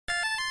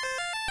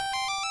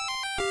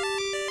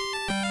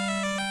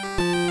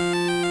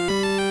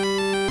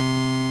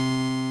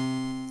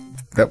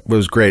That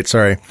was great.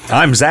 Sorry.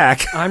 I'm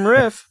Zach. I'm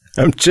Riff.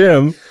 I'm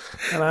Jim.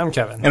 And I'm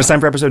Kevin. And it's time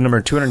for episode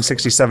number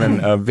 267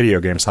 of Video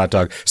Games Hot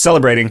Dog.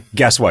 Celebrating,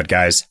 guess what,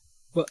 guys?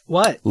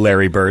 What?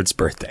 Larry Bird's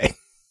birthday.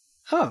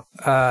 Oh.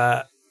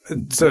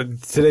 So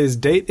today's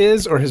date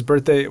is, or his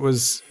birthday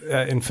was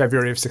in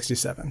February of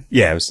 67?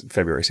 Yeah, it was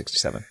February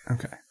 67.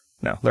 Okay.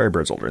 No, Larry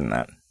Bird's older than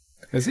that.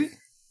 Is he?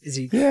 Is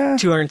he Yeah.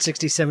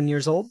 267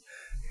 years old?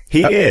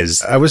 He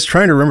is. I was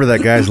trying to remember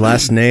that guy's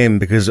last name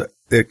because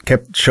it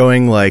kept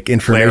showing like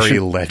information. Larry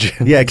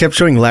Legend. Yeah, it kept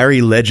showing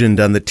Larry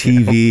Legend on the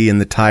TV in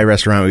the Thai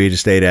restaurant we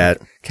just ate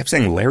at. Kept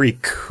saying Larry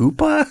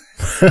Koopa?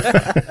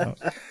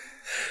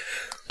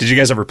 Did you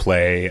guys ever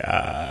play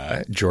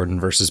Jordan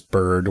versus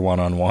Bird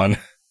one-on-one?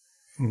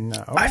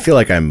 No. I feel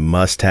like I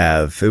must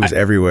have. It was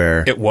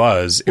everywhere. It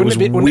was. It Wouldn't was it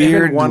be, wouldn't it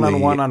have weirdly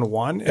been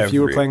one-on-one if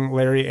you were playing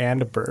Larry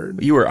and a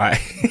bird? You were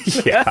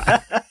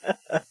yeah.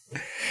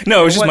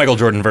 No, it was just Michael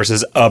Jordan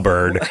versus a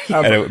bird,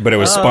 but it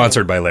was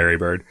sponsored by Larry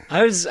Bird.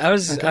 I was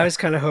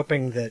kind of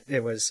hoping that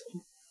it was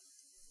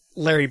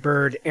Larry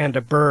Bird and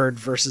a bird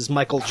versus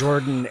Michael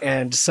Jordan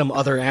and some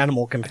other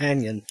animal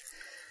companion.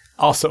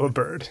 Also a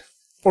bird.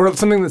 Or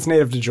something that's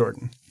native to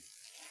Jordan.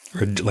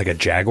 Or like a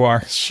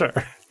jaguar. Sure.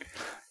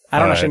 I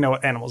don't actually know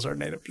what animals are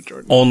native to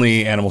Jordan.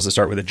 Only animals that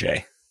start with a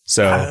J.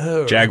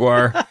 So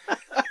jaguar,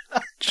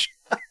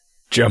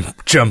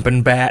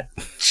 jumping bat.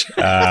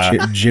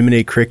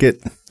 Jiminy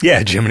Cricket.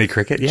 Yeah, Jiminy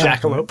Cricket. Yeah.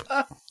 Jackalope.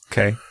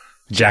 Okay.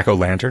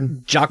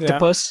 Jack-o'-lantern.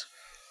 Joctopus.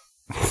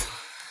 Yeah.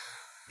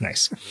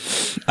 Nice.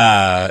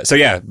 So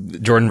yeah,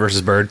 Jordan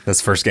versus Bird. That's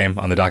the first game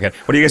on the docket.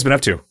 What have you guys been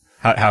up to?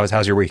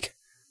 How's your week?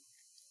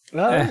 It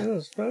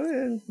was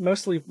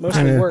mostly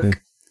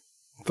work.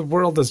 The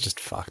world is just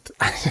fucked.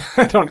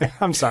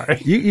 I'm sorry.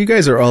 You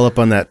guys are all up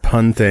on that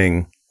pun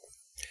thing.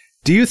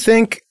 Do you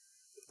think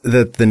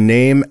that the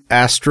name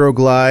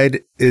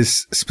Astroglide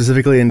is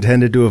specifically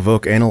intended to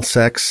evoke anal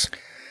sex?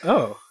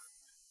 Oh.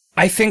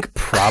 I think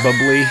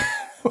probably.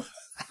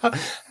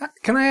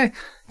 Can I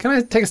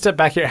take a step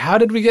back here? How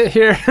did we get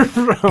here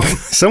from?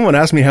 Someone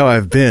asked me how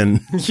I've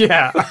been.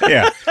 Yeah.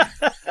 Yeah.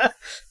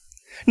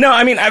 No,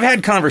 I mean, I've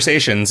had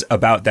conversations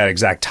about that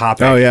exact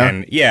topic. Oh,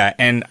 yeah?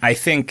 And I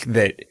think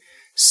that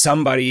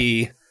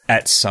somebody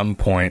at some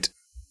point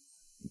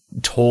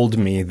told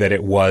me that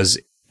it was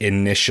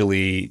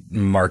initially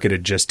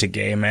marketed just to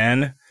gay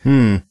men.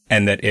 And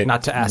that it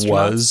Not to astronauts?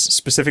 was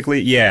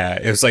specifically,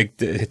 it was like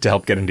to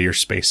help get into your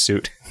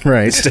spacesuit.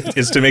 Right.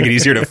 Is to make it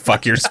easier to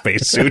fuck your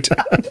spacesuit.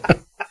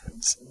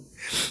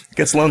 It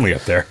gets lonely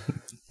up there.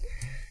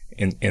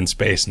 In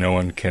space, no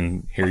one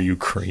can hear you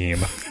cream.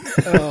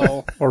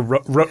 Oh. Or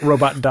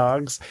robot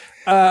dogs.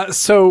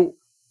 So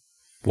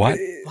What?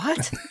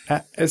 What?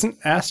 Isn't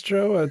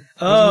Astro a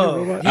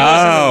robot?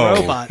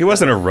 A robot. He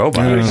wasn't a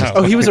robot.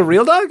 Oh, he was a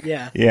real dog?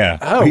 Yeah. Yeah.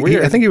 Oh, I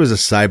weird. think he was a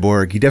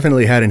cyborg. He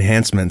definitely had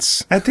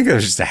enhancements. I think it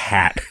was just a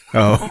hat.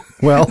 Oh,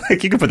 well.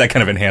 Like you could put that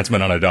kind of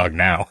enhancement on a dog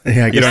now.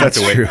 Yeah, I you guess don't that's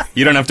have to true. wait.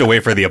 You don't have to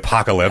wait for the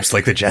apocalypse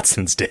like the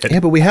Jetsons did.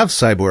 Yeah, but we have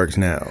cyborgs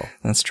now.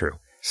 That's true.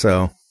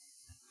 So,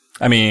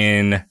 I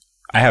mean,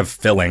 I have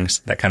fillings.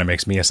 That kind of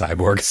makes me a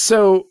cyborg.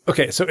 So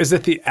is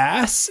it the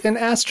ass in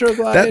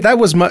Astroglide? that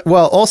was my,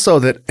 well, also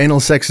that anal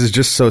sex is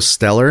just so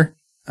stellar.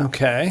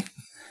 Okay.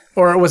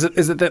 Or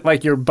is it that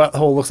like your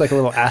butthole looks like a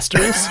little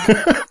asterisk?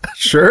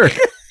 Sure.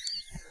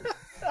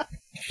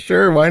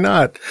 Sure, why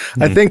not?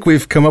 I think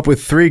we've come up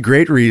with 3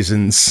 great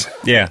reasons.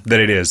 Yeah,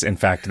 that it is. In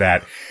fact,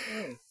 that.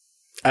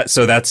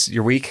 So that's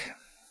your week?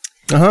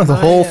 The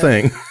whole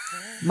thing.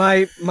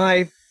 My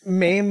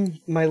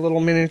little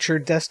miniature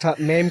desktop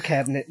MAME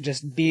cabinet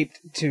just beeped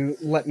to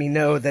let me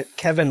know that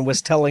Kevin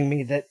was telling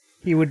me that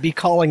he would be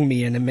calling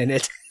me in a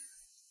minute.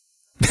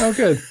 Oh,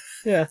 good.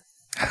 Yeah.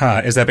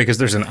 Is that because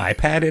there's an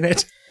iPad in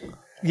it?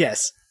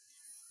 Yes.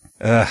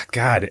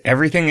 God,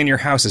 everything in your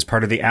house is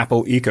part of the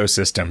Apple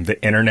ecosystem,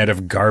 the Internet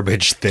of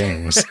Garbage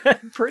Things.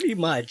 Pretty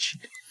much.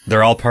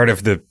 They're all part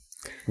of the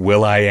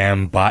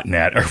Will.i.am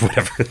botnet or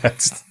whatever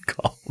that's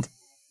called.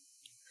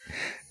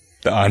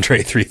 The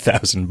Andre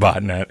 3000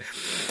 botnet.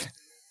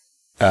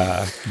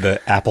 The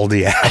Apple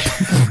app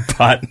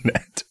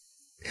botnet.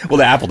 Well,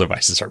 the Apple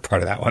devices are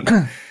part of that one.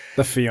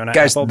 The Fiona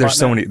Guys, Apple there's botnet.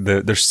 so many.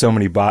 There's so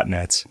many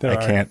botnets.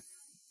 I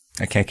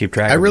can't keep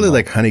track. I of really them all.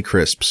 like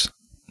Honeycrisps.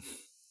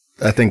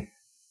 I think,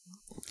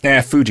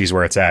 Fuji's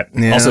where it's at.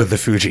 Yeah. Also, the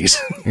Fuji's.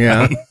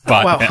 yeah.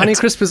 Botnet. Wow,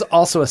 Honeycrisp is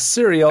also a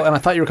cereal, and I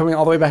thought you were coming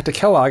all the way back to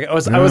Kellogg. I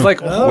was like,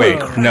 oh, Wait,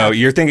 no,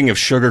 you're thinking of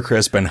Sugar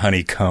Crisp and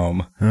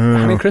Honeycomb.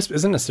 Honeycrisp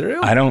isn't a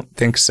cereal? I don't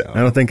think so. I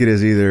don't think it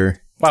is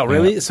either. Wow,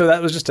 really? So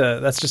that's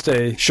just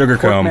a Sugar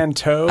comb.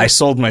 portmanteau? I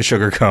sold my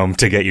sugar comb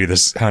to get you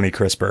this honey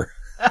crisper,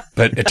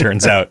 but it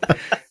turns out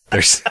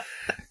there's.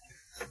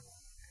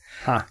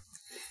 Huh.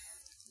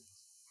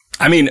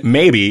 I mean,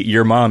 maybe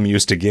your mom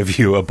used to give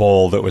you a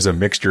bowl that was a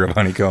mixture of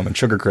honeycomb and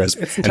sugar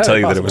crisp It's and tell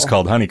you that it was possible.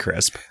 called honey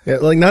crisp. Yeah,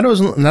 like not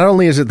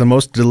only is it the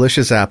most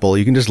delicious apple,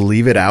 you can just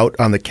leave it out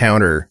on the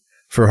counter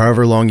for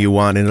however long you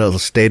want and it'll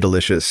stay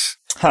delicious.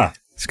 Huh.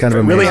 It's kind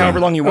of amazing. Really, however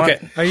long you want.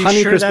 Okay, Are you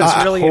Honey sure Crisp that's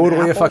is really an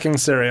totally a apple? fucking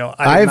cereal.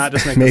 I did not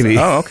just make maybe. this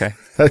up. Oh, okay.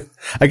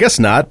 I guess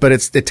not, but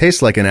it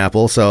tastes like an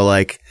apple. So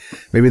like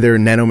maybe there are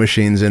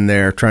nanomachines in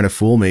there trying to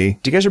fool me.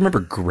 Do you guys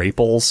remember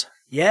Grapples?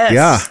 Yes.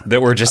 Yeah.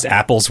 That were just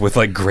apples with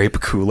like grape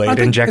Kool-Aid I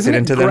think- injected isn't it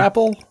into them?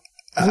 Grapple?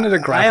 Isn't it a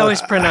grapple? I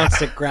always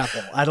pronounced it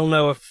grapple. I don't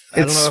know if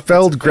It's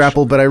spelled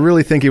grapple, but I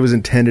really think it was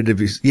intended to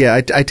be. Yeah,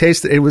 I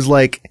tasted it was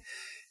like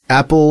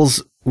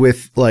apples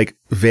with like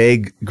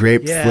vague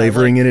grape Yeah,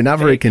 flavoring like in it. Not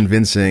very vague-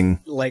 convincing.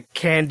 like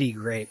candy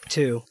grape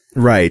too.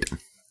 Right.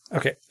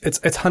 Okay, it's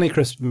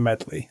Honeycrisp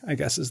medley, I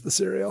guess, is the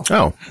cereal,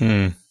 Oh.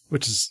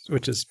 which is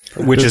Which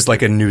is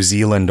like a New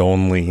Zealand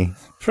only.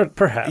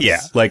 perhaps. Yeah,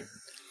 like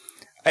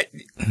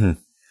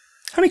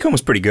Honeycomb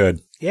was pretty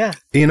good. Yeah.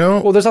 You know,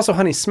 Well, there's also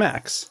Honey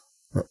Smacks.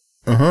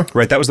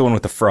 Right, that was the one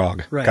with the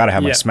frog. Right. Gotta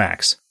have my Yeah.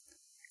 smacks.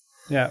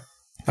 Yeah.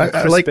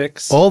 I like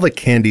Crispix. all the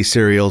candy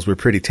cereals were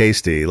pretty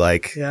tasty,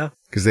 like Yeah.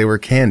 because they were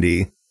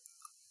candy.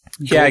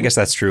 Yeah, I guess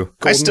that's true.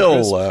 I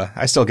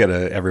Golden still get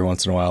every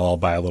once in a while. I'll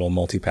buy a little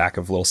multi-pack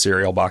of little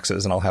cereal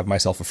boxes, and I'll have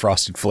myself a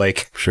Frosted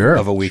Flake Sure.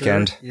 of a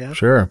weekend. Yeah.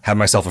 Sure. Have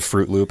myself a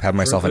Fruit Loop. Have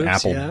myself an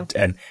Loops, apple yeah.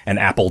 an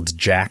appled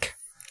Jack.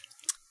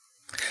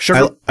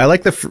 Sugar. I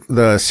like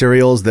the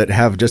cereals that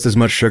have just as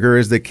much sugar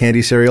as the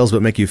candy cereals,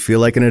 but make you feel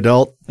like an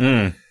adult.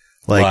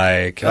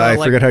 Like I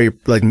like- forget how you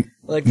like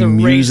Like the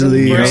raisin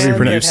muesli, however you brand that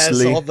pronounce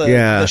has all the,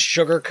 Yeah. the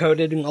sugar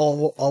coated and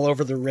all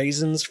over the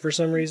raisins for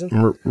some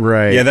reason.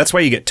 right. yeah, that's why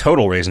you get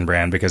Total Raisin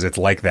Bran, because it's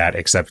like that,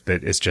 except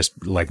that it's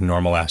just like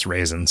normal ass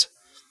raisins.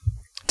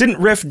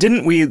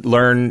 Didn't we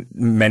learn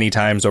many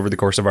times over the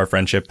course of our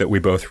friendship that we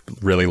both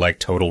really like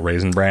Total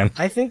Raisin Bran?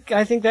 I think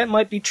that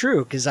might be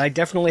true because I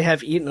definitely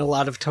have eaten a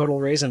lot of Total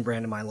Raisin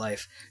Bran in my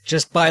life,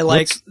 just by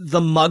like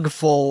the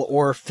mugful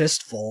or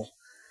fistful.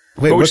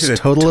 Wait, What would what's you say the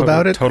total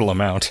about it? Total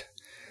amount.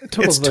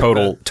 Total's It's like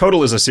total. that.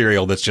 Total is a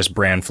cereal that's just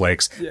bran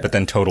flakes, but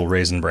then Total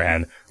Raisin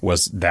Bran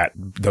was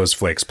those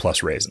flakes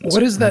plus raisins.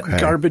 What is that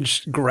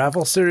garbage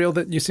gravel cereal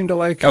that you seem to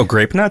like? Oh,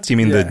 Grape Nuts? You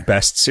mean Yeah. the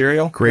best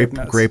cereal?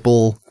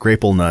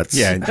 Grapple nuts.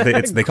 Yeah,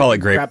 they call it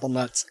grape.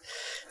 Grapplenuts.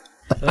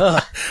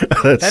 that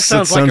That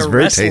sounds like a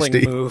very wrestling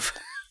tasty. move.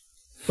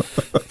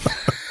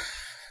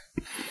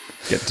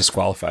 Get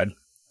disqualified.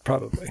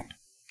 Probably.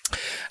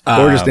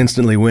 Or just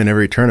instantly win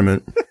every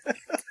tournament.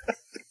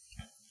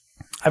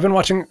 I've been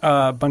watching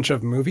a bunch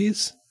of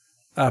movies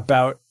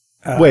about.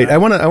 Wait, I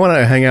want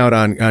to hang out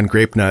on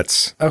grape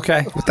nuts.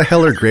 Okay. What the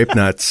hell are grape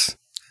nuts?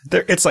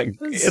 It's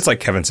like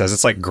Kevin says.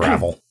 It's like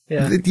gravel.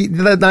 Yeah.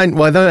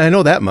 I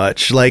know that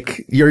much.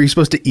 Like, are you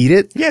supposed to eat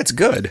it? Yeah, it's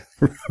good.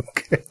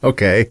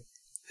 Okay.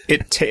 I'm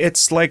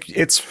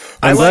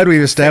I'm glad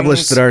we've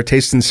established that our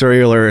taste in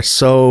cereal are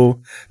so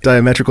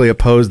diametrically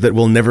opposed that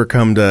we'll never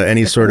come to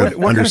any sort of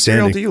what kind of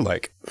cereal understanding. do you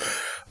like?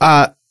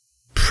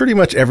 Pretty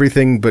much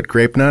everything but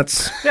grape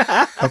nuts.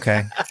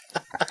 Okay.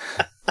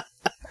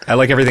 I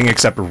like everything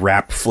except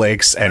Wrap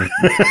Flakes and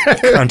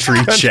Country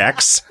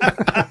Checks.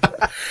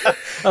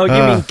 Oh,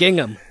 you mean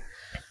gingham?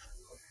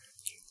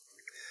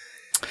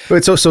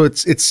 But so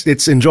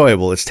it's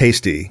enjoyable. It's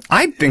tasty.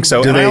 I think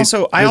so. Do And they-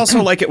 I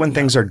also like it when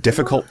things are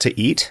difficult to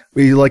eat.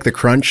 You like the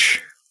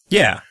crunch?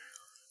 Yeah.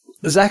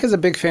 Zach is a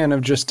big fan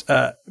of just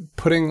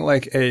putting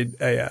like a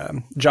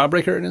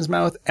jawbreaker in his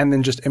mouth and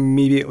then just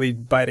immediately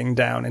biting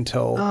down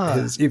until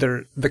his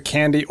either the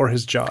candy or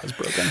his jaw is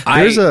broken.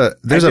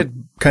 There's a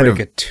kind of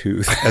break a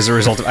tooth as a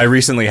result of. I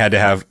recently had to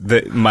have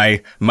my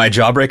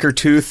jawbreaker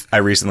tooth. I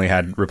recently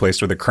had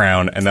replaced with a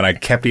crown, and then I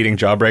kept eating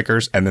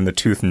jawbreakers, and then the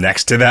tooth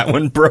next to that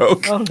one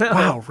broke. Oh no!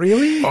 Wow,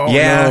 really?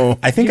 Yeah, no.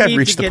 I think You I've need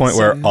reached to the get point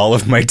where some- all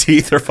of my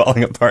teeth are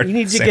falling apart. You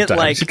need at the to same get time.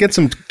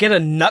 like get a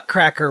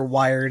nutcracker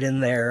wired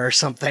in there or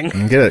something.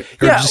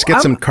 just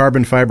get some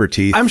carbon fiber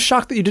teeth. I'm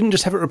shocked that you didn't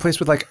just have it replaced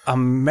with like a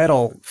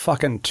metal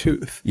fucking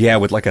tooth. Yeah,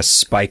 with like a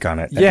spike on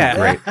it. That'd Yeah. be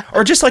great.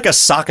 Or just like a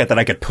socket that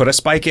I could put a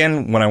spike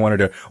in when I wanted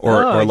to,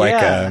 or like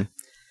yeah.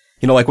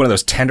 like one of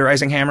those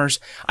tenderizing hammers.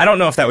 I don't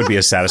know if that would be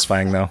as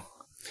satisfying though.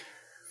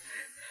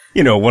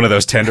 One of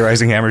those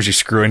tenderizing hammers you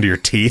screw into your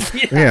teeth.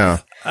 Yeah.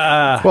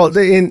 Well,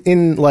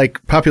 in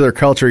like popular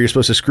culture, you're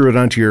supposed to screw it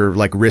onto your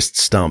like wrist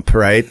stump,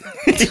 right?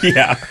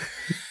 Yeah.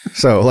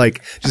 So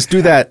like, just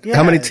do that.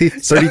 How many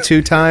teeth?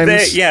 32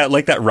 times.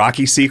 Like that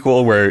Rocky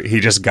sequel where he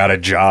just got a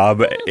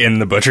job in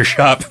the butcher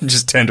shop,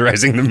 just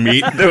tenderizing the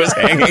meat that was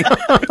hanging.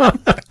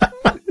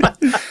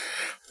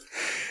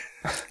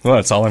 Well,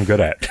 that's all I'm good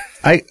at.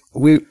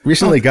 We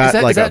recently got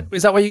is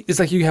that why it's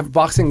like you have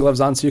boxing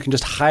gloves on so you can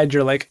just hide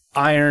your like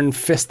iron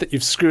fist that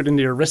you've screwed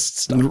into your wrist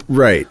stuff?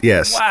 right.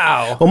 Yes.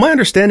 Wow. Well, my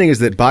understanding is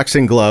that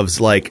boxing gloves,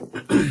 like,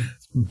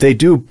 they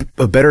do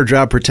a better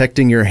job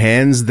protecting your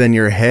hands than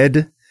your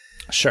head.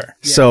 Sure.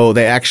 So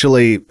they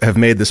actually have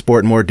made the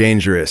sport more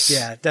dangerous.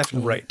 Yeah,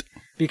 definitely. Right.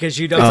 Because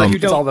you don't.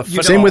 it's all the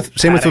you Same don't- with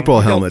football you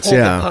don't helmets. pull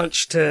Yeah. the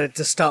punch to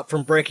stop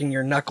from breaking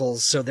your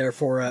knuckles, so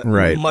therefore,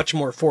 Right. much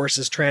more force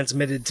is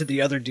transmitted to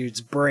the other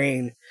dude's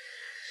brain.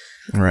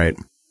 Right.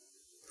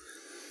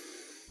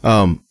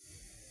 You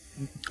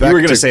were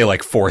going to say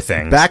like four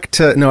things.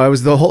 It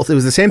was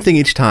the same thing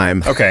each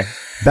time. Okay.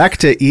 Back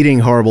to eating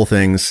horrible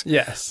things.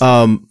 Yes.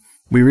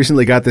 We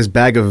recently got this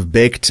bag of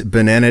baked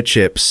banana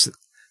chips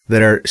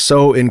that are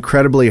so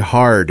incredibly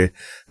hard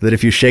that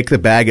if you shake the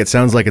bag, it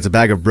sounds like it's a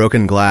bag of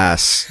broken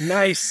glass.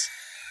 Nice.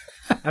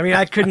 I mean,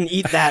 I couldn't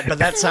eat that, but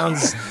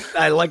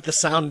I like the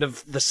sound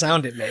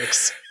it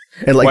makes.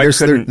 And like they're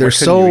you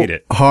so eat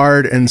it?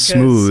 hard and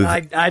smooth.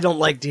 I don't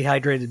like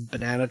dehydrated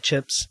banana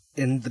chips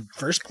in the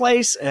first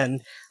place,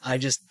 and I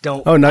just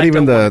don't. Oh, not I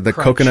even don't the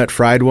crunch. coconut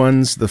fried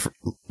ones,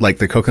 like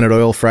the coconut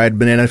oil fried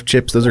banana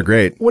chips. Those are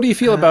great. What do you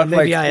feel about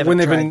Maybe I like haven't when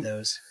they've tried been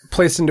those.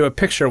 placed into a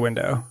picture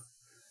window?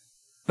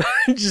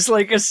 Just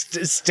like a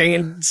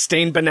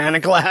stained banana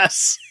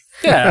glass.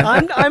 Yeah.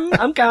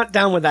 I'm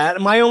down with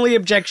that. My only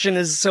objection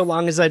is so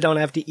long as I don't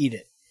have to eat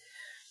it.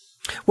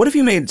 What if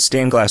you made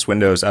stained glass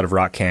windows out of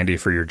rock candy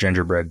for your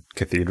gingerbread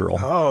cathedral?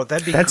 Oh,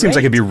 that'd be That seems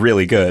like it'd be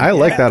really good. I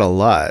like that a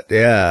lot.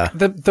 Yeah.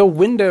 The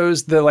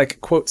windows, the like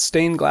quote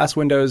stained glass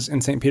windows in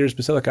St. Peter's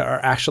Basilica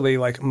are actually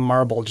like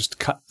marble, just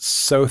cut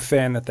so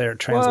thin that they're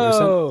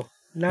translucent. Whoa,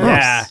 nice.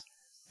 Yeah.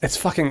 It's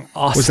fucking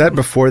awesome. Was that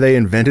before they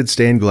invented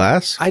stained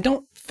glass? I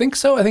don't think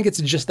so. I think it's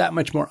just that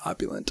much more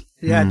opulent.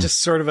 Yeah,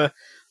 just sort of a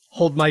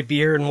hold my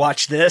beer and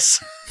watch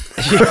this.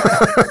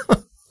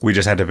 We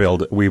just had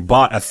to we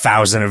bought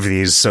 1,000 of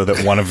these so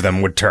that one of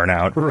them would turn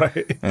out.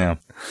 Right. Yeah.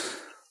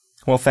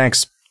 Well,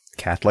 thanks,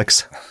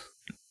 Catholics.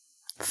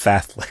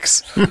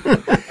 Catholics.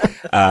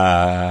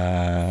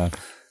 I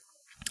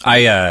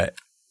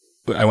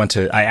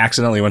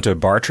accidentally went to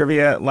bar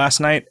trivia last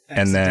night,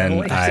 and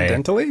then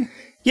Accidentally?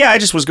 I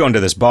just was going to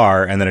this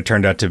bar, and then it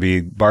turned out to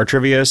be bar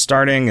trivia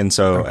starting, and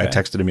so I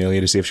texted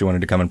Amelia to see if she wanted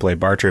to come and play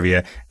bar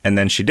trivia, and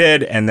then she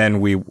did, and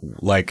then we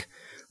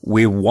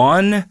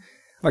won.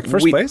 Like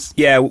first place?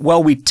 Yeah,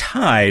 well, we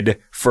tied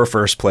for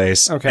first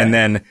place, and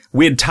then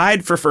we had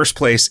tied for first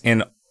place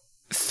in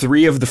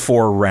 3 of the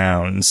 4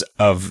 rounds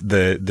of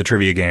the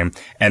trivia game,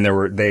 and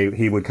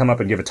he would come up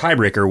and give a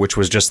tiebreaker, which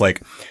was just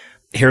like,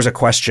 here's a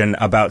question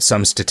about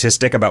some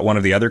statistic about one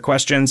of the other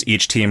questions.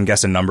 Each team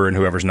guess a number, and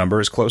whoever's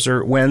number is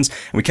closer wins.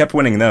 And we kept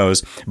winning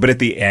those. But at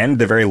the end,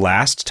 the very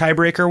last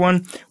tiebreaker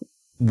one,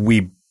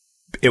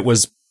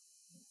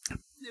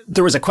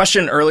 there was a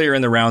question earlier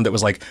in the round that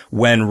was like,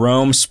 when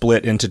Rome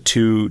split into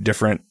 2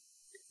 different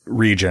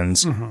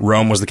regions,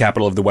 Rome was the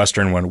capital of the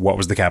Western one. What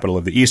was the capital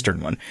of the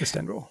Eastern one?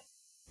 Istanbul.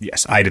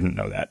 Yes, I didn't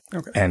know that.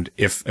 Okay. And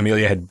if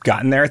Amelia had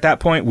gotten there at that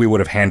point, we would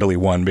have handily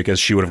won because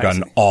she would have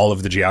gotten all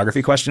of the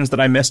geography questions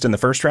that I missed in the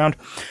first round.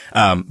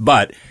 So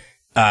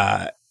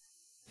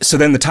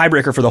then the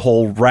tiebreaker for the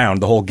whole round,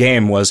 the whole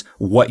game was,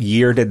 what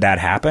year did that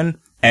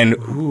happen? And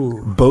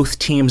both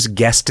teams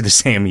guessed the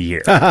same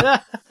year.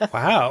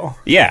 Wow.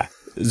 Yeah.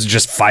 It was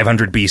just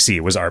 500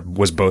 BC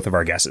was both of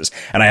our guesses.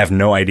 And I have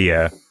no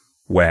idea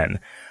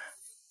when.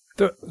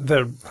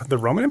 The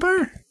Roman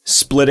Empire?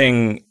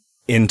 Splitting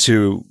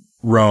into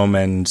Rome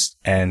and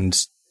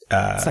it's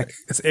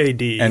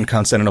AD and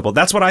Constantinople.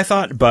 That's what I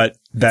thought, but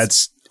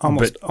that's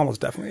almost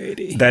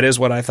definitely AD. That is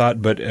what I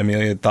thought, but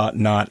Amelia thought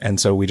not, and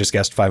so we just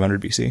guessed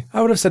 500 BC.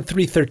 I would have said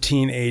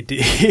 313 AD.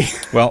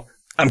 Well,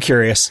 I'm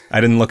curious. I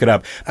didn't look it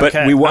up, but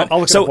we won. I'll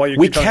look it up while you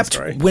we keep telling the kept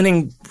story.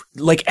 winning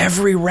like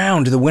every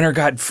round. The winner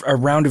got a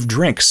round of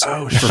drinks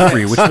for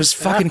free, which was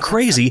fucking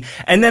crazy.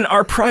 And then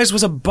our prize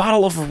was a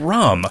bottle of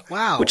rum.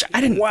 Wow. Which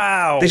I didn't.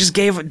 Wow.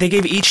 They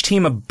gave each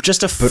team a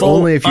full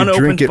only if you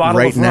unopened drink it bottle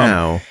right of rum.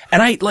 now.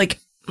 And I like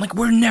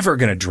we're never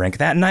gonna drink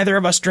that. Neither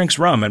of us drinks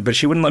rum, but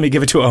she wouldn't let me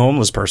give it to a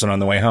homeless person on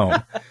the way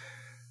home.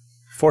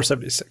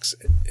 476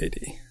 AD.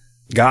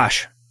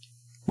 Gosh.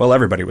 Well,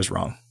 everybody was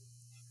wrong.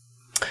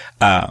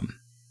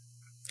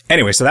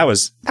 Anyway, so that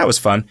was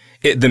fun.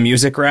 The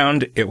music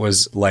round, it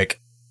was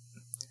like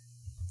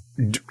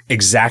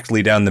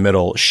exactly down the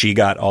middle. She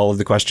got all of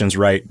the questions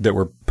right that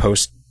were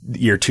post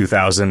year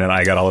 2000, and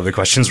I got all of the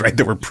questions right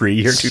that were pre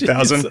year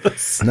 2000.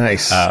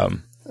 Nice.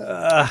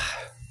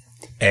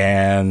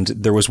 And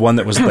there was one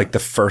that was like the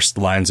first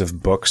lines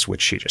of books,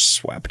 which she just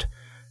swept.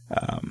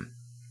 And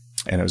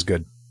it was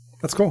good.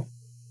 That's cool.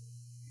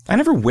 I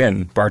never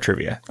win bar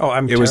trivia. Oh,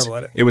 I'm terrible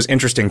at it. It was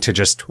interesting to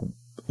just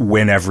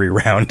win every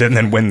round and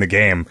then win the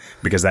game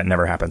because that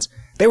never happens.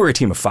 They were a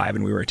team of 5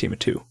 and we were a team of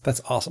 2.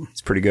 That's awesome. It's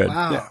pretty good.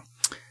 Wow. Yeah.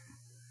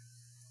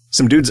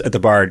 Some dudes at the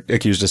bar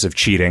accused us of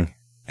cheating,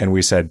 and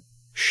we said,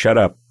 "Shut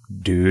up,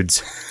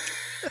 dudes."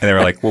 And they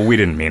were like, "Well, we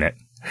didn't mean it."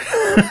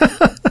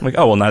 I'm like,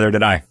 "Oh, well, neither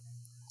did I."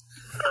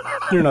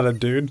 You're not a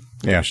dude.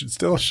 Yeah. You should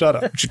still shut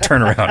up. You should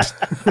turn around.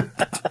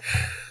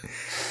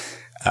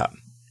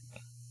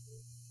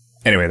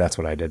 Anyway, that's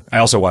what I did. I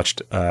also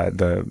watched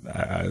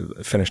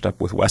finished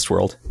up with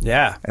Westworld,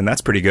 Yeah. and that's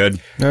pretty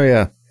good. Oh,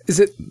 yeah. Is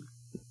it...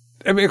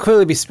 I mean, it'd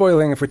clearly be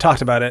spoiling if we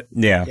talked about it.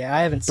 Yeah. Yeah,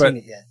 I haven't But- seen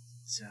it yet.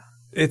 So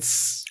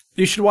It's...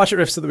 You should watch it,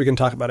 Riff, so that we can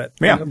talk about it.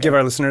 Yeah. Give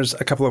our listeners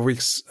a couple of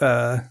weeks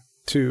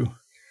to...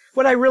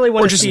 what I really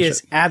want to just see some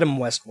is Adam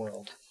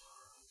Westworld.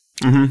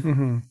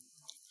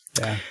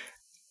 Yeah.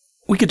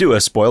 We could do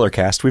a spoiler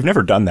cast. We've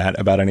never done that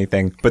about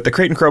anything, but the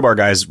Crate and Crowbar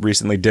guys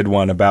recently did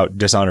one about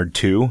Dishonored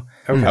 2,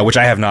 which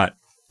I have not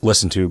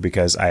listened to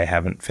because I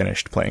haven't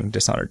finished playing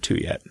Dishonored 2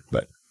 yet,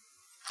 but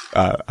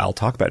I'll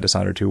talk about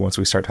Dishonored 2 once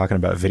we start talking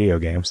about video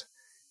games.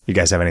 You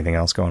guys have anything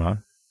else going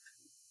on?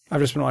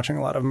 I've just been watching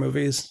a lot of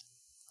movies,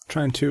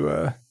 trying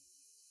to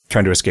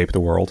escape the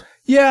world.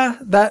 Yeah,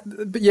 but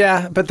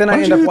then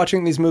I end up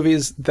watching these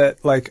movies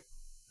that like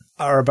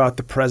are about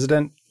the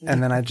president,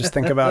 and then I just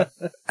think about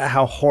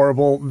how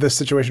horrible this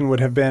situation would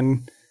have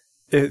been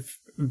if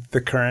the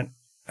current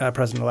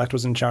president-elect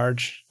was in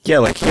charge. Yeah,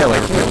 like Trump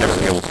would never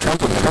be able to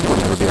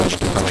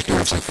do like he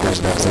was like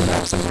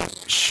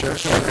president. Sure.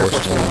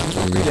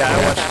 Yeah,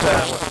 I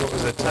watched what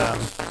was it?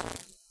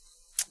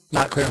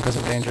 Not Clear and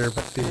Present Danger,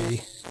 but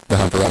the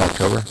Hunt for Red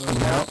October.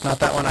 No, not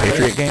that one either.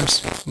 Patriot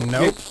Games.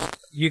 Nope.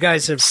 You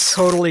guys have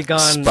totally gone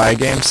Spy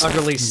Games.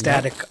 utterly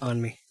static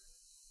on me.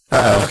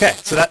 Uh-oh. Okay,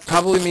 so that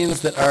probably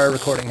means that our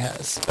recording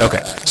has.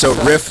 Okay, so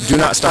Riff, do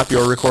not stop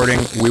your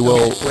recording. We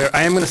will.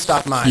 I am going to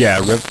stop mine. Yeah,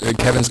 Riff.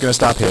 Kevin's going to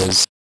stop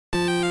his.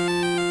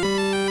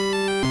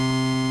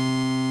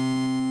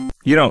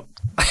 You don't.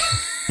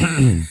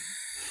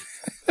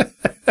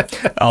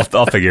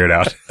 I'll figure it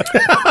out.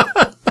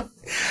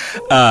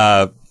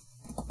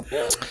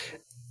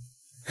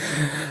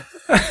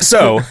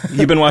 So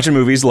you've been watching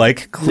movies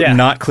like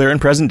not Clear and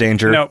Present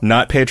Danger, Nope.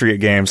 not Patriot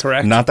Games,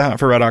 Correct. not The Hunt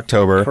for Red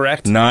October,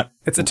 Correct. not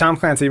It's a Tom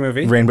Clancy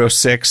movie. Rainbow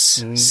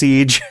Six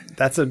Siege,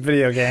 That's a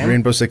video game.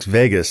 Rainbow Six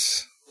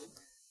Vegas.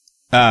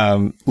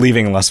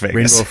 Leaving Las Vegas.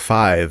 Rainbow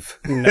Five.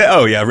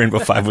 Oh yeah, Rainbow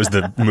 5 was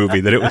the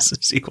movie that it was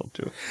a sequel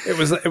to. It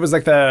was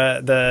like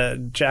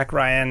the Jack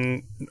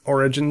Ryan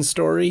origin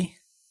story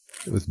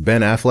With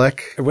Ben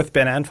Affleck. with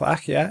Ben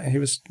Affleck. Yeah, he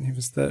was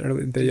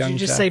the Did young. you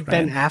just Jack say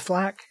Ryan. Ben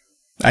Affleck?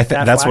 I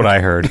think that's what I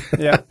heard.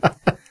 Yeah.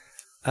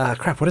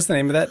 Crap. What is the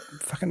name of that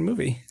fucking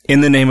movie?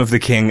 In the Name of the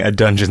King, a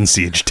Dungeon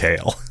Siege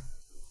Tale,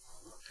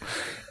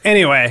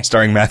 Anyway,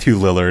 starring Matthew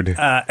Lillard.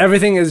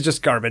 everything is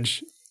just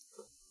garbage.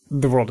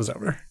 The world is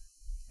over.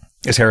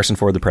 Is Harrison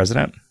Ford the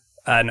president?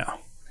 No.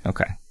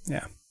 Okay.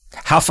 Yeah.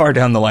 How far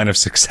down the line of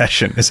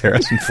succession is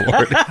Harrison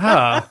Ford?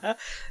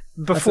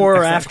 Before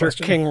or excellent after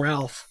question. King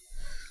Ralph?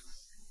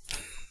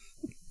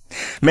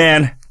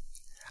 Man,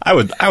 I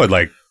would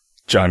like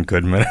John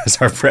Goodman as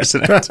our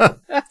president.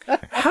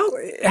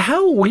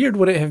 How weird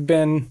would it have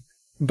been,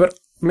 but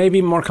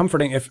maybe more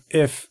comforting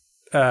if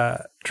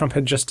Trump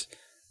had just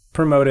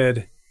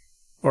promoted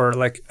or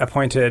like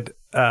appointed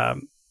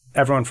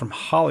everyone from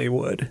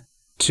Hollywood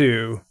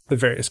to the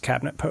various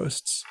cabinet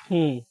posts.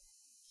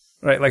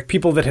 Right, like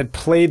people that had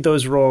played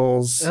those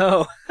roles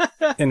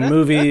in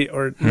movies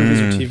or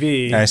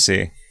TV. I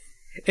see.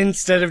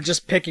 Instead of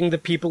just picking the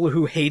people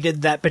who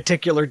hated that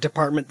particular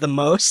department the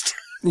most.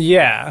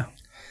 Yeah.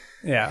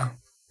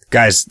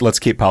 Guys, let's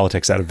keep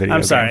politics out of video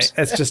I'm sorry. games.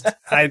 It's just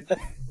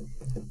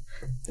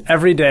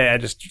every day I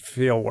just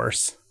feel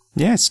worse.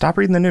 Yeah, stop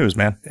reading the news,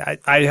 man.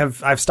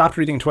 I've stopped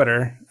reading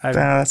Twitter.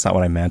 That's not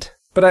what I meant.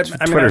 But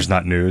Twitter's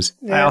not news.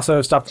 I also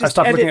have stopped. I've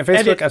stopped looking at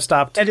Facebook. I've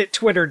stopped. Edit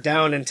Twitter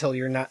down until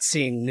you're not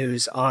seeing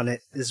news on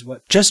it. Is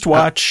what. Just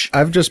watch.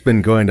 I've just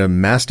been going to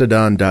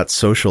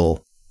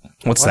mastodon.social.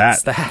 What's What's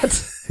that?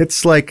 that?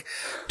 It's like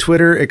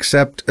Twitter,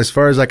 except as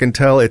far as I can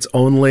tell, it's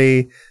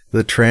only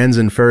the trans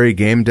and furry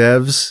game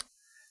devs,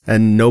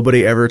 and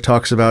nobody ever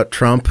talks about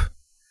Trump.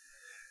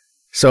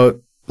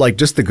 So, like,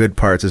 just the good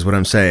parts is what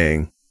I'm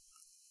saying.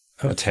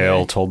 A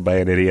tale told by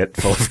an idiot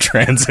full of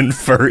trans and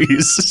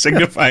furries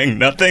signifying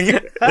nothing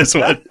is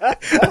what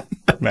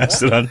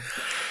Mastodon.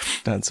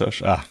 Not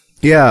social.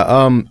 Yeah,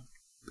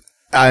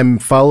 I'm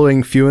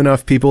following few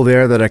enough people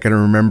there that I can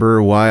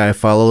remember why I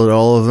followed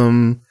all of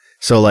them.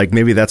 So, like,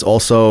 maybe that's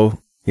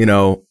also, maybe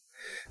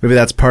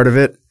that's part of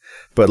it.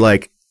 But,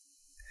 like,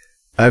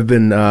 I've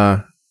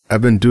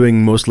been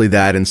doing mostly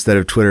that instead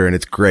of Twitter, and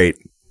it's great.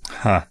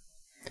 Huh.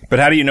 But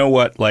how do you know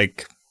what,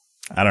 like,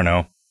 I don't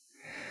know,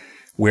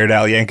 Weird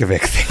Al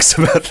Yankovic thinks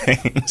about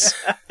things?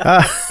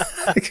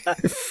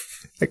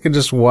 I could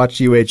just watch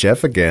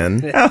UHF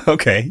again. Oh,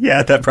 okay.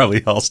 Yeah, that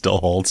probably all still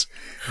holds.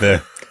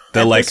 The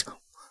like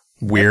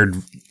weird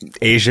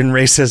Asian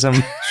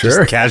racism. Sure.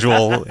 Just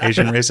casual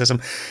Asian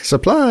racism.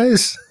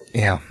 Supplies.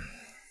 Yeah.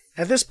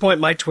 At this point,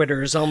 my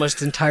Twitter is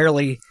almost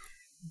entirely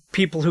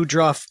people who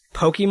draw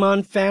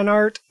Pokemon fan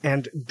art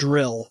and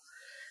drill.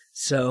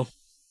 So.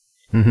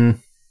 Mm-hmm.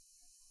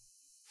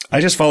 I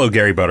just follow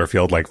Gary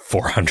Butterfield like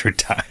 400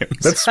 times.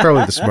 That's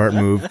probably the smart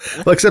move.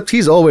 Well, except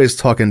he's always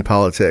talking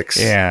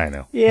politics. Yeah, I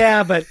know.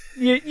 Yeah, but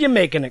you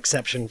make an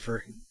exception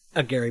for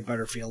a Gary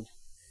Butterfield.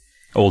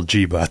 Old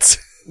G-Butts.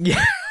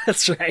 Yeah,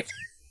 that's right.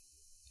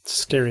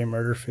 Stereo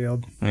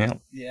Murderfield. Yeah.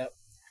 Yep.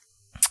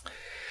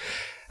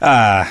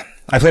 I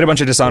played a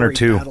bunch of Dishonored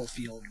Gory 2.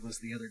 Battlefield was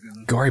the other good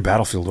one. Gory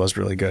Battlefield was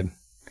really good.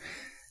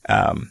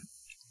 I'm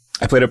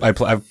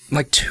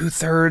like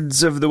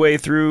 2/3 of the way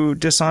through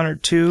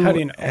Dishonored 2. How do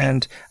you know?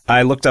 And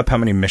I looked up how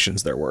many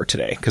missions there were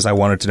today because I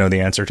wanted to know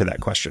the answer to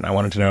that question. I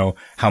wanted to know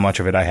how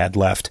much of it I had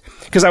left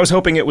because I was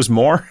hoping it was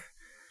more.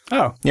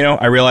 Oh.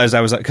 I realized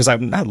because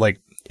I'm not like,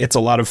 it's a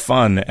lot of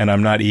fun and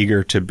I'm not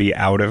eager to be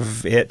out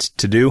of it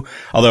to do.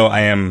 Although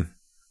I am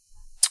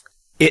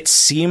it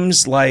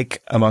seems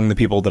like among the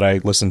people that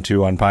I listen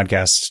to on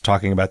podcasts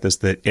talking about this,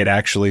 that it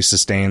actually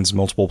sustains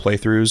multiple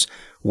playthroughs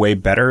way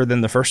better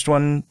than the first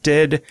one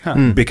did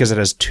because it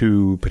has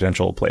 2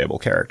 potential playable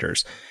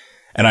characters.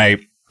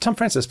 And Tom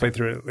Francis played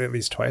through it at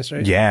least twice,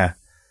 right? Yeah.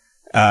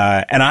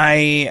 And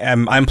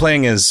I'm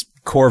playing as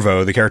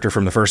Corvo, the character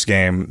from the first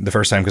game, the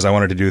first time, because I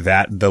wanted to do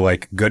that the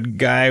like good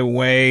guy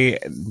way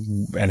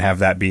and have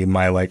that be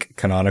my like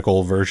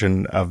canonical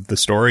version of the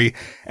story,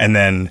 and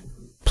then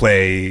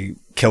play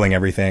killing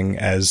everything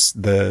as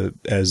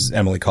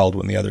Emily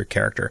Caldwell, the other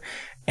character.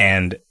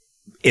 And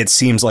it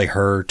seems like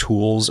her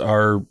tools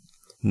are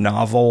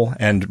novel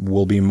and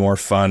will be more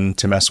fun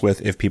to mess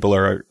with if people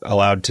are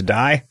allowed to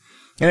die.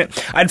 And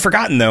I'd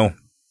forgotten though,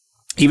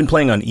 even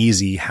playing on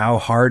easy, how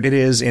hard it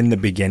is in the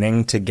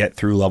beginning to get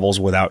through levels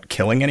without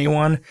killing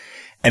anyone.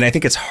 And I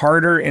think it's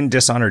harder in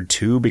Dishonored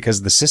 2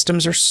 because the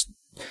systems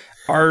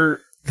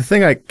are the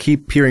thing I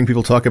keep hearing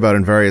people talk about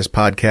in various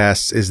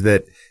podcasts is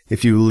that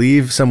if you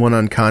leave someone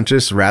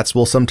unconscious, rats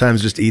will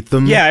sometimes just eat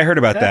them. Yeah, I heard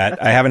about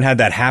that. I haven't had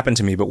that happen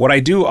to me. But what I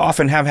do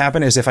often have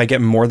happen is if I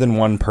get more than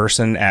one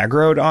person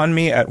aggroed on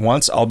me at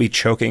once, I'll be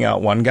choking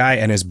out one guy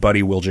and his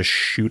buddy will just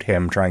shoot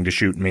him trying to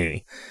shoot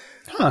me.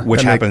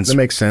 Which happens that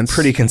makes sense.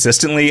 Pretty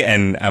consistently.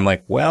 And I'm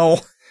like,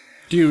 well...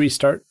 Do you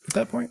restart at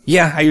that point?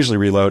 Yeah, I usually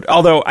reload.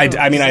 Although, I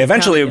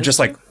eventually just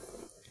like...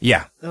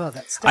 Yeah. Oh,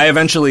 that's... I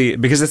eventually...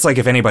 Because it's like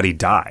if anybody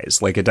dies,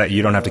 like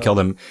you don't have to kill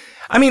them.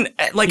 I mean,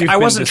 like, I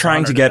wasn't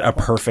trying to get a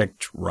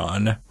perfect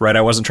run, right?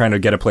 I wasn't trying to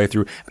get a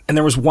playthrough. And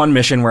there was one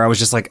mission where I was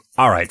just like,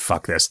 all right,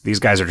 fuck this. These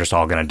guys are just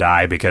all going to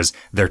die because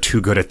they're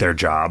too good at their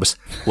jobs.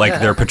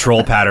 Like, their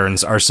patrol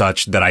patterns are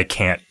such that I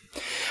can't...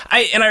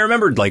 I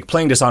remembered, like,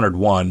 playing Dishonored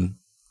 1...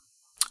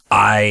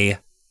 I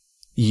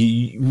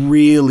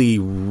really,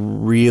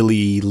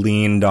 really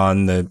leaned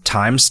on the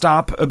time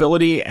stop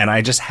ability, and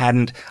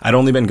I'd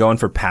only been going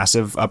for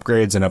passive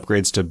upgrades and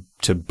upgrades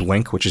to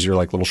Blink, which is your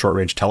like little short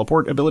range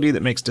teleport ability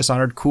that makes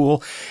Dishonored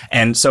cool.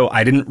 And so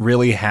I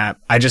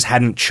just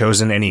hadn't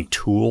chosen any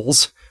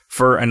tools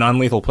for a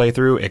non-lethal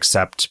playthrough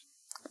except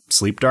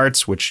sleep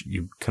darts, which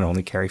you can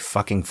only carry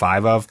fucking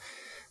 5 of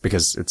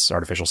because it's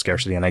artificial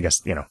scarcity. And I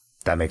guess,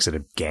 that makes it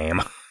a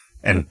game.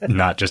 And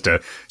not just a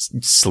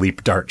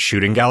sleep dart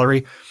shooting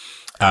gallery.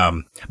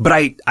 But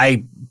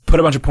I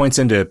put a bunch of points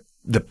into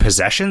the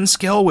possession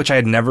skill, which I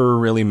had never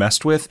really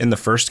messed with in the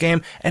first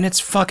game. And it's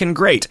fucking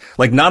great.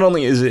 Like, not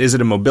only is it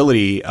a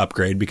mobility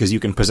upgrade because you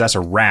can possess a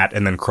rat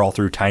and then crawl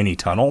through tiny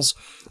tunnels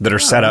that are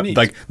set up. Neat.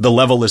 Like, the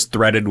level is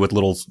threaded with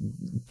little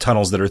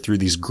tunnels that are through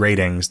these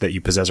gratings that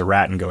you possess a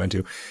rat and go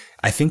into.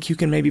 I think you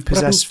can maybe possess...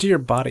 What happens to your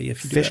body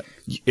if you do that?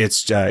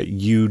 It's,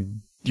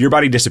 your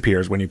body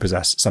disappears when you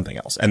possess something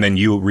else, and then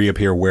you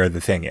reappear where the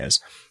thing is.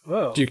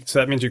 Whoa. So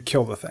that means you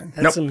kill the thing.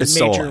 That's a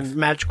major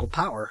magical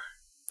power.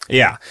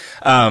 Yeah.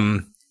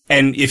 And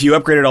if you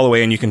upgrade it all the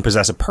way and you can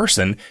possess a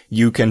person,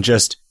 you can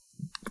just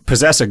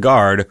possess a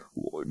guard,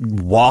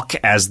 walk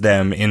as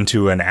them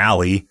into an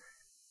alley,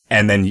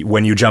 and then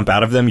when you jump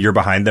out of them, you're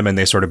behind them and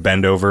they sort of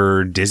bend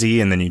over dizzy,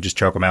 and then you just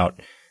choke them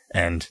out.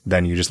 And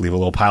then you just leave a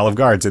little pile of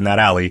guards in that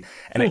alley,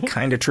 and it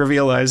kind of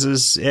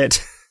trivializes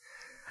it.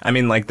 I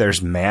mean, like,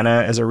 there's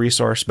mana as a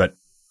resource, but...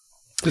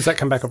 Does that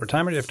come back over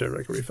time, or do you have to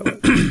like refill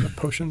it?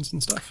 Potions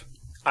and stuff?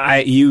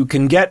 You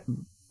can get...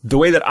 The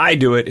way that I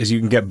do it is you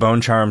can get bone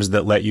charms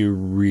that let you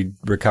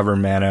recover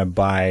mana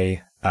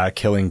by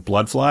killing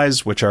blood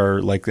flies, which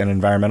are like an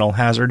environmental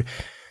hazard.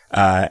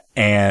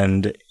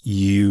 And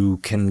you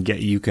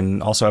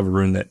can also have a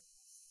rune that...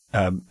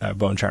 a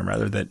bone charm,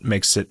 rather, that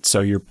makes it so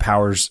your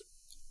powers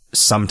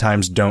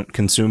sometimes don't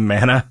consume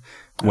mana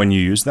when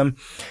you use them.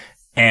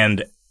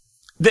 And...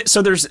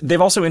 So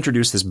they've also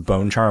introduced this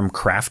bone charm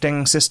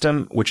crafting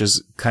system, which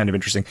is kind of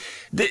interesting.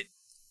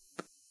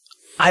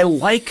 I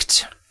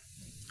liked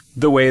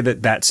the way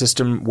that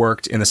system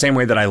worked in the same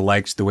way that I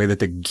liked the way that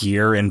the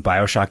gear in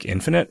BioShock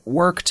Infinite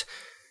worked,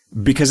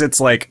 because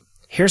it's like,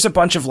 here's a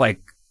bunch of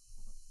like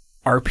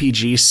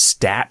RPG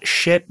stat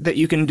shit that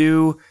you can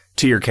do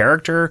to your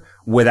character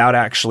without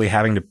actually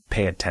having to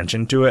pay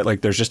attention to it.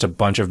 Like, there's just a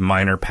bunch of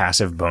minor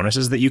passive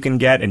bonuses that you can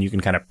get, and you can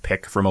kind of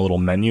pick from a little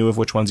menu of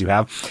which ones you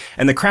have.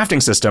 And the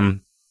crafting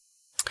system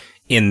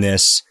in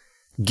this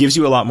gives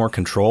you a lot more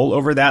control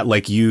over that.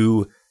 Like,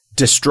 you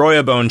destroy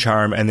a bone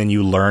charm and then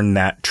you learn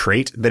that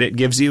trait that it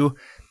gives you.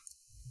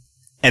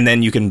 And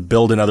then you can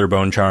build another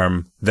bone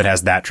charm that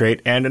has that trait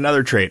and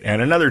another trait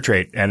and another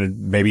trait and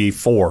maybe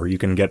 4. You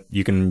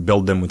can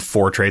build them with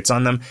 4 traits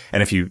on them.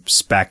 And if you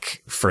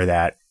spec for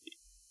that,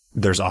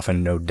 there's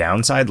often no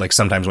downside. Like,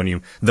 sometimes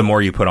the more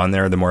you put on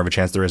there, the more of a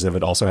chance there is of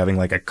it also having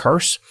like a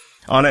curse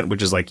on it,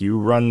 which is like you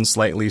run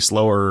slightly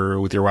slower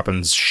with your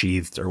weapons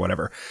sheathed or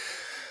whatever.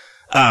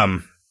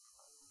 And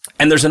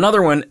there's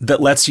another one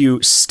that lets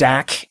you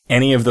stack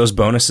any of those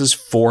bonuses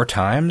 4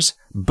 times.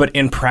 But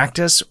in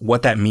practice,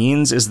 what that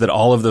means is that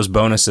all of those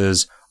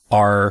bonuses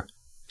are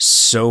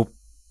so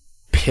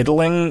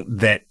piddling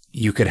that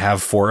you could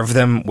have 4 of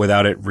them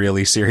without it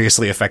really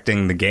seriously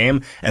affecting the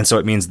game. And so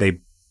it means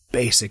they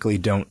basically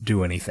don't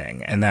do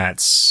anything, and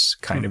that's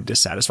kind of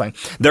dissatisfying.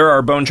 There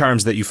are bone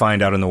charms that you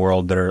find out in the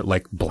world that are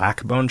like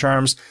black bone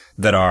charms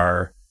that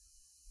are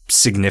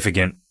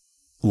significant,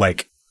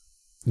 like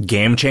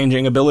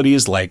game-changing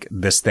abilities. Like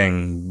this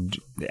thing,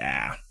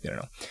 I don't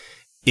know.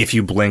 If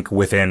you blink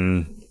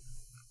within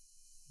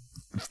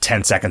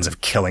 10 seconds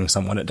of killing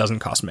someone, it doesn't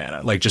cost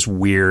mana. Like just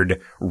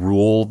weird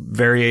rule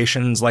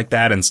variations like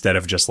that, instead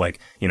of just like,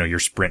 your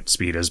sprint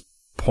speed is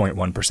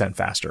 0.1%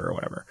 faster or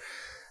whatever.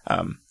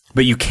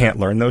 But you can't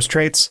learn those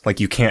traits. Like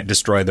you can't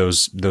destroy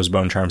those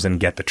bone charms and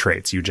get the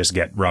traits. You just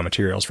get raw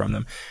materials from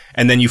them.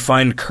 And then you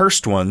find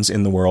cursed ones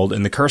in the world,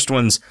 and the cursed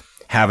ones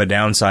have a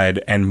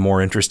downside and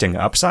more interesting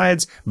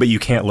upsides, but you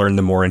can't learn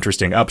the more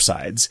interesting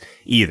upsides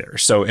either.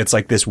 So it's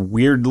like this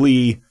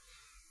weirdly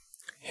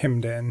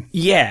hemmed in.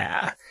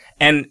 Yeah.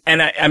 And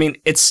I mean,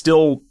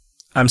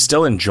 I'm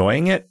still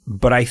enjoying it,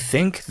 but I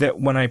think that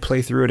when I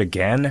play through it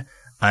again,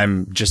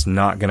 I'm just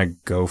not going to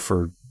go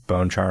for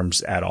bone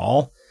charms at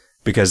all,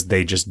 because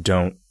they just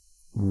don't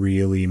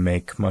really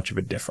make much of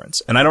a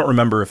difference. And I don't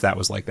remember if that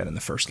was like that in the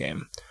first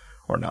game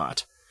or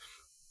not.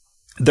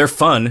 They're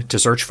fun to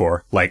search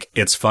for. Like,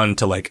 it's fun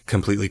to like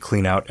completely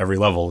clean out every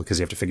level, because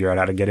you have to figure out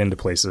how to get into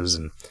places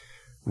and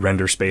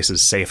render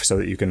spaces safe so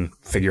that you can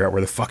figure out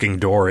where the fucking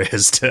door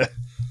is to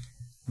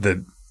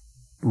the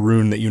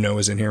rune that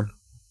is in here.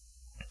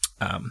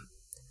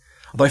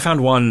 Although I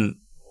found one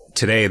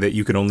today that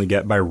you could only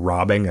get by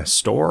robbing a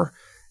store,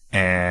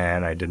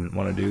 and I didn't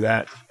want to do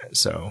that.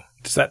 So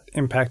does that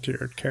impact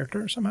your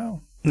character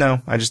somehow?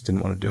 No, I just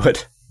didn't want to do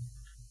it.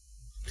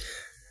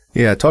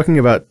 Yeah, talking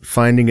about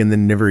finding and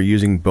then never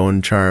using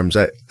bone charms,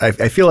 I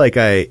feel like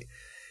I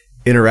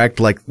interact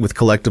like with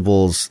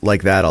collectibles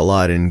like that a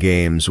lot in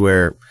games,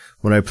 where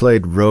when I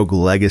played Rogue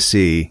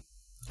Legacy,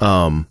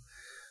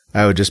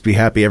 I would just be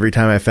happy every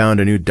time I found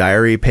a new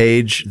diary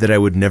page that I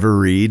would never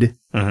read.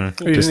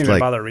 Mm-hmm. You didn't even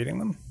bother reading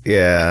them?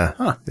 Yeah.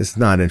 Huh. It's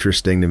not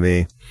interesting to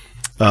me.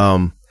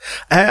 I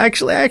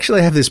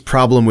actually have this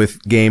problem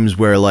with games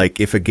where,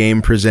 like, if a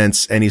game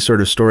presents any sort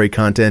of story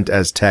content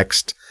as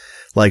text,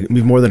 like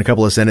more than a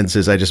couple of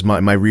sentences,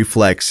 my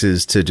reflex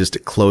is to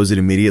just close it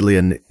immediately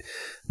and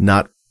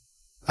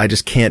I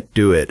just can't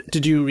do it.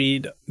 Did you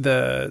read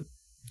the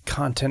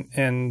content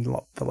in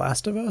The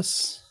Last of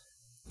Us?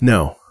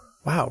 No.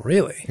 Wow,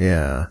 really?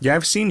 Yeah. Yeah,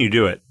 I've seen you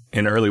do it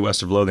in early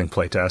West of Loathing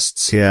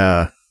playtests.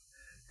 Yeah.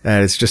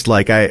 And it's just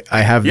like I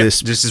have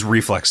this is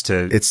reflex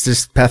to. It's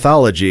just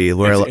pathology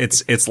where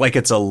it's like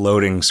it's a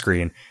loading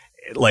screen.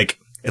 Like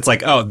it's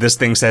like, oh, this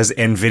thing says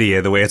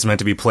NVIDIA the way it's meant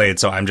to be played,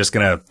 so I'm just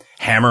gonna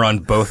hammer on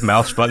both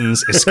mouse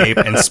buttons, escape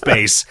and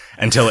space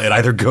until it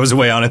either goes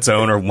away on its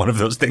own or one of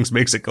those things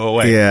makes it go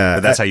away. Yeah,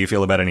 but that's how you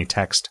feel about any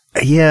text.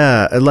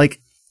 Yeah, like.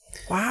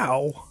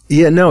 Wow.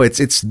 Yeah, no,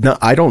 it's not.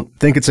 I don't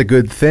think it's a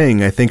good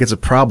thing. I think it's a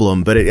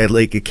problem. But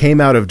it came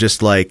out of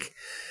just like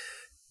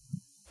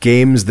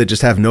games that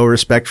just have no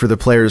respect for the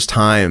player's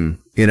time,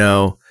 I mean,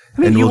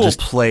 and you we'll will just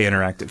play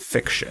interactive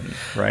fiction,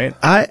 right?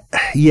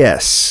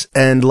 Yes,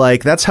 and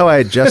like that's how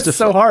I justify. It's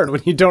so hard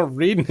when you don't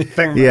read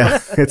anything. Yeah,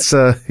 it's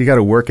you got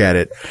to work at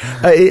it.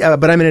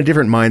 But I'm in a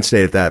different mind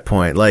state at that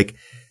point. Like,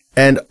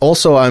 and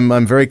also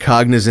I'm very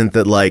cognizant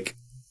that like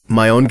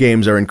my own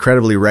games are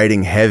incredibly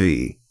writing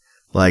heavy.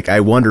 Like, I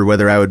wonder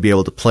whether I would be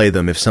able to play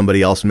them if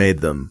somebody else made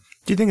them.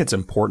 Do you think it's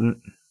important?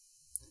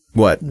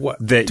 What?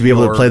 That to be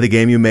able to play the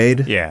game you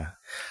made? Yeah.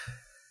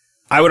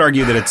 I would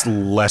argue that it's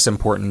less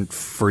important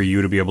for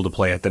you to be able to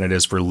play it than it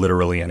is for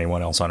literally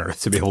anyone else on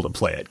Earth to be able to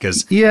play it.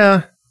 Because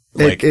yeah,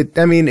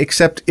 I mean,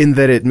 except in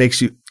that it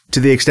makes you, to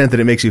the extent that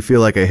it makes you feel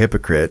like a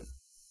hypocrite.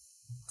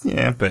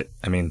 Yeah, but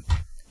I mean,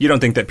 you don't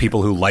think that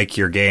people who like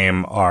your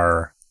game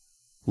are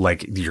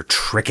like you're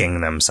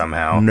tricking them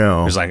somehow?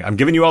 No. It's like, I'm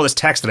giving you all this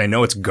text and I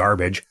know it's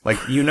garbage. Like,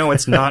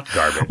 it's not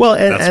garbage. Well,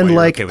 That's and why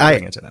like you're okay with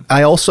giving it to them.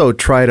 I also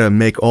try to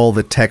make all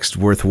the text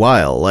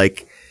worthwhile.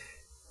 Like,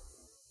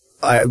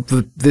 I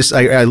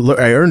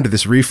earned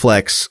this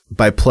reflex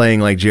by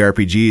playing like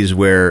JRPGs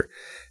where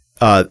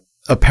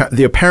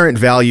the apparent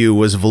value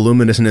was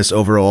voluminousness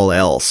over all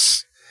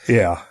else.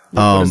 Yeah.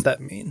 What does that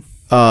mean?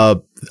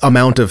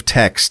 Amount of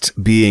text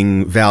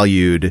being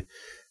valued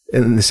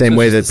in the same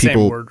way that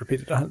people. Same word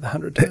repeated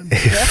 100 times.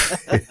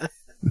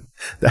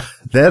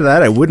 that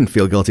I wouldn't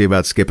feel guilty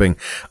about skipping.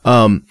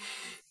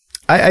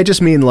 I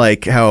just mean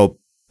like how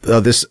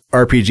this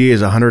RPG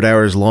is 100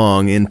 hours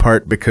long, in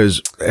part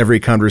because every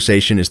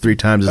conversation is 3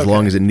 times as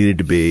long as it needed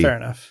to be. Fair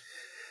enough.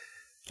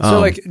 So,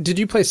 like, did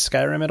you play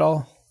Skyrim at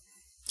all?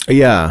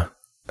 Yeah.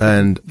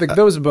 And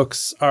those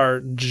books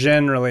are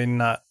generally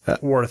not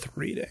worth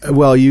reading.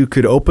 Well, you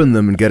could open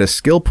them and get a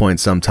skill point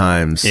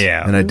sometimes.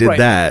 Yeah. And I did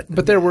that.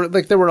 But there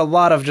were a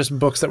lot of just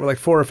books that were like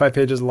 4 or 5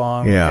 pages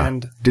long. Yeah.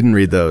 And didn't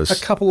read those.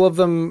 a couple of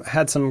them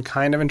had some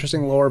kind of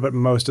interesting lore, but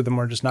most of them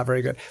were just not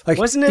very good. Like,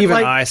 Wasn't it even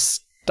like- I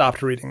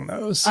stopped reading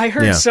those. I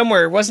heard Yeah.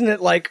 somewhere, wasn't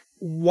it like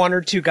 1 or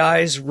 2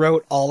 guys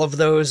wrote all of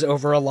those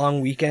over a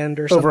long weekend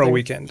or something? over a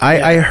weekend.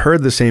 I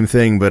heard the same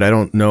thing, but I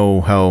don't know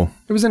how.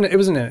 It was in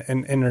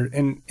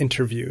an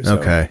interview. So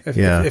Okay, if,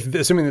 yeah. If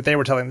assuming that they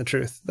were telling the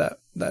truth, that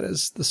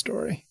is the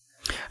story.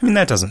 I mean,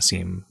 that doesn't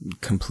seem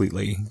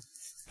completely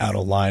out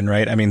of line,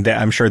 right? I mean,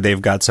 I'm sure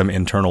they've got some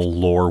internal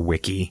lore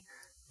wiki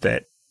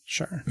that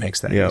Sure. makes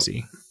that Yep.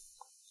 easy.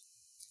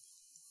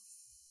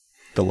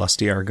 The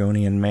lusty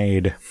Argonian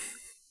maid.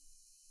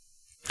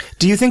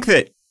 Do you think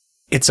that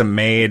it's a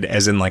maid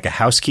as in like a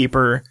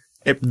housekeeper?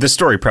 The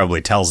story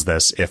probably tells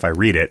this if I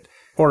read it.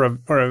 Or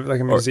like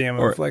a museum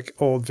or- of like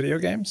old video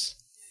games.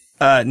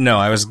 No,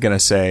 I was going to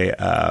say,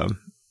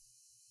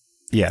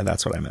 yeah,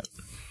 that's what I meant.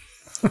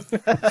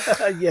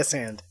 Yes,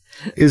 and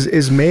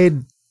Is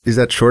maid, is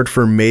that short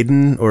for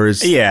maiden or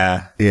is...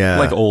 Yeah. Yeah.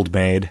 Like old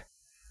maid.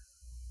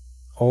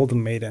 Old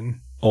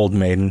maiden. Old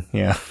maiden,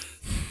 yeah.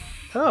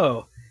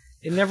 oh,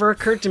 it never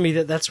occurred to me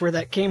that that's where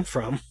that came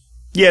from.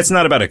 Yeah, it's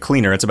not about a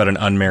cleaner. It's about an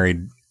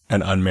unmarried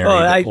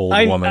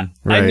old woman.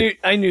 Right.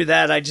 I knew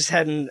that. I just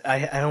hadn't.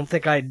 I don't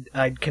think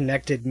I'd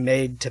connected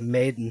maid to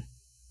maiden.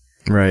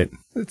 Right.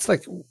 It's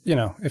like,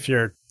 if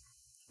you're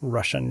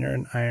Russian, you're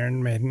an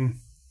Iron Maiden.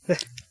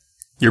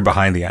 You're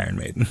behind the Iron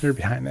Maiden. You're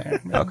behind the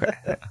Iron Maiden. Okay.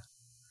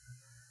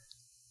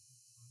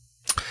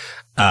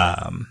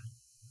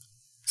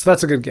 So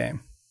that's a good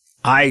game.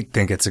 I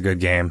think it's a good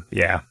game.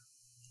 Yeah.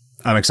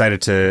 I'm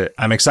excited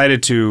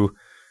to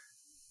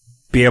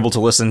be able to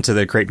listen to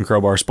the Crate and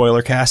Crowbar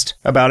spoiler cast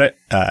about it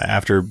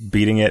after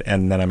beating it,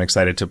 and then I'm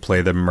excited to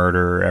play the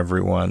murder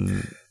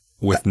everyone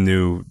with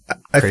new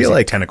I crazy feel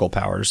like tentacle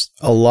powers.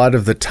 a lot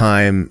of the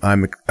time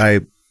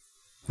I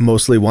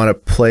mostly want to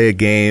play a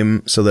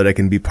game so that I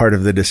can be part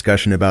of the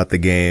discussion about the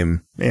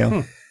game.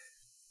 Yeah.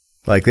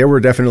 Like there were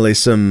definitely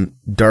some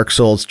Dark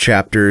Souls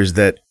chapters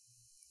that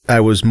I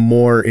was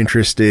more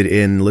interested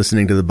in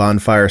listening to the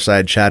bonfire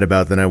side chat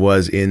about than I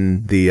was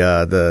in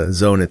the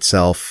zone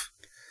itself.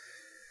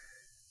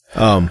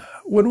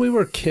 When we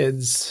were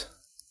kids,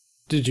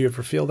 did you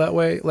ever feel that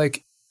way?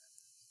 Like,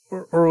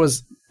 or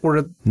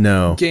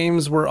No.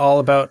 games were all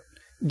about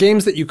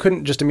games that you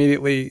couldn't just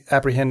immediately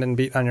apprehend and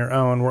beat on your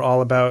own were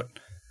all about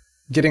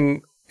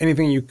getting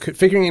anything you could,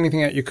 figuring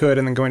anything out you could,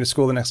 and then going to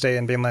school the next day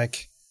and being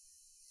like,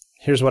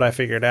 here's what I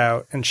figured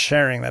out, and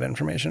sharing that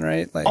information,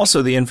 right? Like,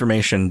 Also, the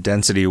information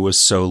density was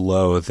so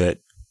low that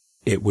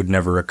it would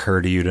never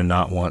occur to you to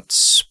not want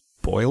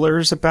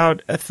spoilers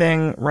about a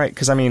thing, right?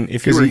 Because, I mean,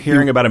 if you were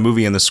hearing about a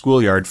movie in the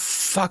schoolyard,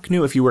 fuck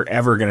knew if you were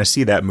ever going to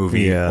see that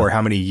movie or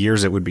how many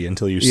years it would be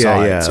until you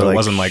saw it. So it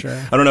wasn't like,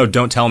 sure. I don't know,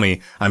 don't tell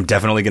me. I'm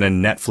definitely going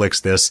to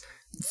Netflix this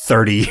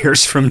 30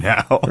 years from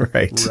now.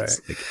 Right. Right.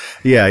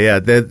 Yeah.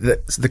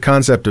 The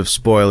concept of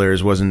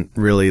spoilers wasn't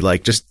really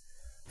like just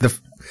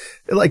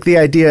the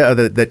idea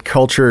that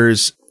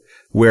cultures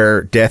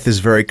where death is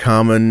very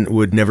common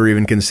would never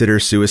even consider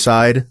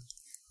suicide.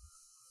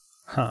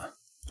 Huh.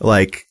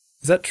 Like,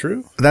 Is that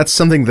true? that's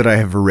something that I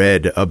have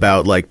read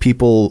about, like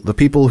the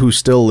people who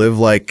still live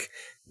like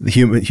the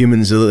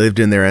humans who lived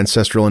in their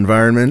ancestral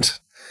environment.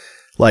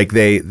 Like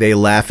they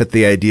laugh at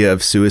the idea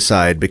of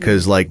suicide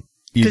because like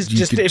Because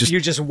if you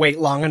just wait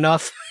long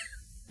enough.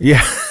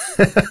 yeah.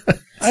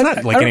 It's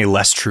not like any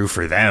less true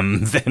for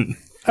them than...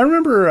 I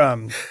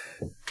remember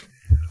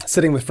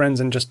sitting with friends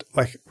and just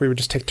like we would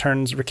just take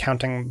turns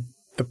recounting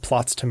the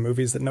plots to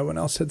movies that no one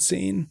else had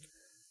seen.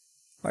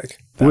 Like,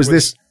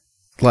 This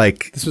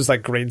like This was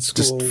like grade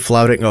school. just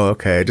flouting? Oh,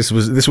 okay. This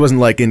wasn't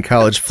like in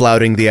college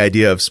flouting the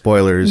idea of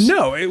spoilers.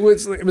 No, it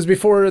was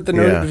before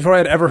before I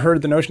had ever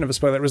heard the notion of a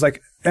spoiler. It was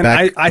like, and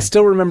I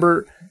still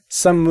remember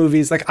some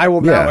movies. Like I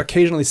will now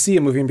occasionally see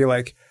a movie and be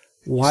like,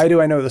 why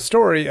do I know the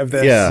story of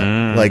this?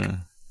 Yeah, like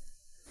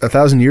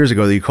 1,000 years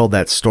ago, you called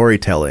that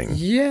storytelling.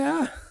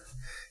 Yeah.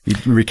 You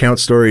recount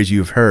stories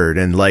you've heard,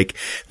 and like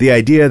the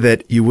idea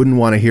that you wouldn't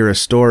want to hear a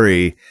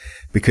story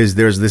because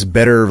there's this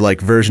better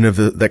like version of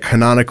the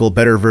canonical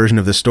better version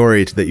of the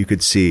story that you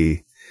could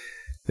see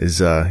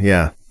is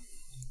yeah.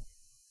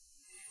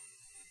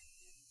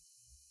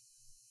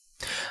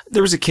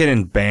 There was a kid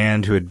in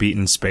band who had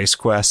beaten Space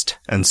Quest,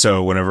 and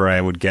so whenever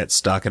I would get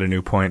stuck at a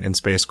new point in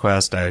Space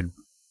Quest, I'd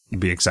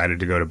be excited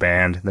to go to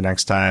band the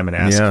next time and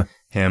ask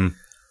him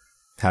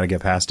how to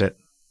get past it.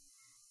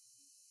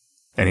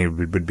 And he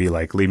would be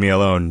like, leave me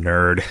alone,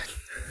 nerd.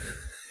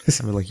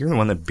 I'd be like, you're the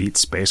one that beat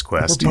Space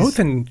Quest. We're both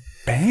in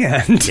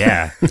band.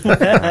 Yeah.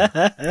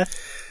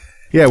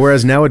 Yeah,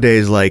 whereas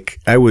nowadays, like,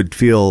 I would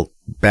feel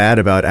bad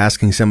about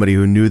asking somebody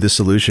who knew the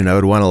solution. I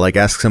would want to, like,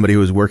 ask somebody who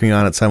was working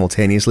on it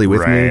simultaneously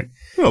with me.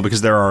 Well,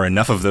 because there are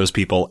enough of those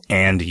people,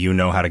 and you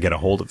know how to get a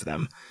hold of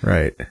them.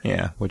 Right.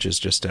 Yeah, which is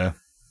just a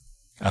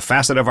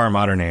facet of our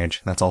modern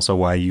age. That's also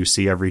why you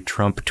see every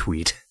Trump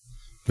tweet.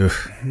 Ugh.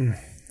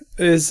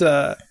 Is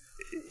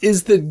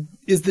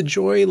the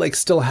joy like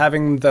still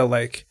having the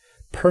like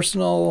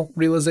personal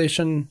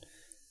realization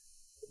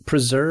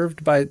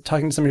preserved by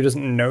talking to somebody who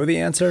doesn't know the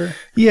answer?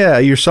 Yeah,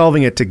 you're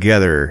solving it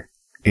together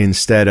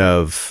instead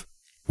of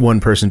one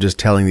person just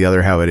telling the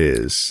other how it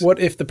is. What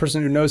if the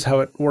person who knows how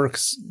it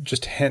works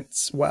just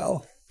hints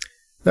well?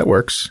 That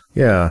works.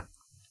 Yeah.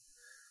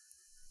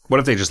 What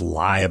if they just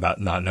lie about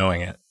not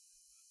knowing it?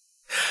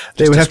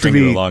 They would have to string be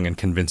you along and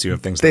convince you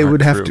of things. They that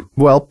would aren't have true. to.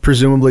 Well,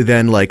 presumably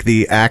then, like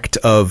the act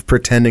of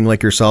pretending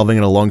like you're solving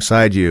it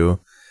alongside you,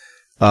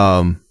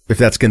 If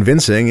that's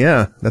convincing,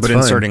 yeah, that's but fine.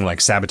 inserting like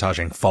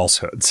sabotaging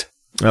falsehoods.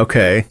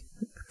 Okay.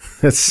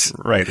 That's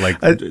right. Like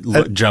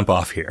jump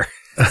off here.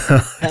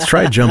 Let's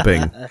try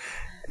jumping.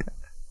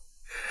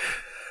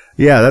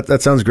 Yeah,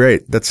 that sounds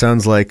great. That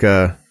sounds like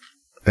a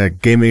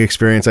gaming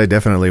experience I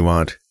definitely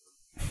want.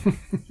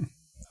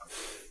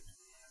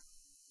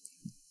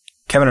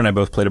 Kevin and I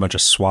both played a bunch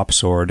of Swap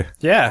Sword.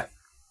 Yeah.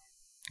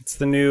 It's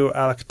the new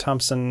Alec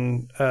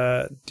Thompson,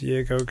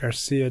 Diego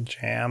Garcia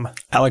jam.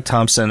 Alec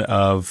Thompson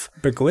of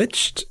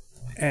Beglitched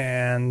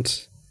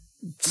and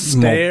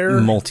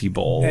Stare.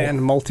 Multi-Bowl.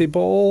 And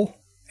Multi-Bowl.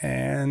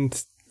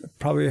 And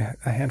probably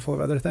a handful of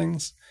other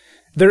things.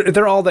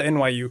 They're all the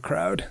NYU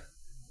crowd,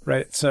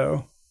 right?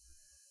 So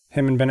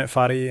him and Bennett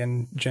Foddy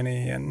and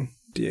Jenny and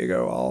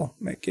Diego all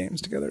make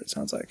games together, it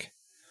sounds like.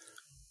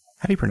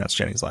 How do you pronounce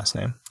Jenny's last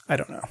name? I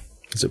don't know.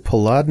 Is it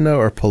Polodno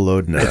or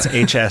Polodno? It's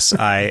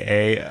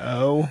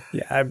HSIAO.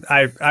 Yeah,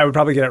 I would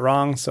probably get it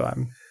wrong, so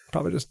I'm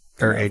probably just...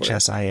 Or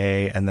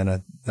HSIA and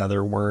then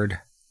another word.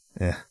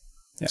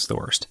 It's the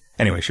worst.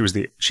 Anyway,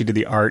 she did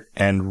the art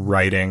and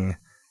writing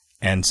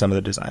and some of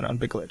the design on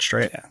Beglitched,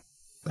 right? Yeah.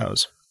 That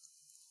was...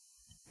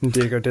 And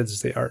Diego did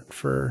the art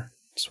for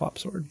Swap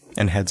Sword.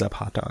 And Heads Up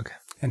Hot Dog.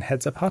 And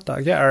Heads Up Hot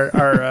Dog. Yeah,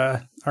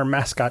 our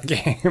mascot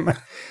game.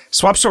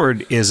 Swap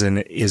Sword is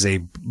a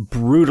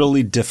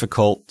brutally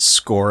difficult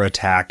score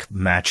attack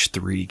match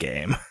 3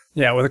 game.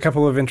 Yeah, with a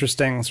couple of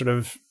interesting sort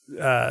of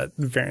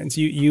variants.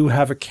 You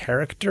have a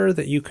character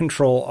that you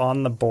control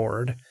on the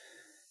board,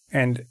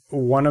 and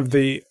one of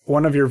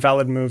your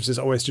valid moves is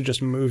always to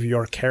just move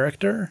your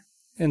character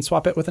and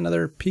swap it with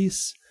another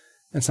piece.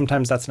 And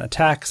sometimes that's an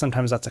attack,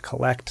 sometimes that's a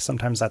collect,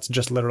 sometimes that's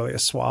just literally a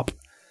swap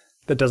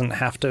that doesn't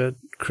have to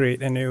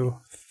create a new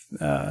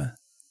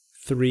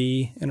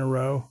 3 in a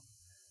row,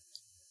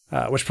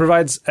 which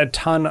provides a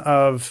ton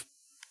of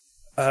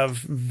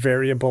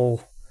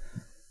variable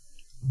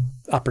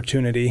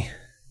opportunity.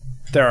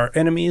 There are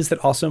enemies that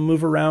also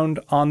move around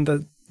on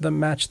the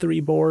match 3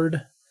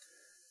 board.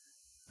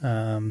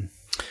 Yeah,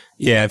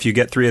 if you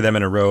get 3 of them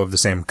in a row of the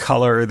same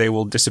color, they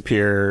will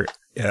disappear.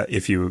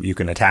 If you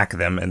can attack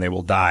them and they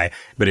will die.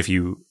 But if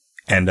you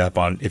end up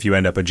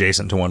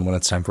adjacent to one when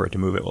it's time for it to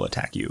move, it will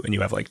attack you, and you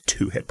have like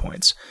 2 hit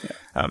points. Yeah.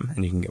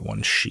 And you can get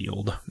 1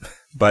 shield.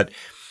 And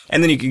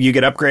then you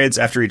get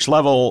upgrades after each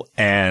level,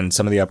 and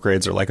some of the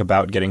upgrades are like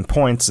about getting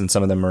points, and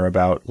some of them are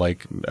about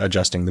like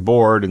adjusting the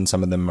board, and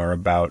some of them are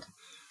about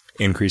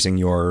increasing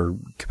your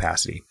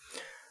capacity.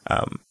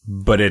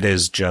 But it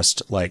is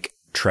just like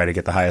try to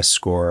get the highest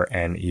score,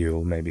 and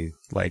you'll maybe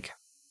like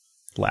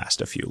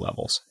last a few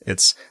levels.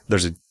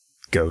 There's a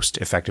ghost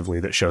effectively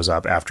that shows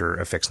up after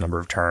a fixed number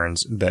of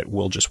turns that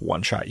will just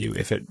one-shot you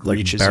if it like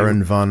reaches Baron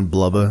you. von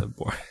Blubba.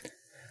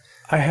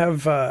 I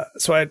have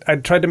so I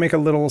tried to make a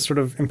little sort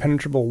of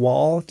impenetrable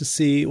wall to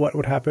see what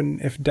would happen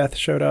if death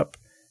showed up,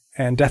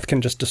 and death can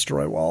just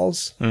destroy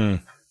walls.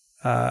 And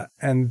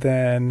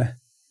then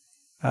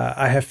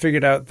I have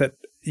figured out that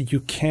you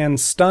can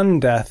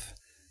stun death,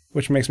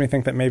 which makes me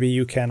think that maybe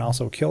you can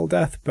also kill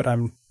death, but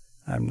I'm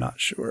not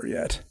sure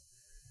yet.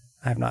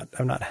 I've not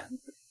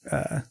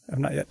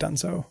yet done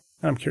so.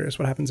 I'm curious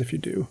what happens if you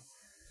do.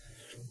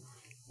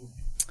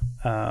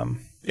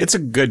 It's a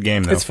good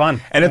game, though. It's fun.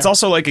 And it's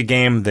also like a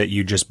game that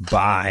you just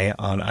buy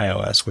on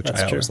iOS, which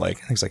That's I always true. like.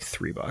 I think it's like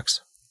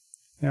 $3.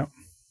 Yeah.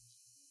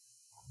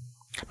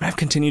 I've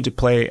continued to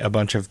play a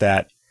bunch of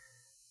that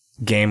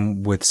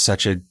game with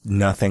such a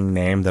nothing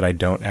name that I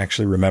don't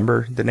actually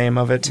remember the name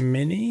of it.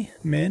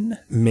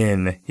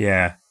 Min,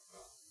 yeah.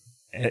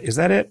 Is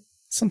that it?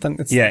 something.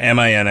 It's, Yeah,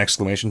 MIN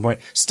exclamation point.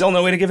 Still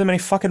no way to give them any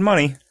fucking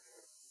money.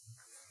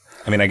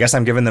 I mean, I guess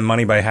I'm giving them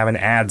money by having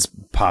ads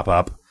pop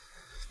up.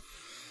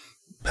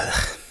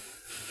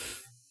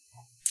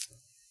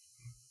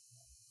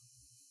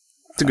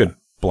 It's a good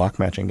block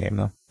matching game,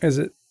 though. Is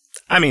it?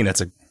 I mean,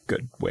 it's a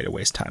good way to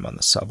waste time on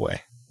the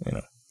subway, you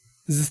know.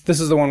 This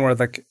is the one where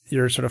like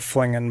you're sort of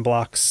flinging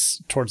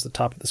blocks towards the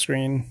top of the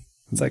screen.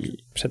 It's like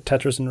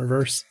Tetris in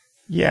reverse.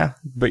 Yeah,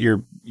 but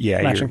you're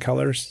matching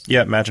colors.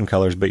 Yeah, matching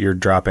colors, but you're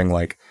dropping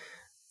like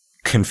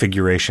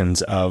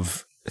configurations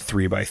of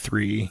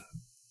 3x3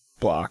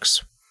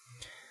 blocks.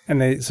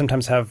 And they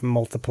sometimes have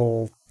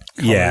multiple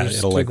colors. Yeah,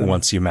 it'll like them.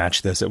 once you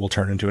match this, it will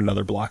turn into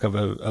another block of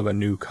a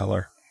new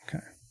color. Okay.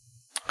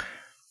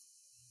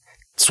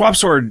 Swap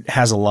Sword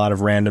has a lot of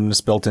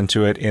randomness built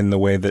into it in the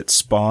way that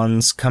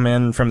spawns come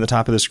in from the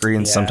top of the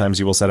screen. Yeah. Sometimes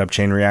you will set up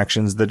chain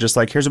reactions that just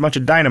like, here's a bunch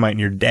of dynamite and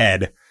you're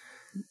dead.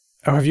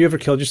 Oh, have you ever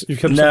killed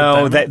yourself?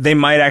 No, that they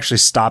might actually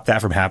stop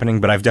that from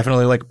happening, but I've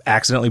definitely like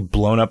accidentally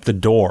blown up the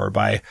door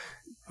by.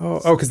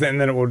 Oh, because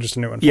then it will just a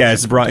new one. Yeah,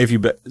 it's if you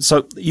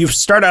so you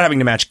start out having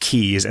to match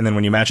keys, and then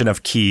when you match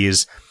enough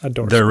keys,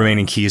 the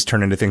remaining keys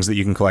turn into things that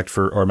you can collect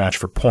for or match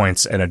for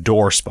points, and a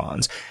door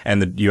spawns,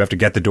 and you have to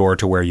get the door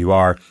to where you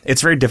are.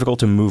 It's very difficult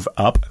to move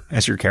up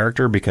as your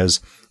character because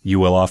you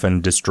will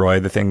often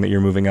destroy the thing that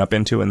you're moving up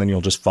into, and then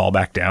you'll just fall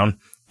back down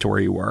to where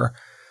you were.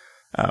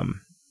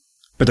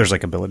 But there's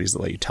like abilities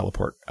that let you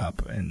teleport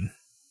up, and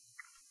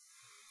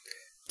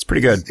It's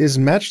pretty good. Is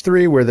match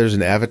 3 where there's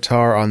an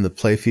avatar on the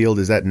playfield?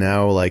 Is that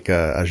now like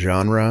a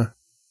genre?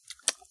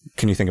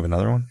 Can you think of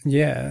another one?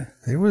 Yeah.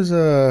 There was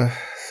a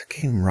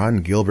game Ron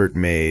Gilbert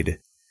made,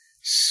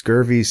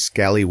 Scurvy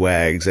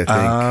Scallywags, I think.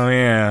 Oh,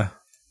 yeah.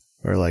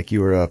 Where like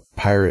you were a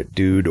pirate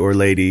dude or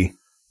lady.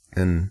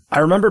 And I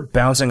remember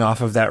bouncing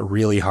off of that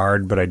really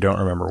hard, but I don't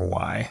remember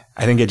why.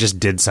 I think it just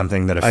did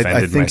something that offended I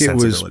think my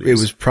sensibilities. it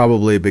was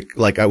probably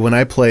like when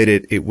I played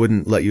it, it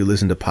wouldn't let you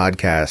listen to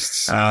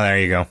podcasts. Oh, there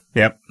you go.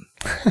 Yep.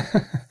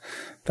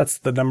 That's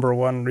the number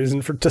one reason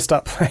to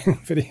stop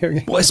playing video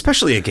games. Well,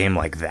 especially a game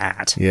like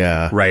that.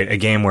 Yeah. Right. A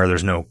game where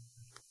there's no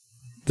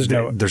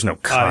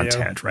content,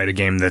 audio. right? A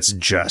game that's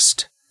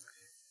just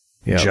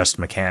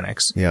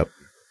mechanics. Yep.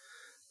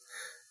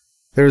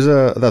 There's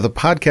the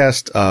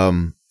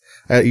podcast,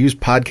 I use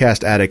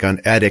Podcast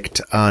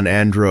Addict on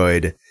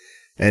Android,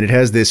 and it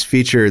has this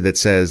feature that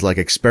says like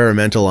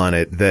experimental on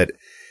it that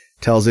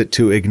tells it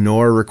to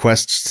ignore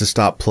requests to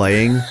stop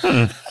playing,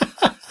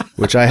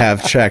 which I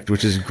have checked,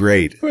 which is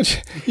great.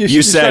 Which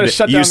You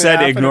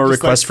said ignore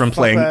requests from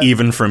playing,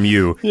 even from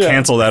you. Yeah.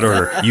 Cancel that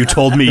order. You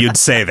told me you'd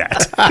say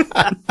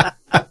that.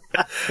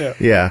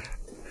 Yeah.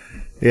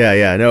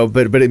 No,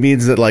 but it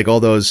means that like all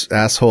those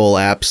asshole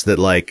apps that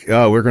like,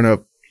 oh, we're going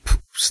to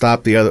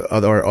stop the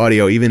other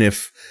audio even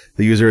if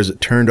the user has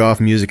turned off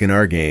music in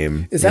our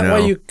game. Is that why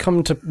you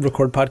come to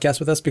record podcasts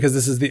with us? Because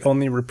this is the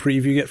only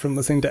reprieve you get from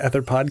listening to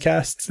other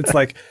podcasts? It's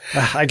like,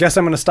 I guess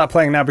I'm going to stop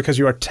playing now because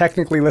you are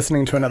technically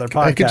listening to another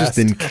podcast. I could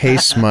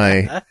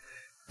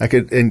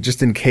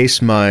just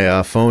encase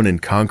my phone in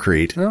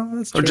concrete. Oh,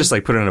 that's true. Or just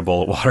like put it in a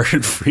bowl of water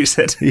and freeze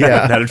it.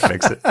 Yeah. That'd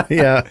fix it.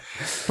 Yeah.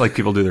 Like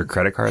people do their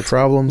credit cards.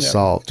 Problem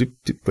solved.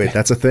 Wait,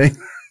 that's a thing?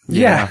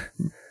 Yeah.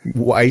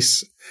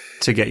 Weiss.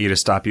 To get you to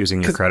stop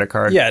using your credit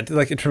card. Yeah,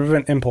 like to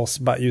prevent impulse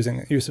by use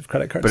of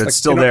credit cards. But it's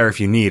still there if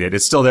you need it.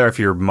 It's still there if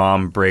your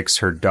mom breaks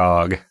her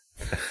dog.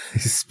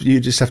 You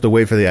just have to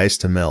wait for the ice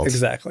to melt.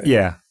 Exactly.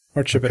 Yeah.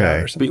 Or chip it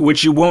out or something.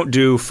 Which you won't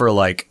do for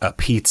like a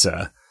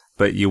pizza,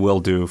 but you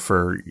will do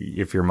for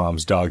if your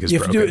mom's dog is You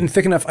have broken. to do it in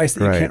thick enough ice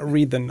that Right. you can't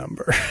read the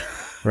number.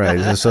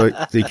 Right. So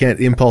you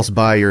can't impulse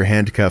buy your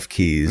handcuff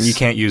keys. You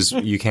can't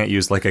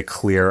use like a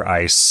clear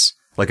ice,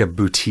 like a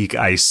boutique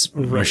ice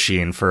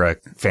machine for a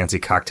fancy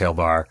cocktail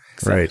bar.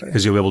 Right.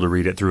 Because you'll be able to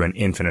read it through an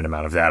infinite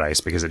amount of that ice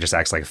because it just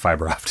acts like a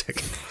fiber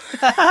optic.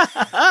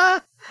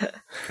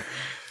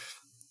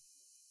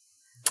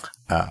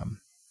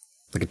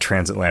 Like a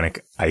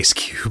transatlantic ice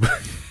cube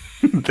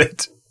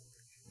that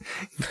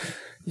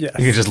Yes.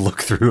 you can just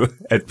look through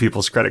at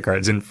people's credit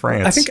cards in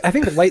France. I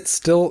think light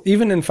still,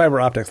 even in fiber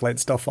optics, light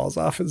still falls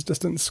off its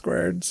distance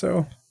squared.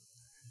 So,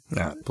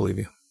 No, believe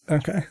you.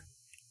 okay.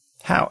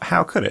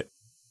 How could it?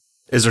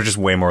 Is there just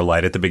way more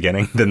light at the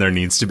beginning than there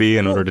needs to be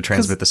in order to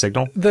transmit the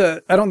signal?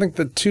 I don't think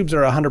the tubes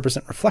are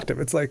 100% reflective.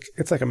 It's like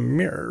a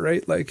mirror,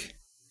 right? Like,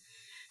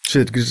 So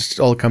it just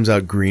all comes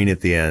out green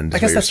at the end. I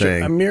guess that's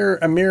saying. true.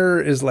 A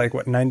mirror is like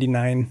what,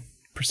 99%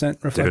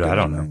 reflective. Dude, I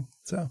don't know.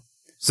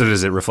 So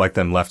does it reflect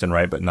them left and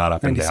right, but not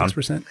up and down?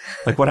 96%.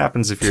 Like what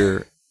happens if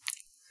you're,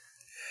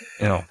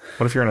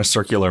 what if you're in a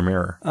circular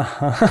mirror?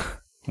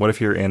 What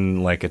if you're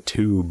in like a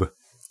tube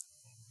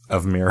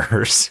of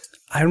mirrors?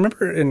 I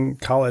remember in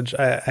college,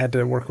 I had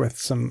to work with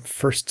some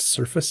first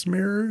surface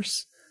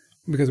mirrors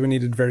because we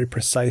needed very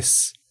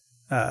precise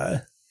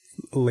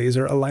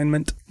laser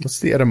alignment. What's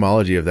the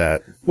etymology of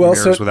that? Well,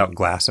 Mirrors without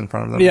glass in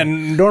front of them? Yeah,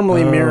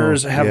 normally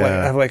mirrors have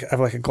yeah. like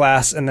a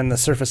glass, and then the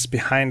surface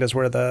behind is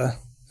where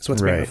is what's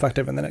being Right.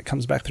 reflective, and then it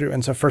comes back through.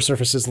 And so first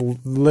surface is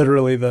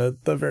literally the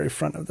very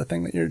front of the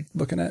thing that you're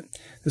looking at.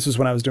 This was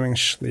when I was doing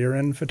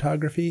Schlieren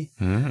photography,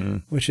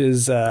 which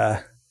is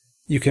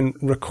you can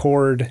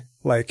record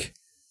like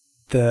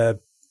the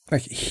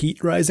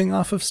heat rising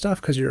off of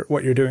stuff because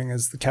what you're doing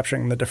is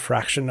capturing the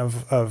diffraction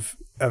of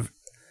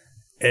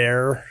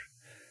air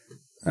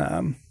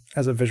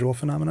as a visual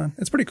phenomenon.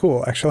 It's pretty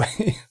cool,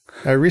 actually.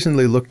 I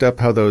recently looked up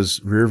how those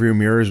rear view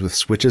mirrors with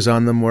switches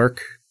on them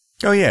work.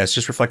 Oh yeah, it's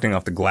just reflecting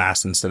off the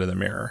glass instead of the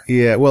mirror.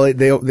 Yeah, well,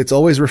 it's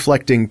always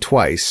reflecting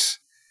twice.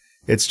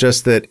 It's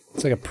just that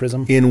It's like a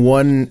prism. in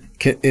one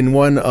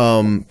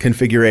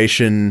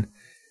configuration,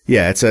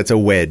 yeah, it's a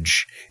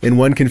wedge. In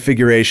one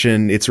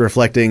configuration, it's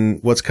reflecting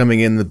what's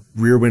coming in the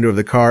rear window of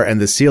the car and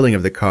the ceiling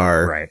of the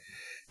car. Right.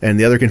 And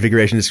the other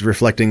configuration is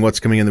reflecting what's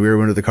coming in the rear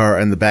window of the car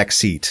and the back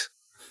seat.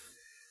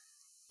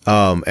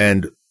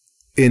 And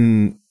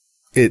in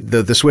it,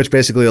 the switch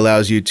basically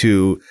allows you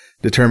to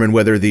determine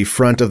whether the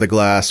front of the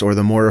glass or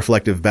the more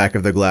reflective back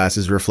of the glass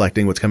is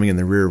reflecting what's coming in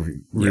the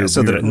rear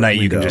So that at night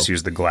you can window. just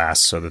use the glass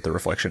so that the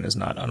reflection is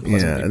not unpleasantly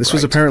Yeah, and this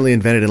was bright. apparently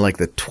invented in like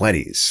the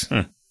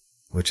 20s,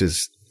 which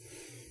is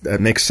that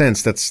makes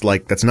sense. That's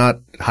not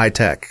high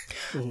tech.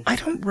 I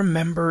don't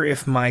remember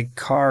if my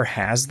car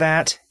has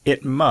that.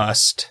 It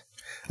must.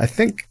 I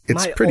think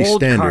it's my pretty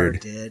old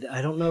standard. car did.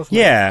 I don't know if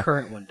Yeah. my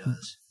current one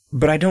does.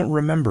 But I don't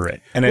remember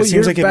it. And it Well, seems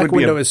your like it back would be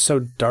window is so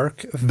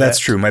dark. That's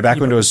true. My back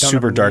window is don't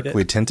super ever need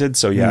darkly it. tinted,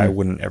 so yeah, I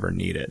wouldn't ever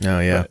need it.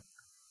 Oh, yeah. But-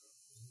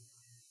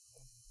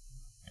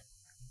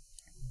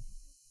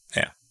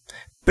 yeah.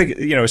 But,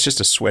 you know, it's just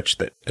a switch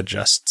that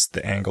adjusts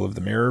the angle of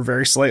the mirror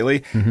very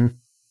slightly.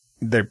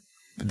 Mm-hmm.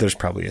 There's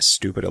probably a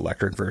stupid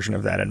electric version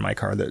of that in my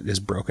car that is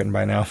broken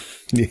by now.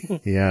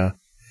 Yeah.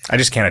 I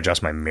just can't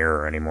adjust my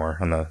mirror anymore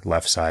on the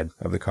left side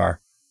of the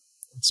car.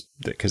 It's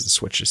because the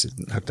switch just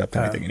isn't hooked up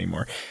to anything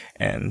anymore.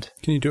 And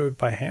Can you do it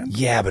by hand?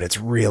 yeah, but it's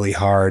really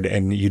hard,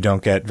 and you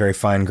don't get very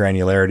fine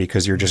granularity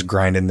because you're just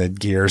grinding the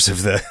gears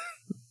of the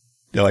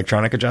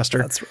electronic adjuster.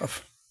 That's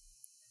rough.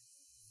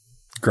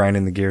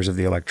 Grinding the Gears of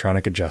the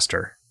Electronic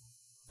Adjuster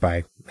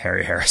by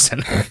Harry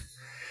Harrison.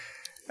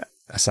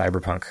 A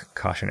cyberpunk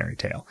cautionary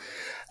tale.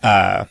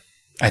 I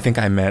think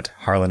I met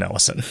Harlan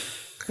Ellison.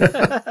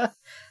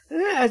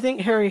 I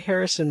think Harry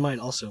Harrison might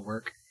also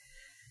work.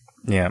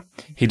 Yeah,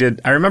 he did.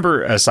 I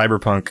remember a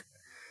cyberpunk,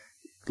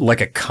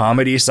 like a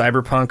comedy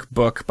cyberpunk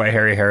book by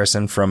Harry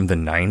Harrison from the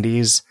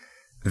 90s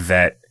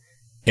that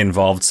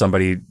involved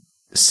somebody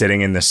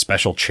sitting in this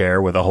special chair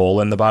with a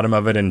hole in the bottom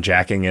of it and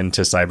jacking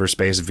into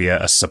cyberspace via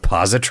a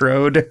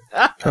suppositrode.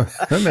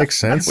 That makes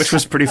sense. Which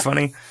was pretty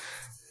funny.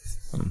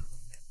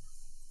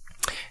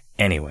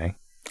 Anyway.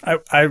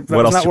 That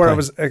What was else not you where I play?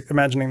 was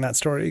imagining that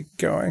story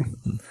going.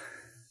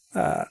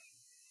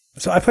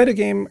 So I played a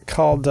game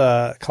called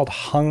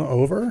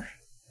Hungover,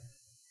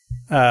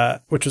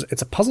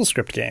 it's a puzzle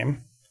script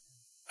game,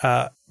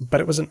 but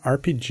it was an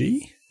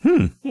RPG.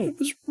 It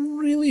was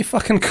really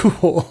fucking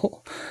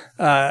cool.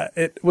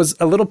 It was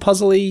a little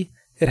puzzly.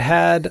 It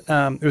had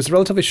it was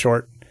relatively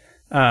short,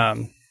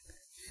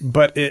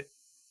 but it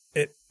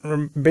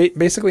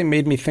basically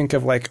made me think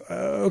of like,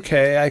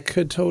 okay, I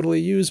could totally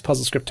use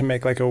puzzle script to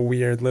make like a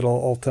weird little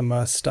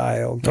Ultima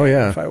style game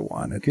if I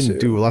wanted you can to.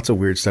 do lots of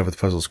weird stuff with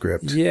puzzle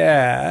script.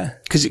 Yeah.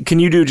 Because can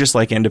you do just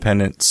like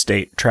independent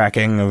state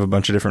tracking of a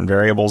bunch of different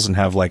variables and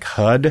have like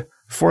HUD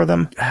for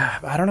them?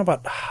 I don't know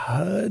about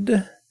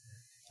HUD.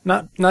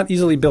 Not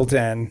easily built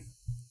in.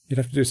 You'd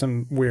have to do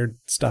some weird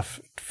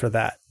stuff for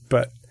that.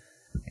 But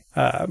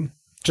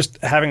just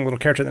having a little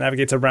character that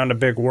navigates around a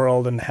big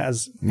world and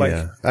has like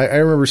I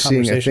remember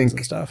seeing.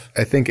 and stuff.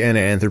 I think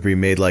Anthropy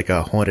made like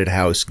a haunted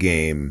house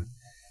game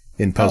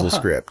in puzzle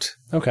script,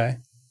 Okay.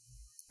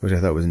 which I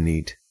thought was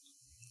neat.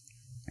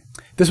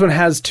 This one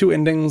has two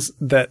endings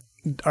that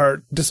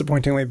are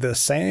disappointingly the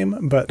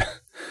same, but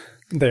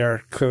they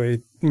are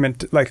clearly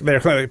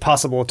they're clearly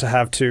possible to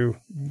have two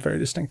very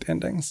distinct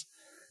endings.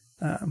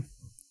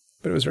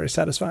 But it was very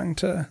satisfying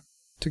to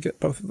get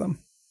both of them,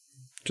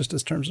 just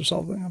as terms of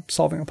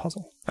solving a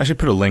puzzle. I should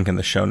put a link in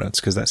the show notes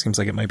because that seems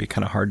like it might be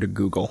kind of hard to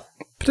Google.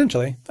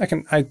 Potentially, I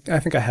think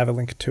I have a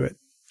link to it.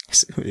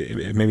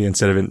 Maybe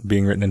instead of it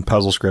being written in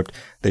puzzle script,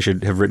 they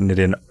should have written it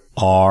in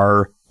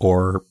R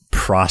or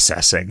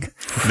processing,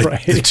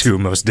 the two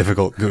most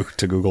difficult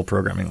to Google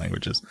programming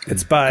languages.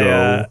 It's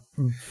by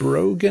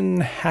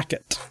Brogan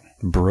Hackett.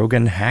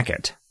 Brogan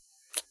Hackett.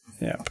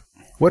 Yeah.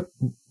 What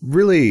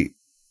really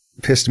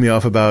pissed me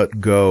off about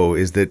Go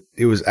is that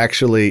it was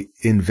actually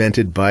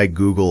invented by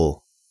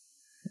Google.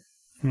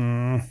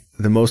 The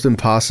most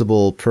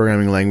impossible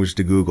programming language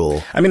to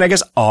Google. I mean, I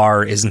guess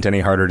R isn't any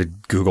harder to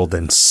Google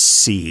than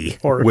C,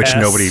 or which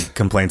S. Nobody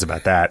complains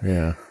about that.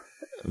 Yeah.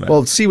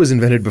 Well, C was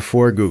invented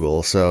before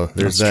Google, so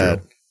there's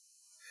that.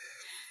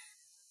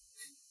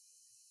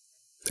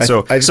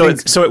 True.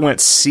 So it went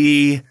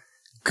C,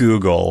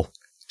 Google,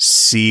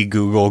 C,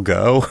 Google,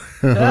 go,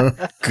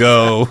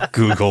 go,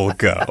 Google,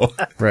 go.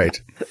 Right.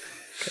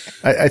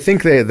 I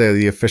think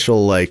the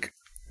official like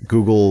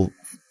Google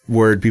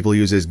word people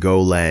use is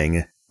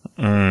Golang.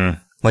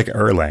 Like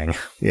Erlang.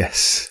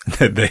 Yes.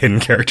 The hidden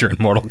character in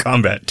Mortal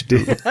Kombat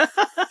 2.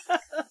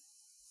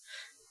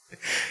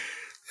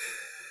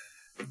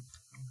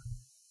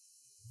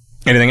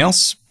 Anything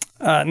else?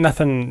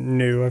 Nothing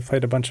new. I've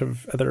played a bunch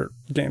of other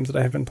games that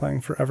I have been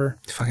playing forever.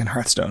 Fucking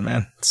Hearthstone,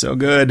 man. So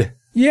good.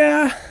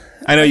 Yeah.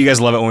 I know you guys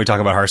love it when we talk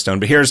about Hearthstone,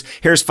 but here's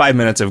 5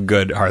 minutes of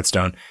good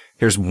Hearthstone.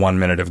 Here's 1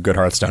 minute of good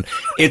Hearthstone.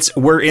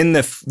 We're in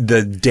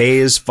the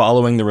days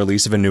following the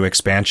release of a new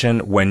expansion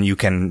when you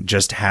can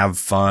just have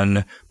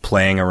fun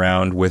playing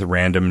around with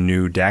random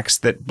new decks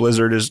that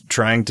Blizzard is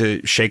trying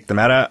to shake the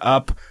meta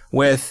up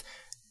with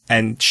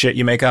and shit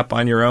you make up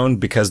on your own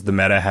because the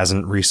meta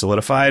hasn't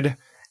re-solidified.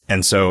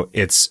 And so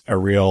it's a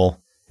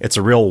real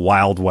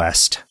Wild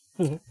West.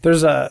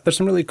 There's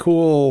some really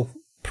cool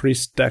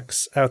priest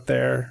decks out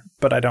there,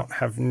 but I don't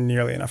have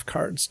nearly enough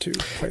cards to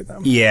play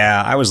them.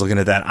 Yeah, I was looking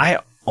at that.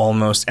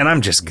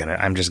 I'm just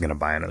gonna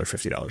buy another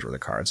 $50 worth of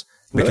cards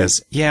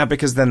because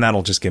then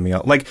that'll just give me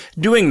like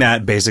doing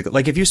that basically.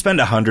 Like if you spend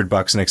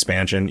 $100 in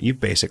expansion, you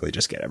basically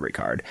just get every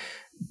card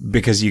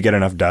because you get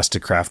enough dust to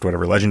craft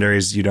whatever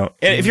legendaries you don't.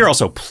 If you're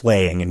also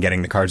playing and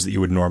getting the cards that you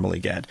would normally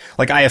get,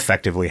 like I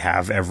effectively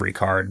have every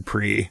card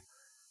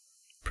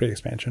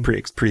pre-expansion,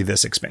 pre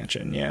this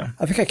expansion. Yeah,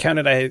 I think I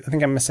counted. I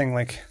think I'm missing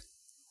like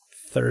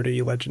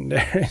 30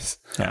 legendaries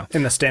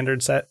in the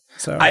standard set.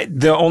 So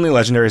the only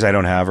legendaries I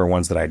don't have are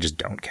ones that I just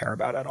don't care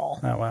about at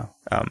all. Oh, wow.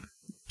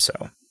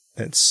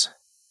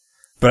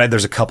 But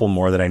there's a couple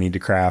more that I need to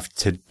craft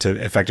to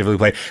effectively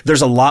play.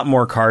 There's a lot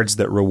more cards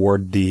that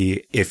reward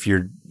if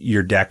you're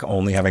your deck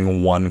only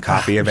having one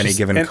copy of any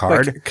given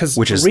card, because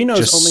which is Reno's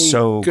just only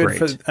so good great.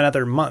 for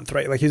another month,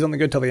 right? Like he's only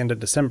good till the end of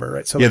December,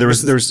 right? So Yeah, like,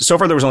 there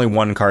was only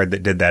one card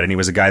that did that, and he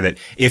was a guy that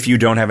if you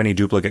don't have any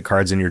duplicate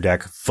cards in your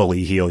deck,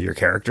 fully heal your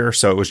character.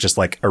 So it was just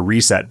like a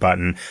reset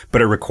button,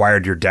 but it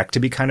required your deck to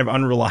be kind of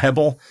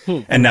unreliable.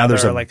 And now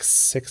there's there are like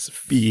six,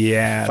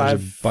 there's a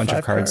bunch of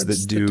five cards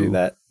that do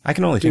that. I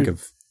can only think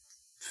of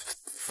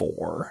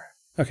 4.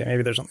 Okay,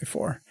 maybe there's only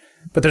 4.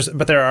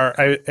 But there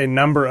are a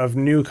number of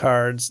new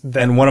cards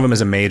that, And one of them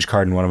is a mage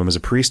card and one of them is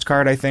a priest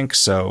card, I think.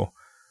 So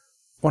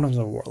one of them's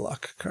a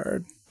warlock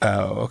card,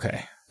 oh,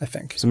 okay. I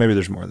think. So maybe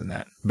there's more than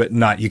that. But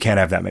you can't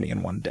have that many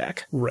in one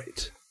deck.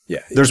 Right.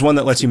 Yeah. There's one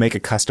that lets you make a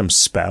custom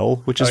spell,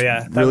 which is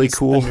that really one's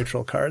cool. the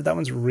neutral card. That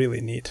one's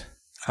really neat.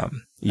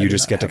 You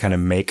just get to kind of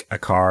make a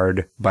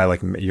card by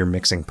like you're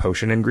mixing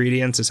potion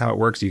ingredients is how it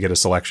works. You get a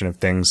selection of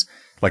things,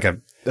 like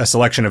a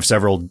selection of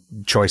several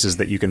choices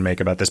that you can make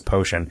about this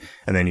potion,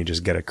 and then you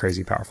just get a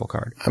crazy powerful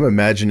card. I'm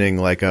imagining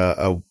like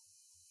a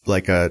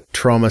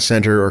trauma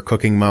center or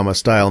Cooking Mama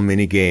style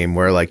mini game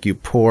where like you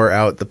pour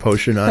out the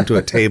potion onto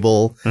a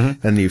table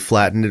and you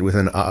flatten it with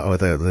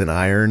an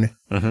iron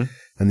and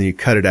then you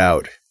cut it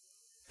out.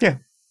 Yeah.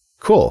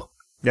 Cool.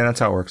 Yeah, that's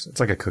how it works. It's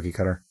like a cookie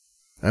cutter.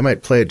 I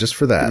might play it just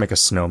for You that. can make a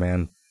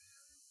snowman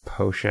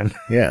potion.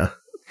 Yeah.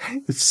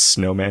 It's a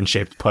snowman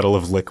shaped puddle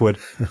of liquid.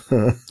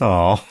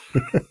 Oh,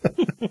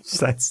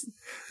 it's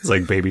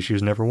like baby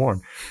shoes never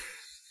worn.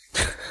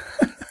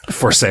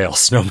 For sale,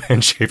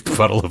 snowman shaped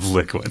puddle of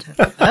liquid.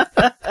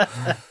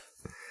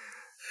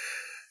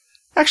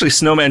 Actually,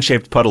 snowman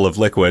shaped puddle of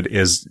liquid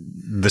is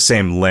the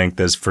same length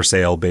as for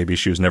sale, baby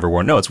shoes never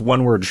worn. No, it's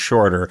one word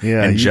shorter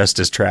and just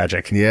as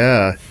tragic.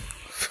 Yeah.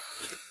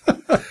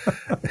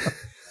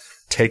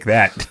 Take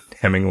that,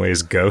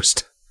 Hemingway's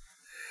ghost.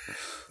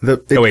 He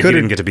He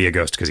didn't get to be a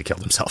ghost because he killed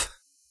himself.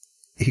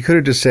 He could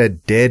have just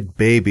said dead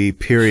baby,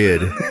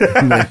 period.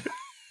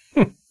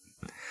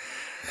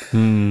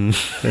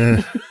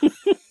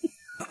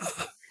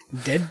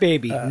 Dead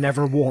baby,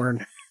 never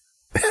worn.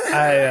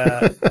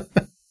 I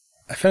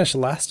finished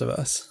Last of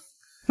Us.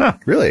 Huh,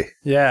 really?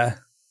 Yeah.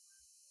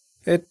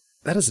 That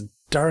is a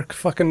dark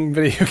fucking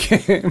video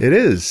game. It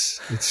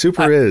is. It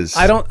super is.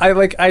 I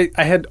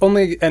had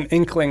only an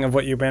inkling of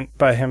what you meant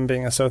by him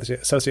being a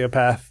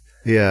sociopath.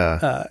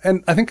 Yeah.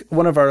 And I think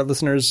one of our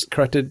listeners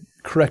corrected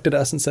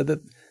us and said that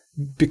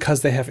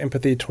because they have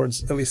empathy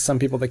towards at least some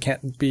people, they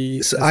can't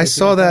be. So I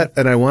saw that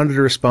and I wanted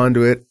to respond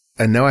to it,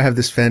 and now I have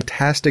this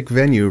fantastic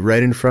venue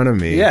right in front of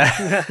me.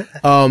 Yeah.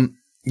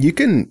 You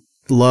can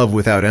love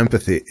without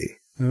empathy.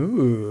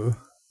 Ooh.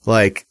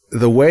 Like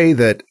the way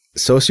that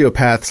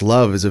sociopaths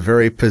love is a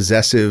very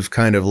possessive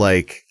kind of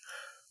like,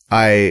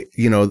 I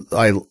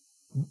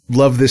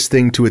love this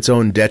thing to its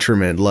own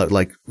detriment,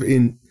 like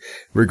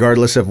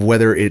regardless of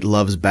whether it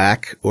loves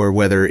back or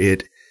whether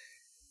it,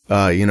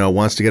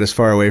 wants to get as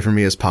far away from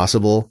me as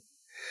possible.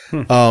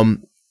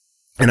 And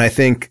I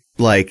think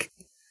like,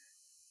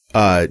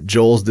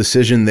 Joel's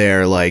decision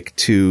there, like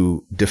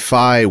to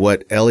defy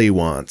what Ellie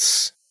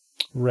wants,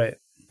 right,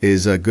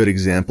 is a good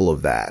example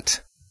of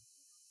that.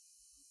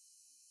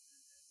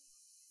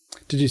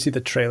 Did you see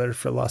the trailer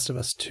for Last of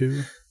Us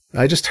 2?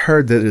 I just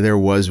heard that there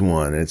was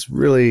one. It's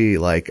really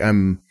like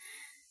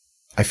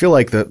I feel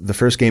like the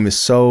first game is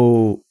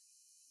so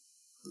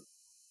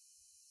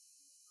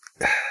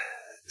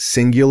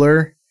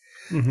singular,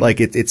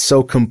 like it's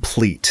so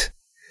complete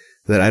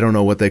that I don't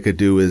know what they could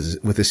do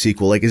with a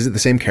sequel. Like, is it the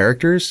same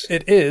characters?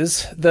 It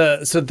is.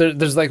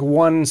 There's like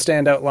one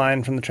standout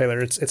line from the trailer.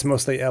 It's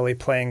mostly Ellie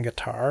playing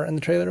guitar in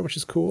the trailer, which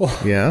is cool.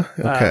 Yeah.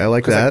 Okay. I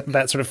like that.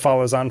 That sort of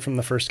follows on from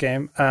the first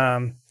game.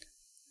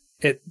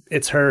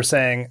 It's her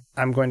saying,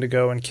 "I'm going to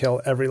go and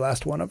kill every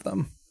last one of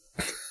them."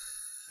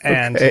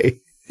 And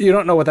you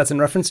don't know what that's in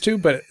reference to,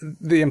 but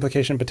the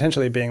implication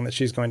potentially being that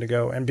she's going to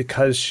go, and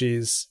because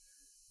she's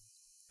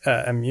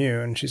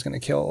immune, she's going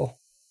to kill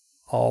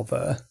all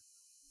the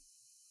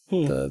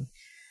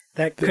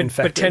that could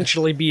infected.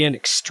 Potentially be an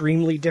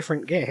extremely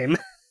different game.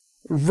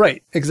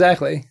 Right,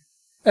 exactly.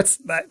 That's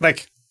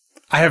like,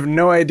 I have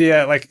no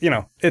idea. Like,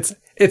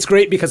 it's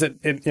great because it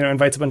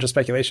invites a bunch of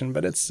speculation,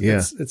 but it's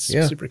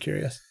super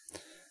curious.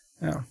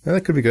 Yeah,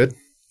 that could be good.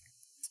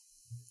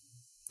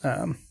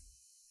 I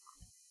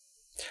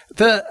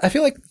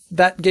feel like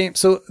that game.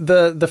 So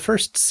the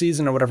first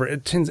season or whatever,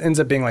 it ends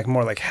up being like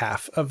more like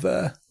half of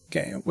the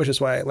game, which is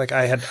why like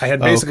I had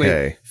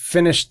basically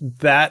finished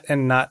that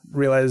and not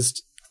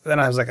realized. Then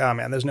I was like, oh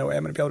man, there's no way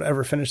I'm going to be able to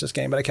ever finish this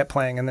game. But I kept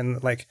playing, and then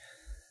like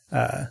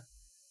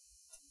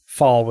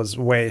fall was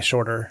way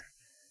shorter,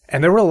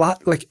 and there were a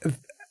lot like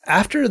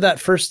after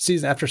that first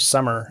season, after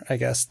summer, I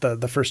guess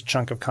the first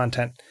chunk of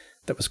content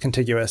that was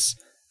contiguous.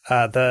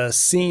 The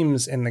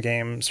seams in the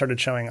game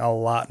started showing a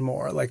lot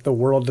more. Like the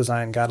world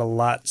design got a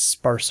lot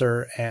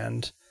sparser,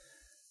 and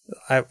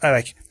I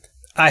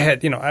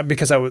had,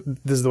 because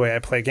this is the way I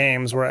play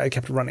games, where I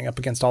kept running up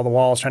against all the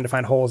walls trying to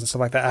find holes and stuff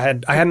like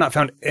that. I had not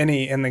found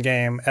any in the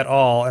game at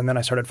all, and then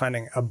I started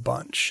finding a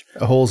bunch.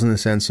 Holes in the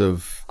sense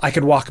of I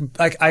could walk.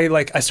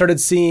 I started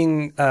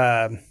seeing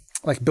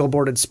like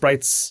billboarded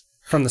sprites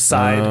from the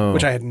side, Oh.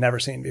 which I had never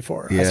seen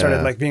before. I Yeah.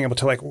 started like being able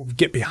to like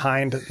get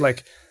behind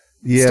like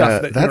Yeah,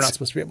 stuff that you're not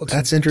supposed to be able to.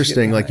 That's to get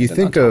interesting. Like you behind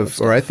and think on top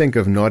of, or I think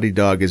of Naughty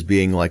Dog as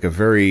being like a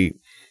very,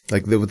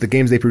 like the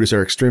games they produce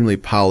are extremely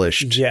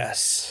polished.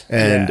 Yes.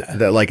 And Yeah.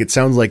 that, like, it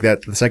sounds like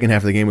that the second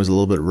half of the game was a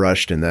little bit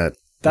rushed in that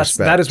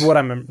respect.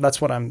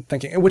 That's what I'm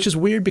thinking, which is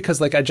weird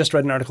because like I just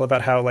read an article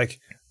about how like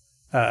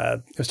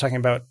it was talking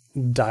about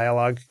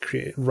dialogue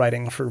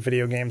writing for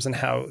video games and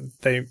how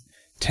they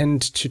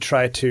tend to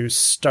try to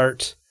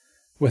start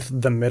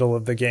with the middle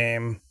of the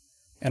game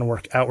and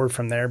work outward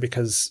from there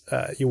because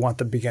you want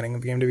the beginning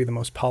of the game to be the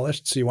most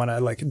polished, so you want to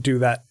like do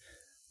that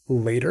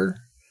later,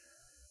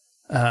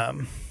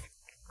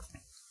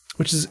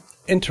 which is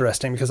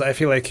interesting because I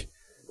feel like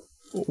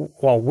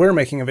while we're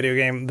making a video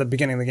game, the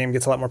beginning of the game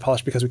gets a lot more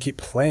polished because we keep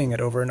playing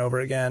it over and over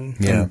again.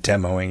 Yeah. And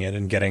demoing it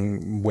and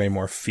getting way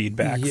more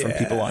feedback from Yeah.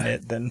 people on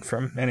it than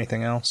from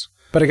anything else.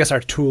 But I guess our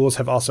tools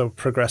have also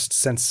progressed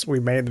since we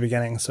made the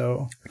beginning,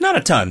 so... Not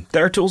a ton.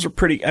 Our tools are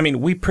pretty... I mean,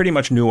 we pretty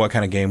much knew what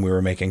kind of game we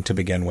were making to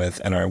begin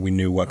with, and we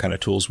knew what kind of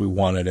tools we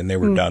wanted, and they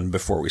were done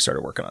before we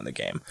started working on the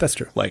game. That's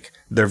true. Like,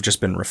 there have just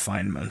been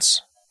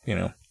refinements, you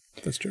know?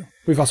 That's true.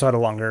 We've also had a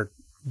longer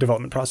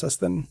development process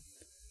than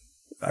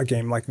a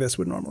game like this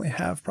would normally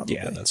have, probably.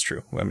 Yeah, that's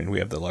true. I mean, we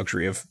have the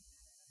luxury of...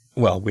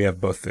 Well, we have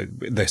both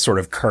the sort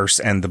of curse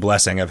and the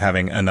blessing of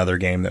having another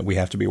game that we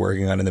have to be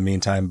working on in the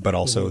meantime, but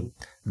also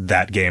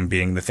that game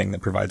being the thing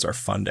that provides our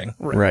funding.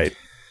 Right.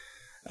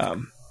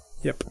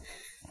 Yep.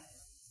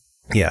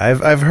 Yeah,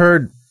 I've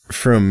heard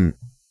from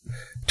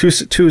two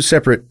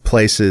separate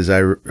places.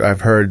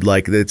 I've heard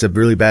like that it's a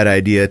really bad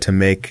idea to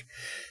make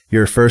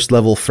your first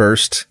level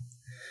first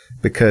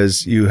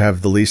because you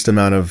have the least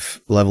amount of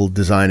level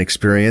design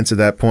experience at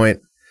that point.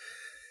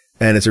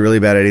 And it's a really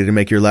bad idea to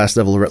make your last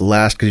level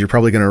last because you're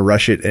probably going to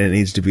rush it and it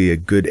needs to be a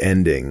good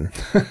ending.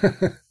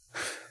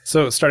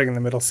 So starting in the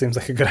middle seems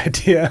like a good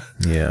idea.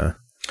 Yeah.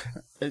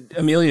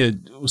 Amelia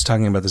was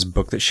talking about this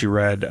book that she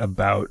read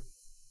about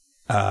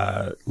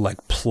like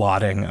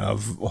plotting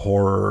of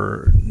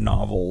horror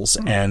novels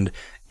and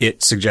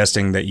it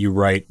suggesting that you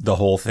write the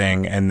whole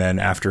thing and then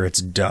after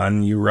it's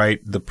done, you write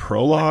the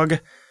prologue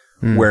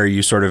where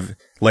you sort of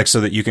like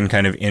so that you can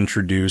kind of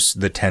introduce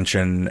the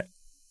tension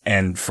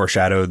and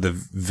foreshadow the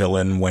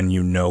villain when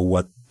you know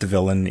what the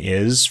villain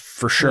is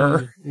for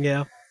sure.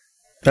 Yeah.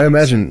 I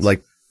imagine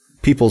like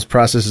people's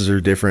processes are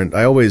different.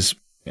 I always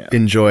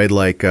enjoyed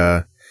like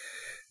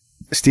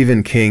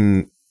Stephen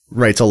King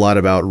writes a lot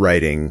about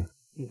writing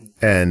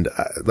and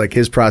like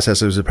his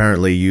process is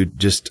apparently you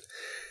just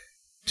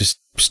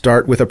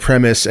start with a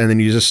premise and then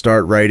you just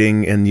start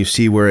writing and you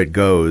see where it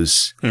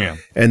goes. Yeah.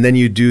 And then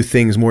you do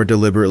things more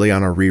deliberately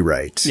on a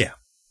rewrite. Yeah.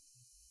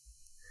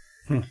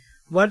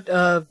 What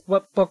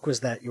book was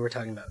that you were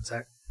talking about,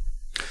 Zach?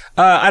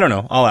 I don't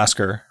know. I'll ask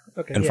her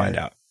and yeah, find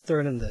out.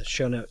 Throw it in the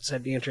show notes.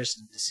 I'd be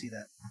interested to see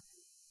that.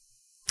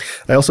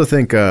 I also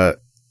think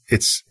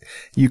it's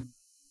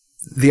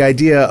the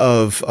idea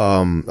of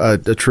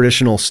a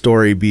traditional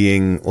story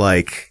being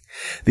like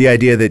the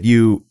idea that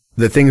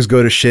the things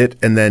go to shit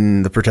and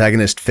then the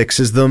protagonist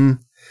fixes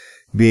them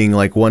being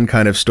like one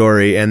kind of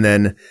story and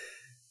then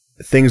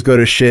things go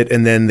to shit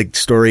and then the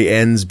story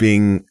ends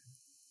being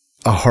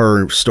a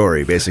horror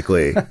story,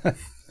 basically.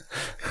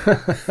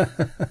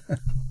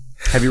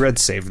 Have you read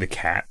Save the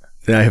Cat?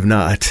 I have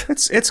not.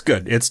 It's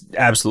good. It's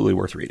absolutely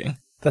worth reading.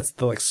 That's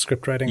the like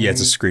script writing. Yeah,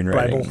 it's a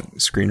Bible.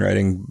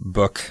 screenwriting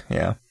book.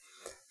 Yeah.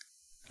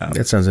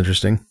 That sounds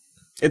interesting.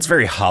 It's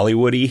very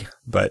Hollywoody,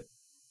 but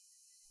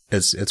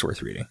it's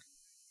worth reading.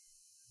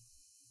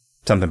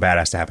 Something bad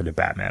has to happen to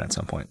Batman at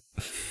some point.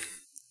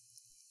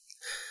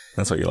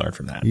 That's what you learn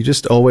from that. You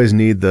just always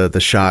need the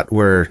shot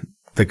where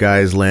the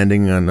guy's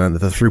landing on the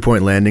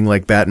 3-point landing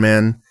like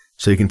Batman,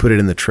 so you can put it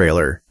in the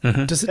trailer.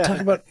 Mm-hmm. Does it talk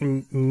about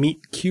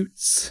meet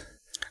cutes?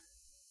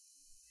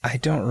 I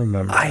don't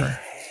remember. I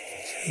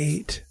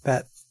hate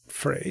that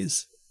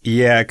phrase.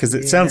 Yeah, because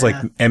it sounds like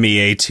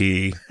MEAT,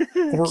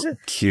 Or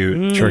cute.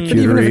 even if it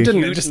Charcuterie.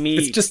 didn't, Cute it's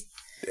meat. just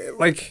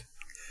like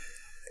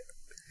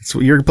So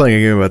you're playing a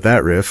game about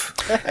that riff.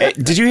 Hey,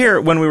 did you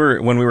hear when we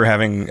were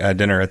having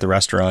dinner at the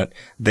restaurant?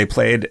 They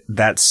played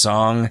that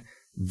song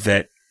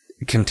that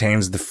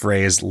contains the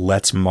phrase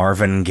 "Let's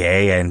Marvin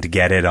Gaye and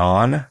get it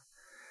on."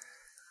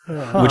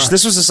 Which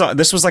this was a song.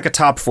 This was like a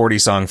top 40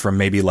 song from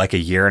maybe like a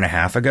year and a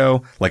half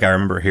ago. Like I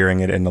remember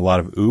hearing it in a lot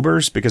of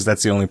Ubers because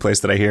that's the only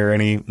place that I hear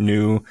any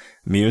new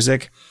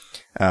music.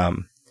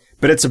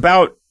 But it's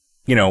about,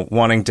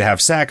 wanting to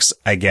have sex,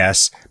 I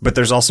guess. But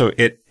there's also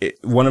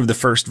one of the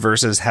first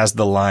verses has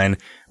the line,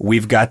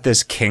 "We've got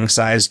this king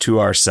size to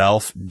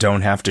ourselves,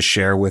 don't have to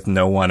share with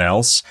no one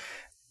else,"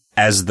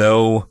 as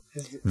though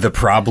the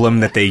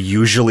problem that they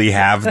usually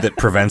have that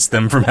prevents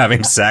them from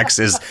having sex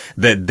is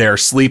that they're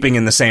sleeping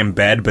in the same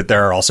bed, but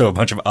there are also a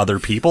bunch of other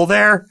people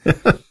there.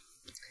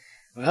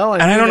 Well,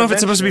 And I don't know if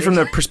it's supposed to be from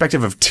the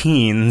perspective of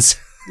teens.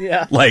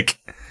 Yeah.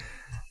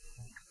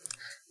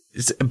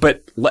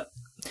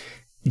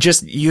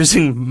 Just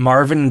using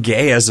Marvin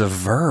Gaye as a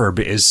verb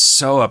is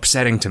so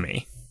upsetting to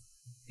me.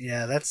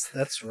 Yeah,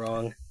 that's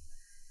wrong.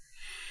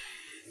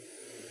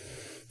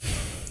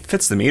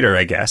 fits the meter,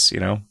 I guess,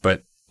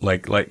 but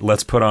like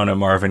let's put on a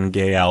Marvin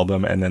Gaye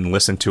album and then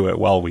listen to it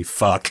while we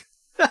fuck.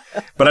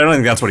 But I don't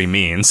think that's what he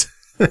means.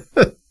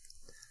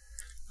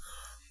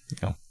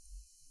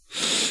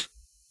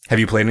 Have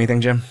you played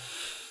anything, Jim?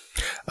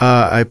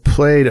 I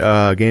played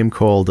a game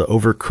called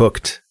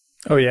Overcooked.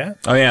 Oh, yeah?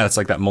 Oh, yeah. It's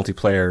like that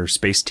multiplayer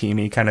space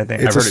teamy kind of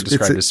thing. I've heard it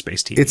described as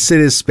space teamy. It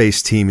is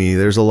space teamy.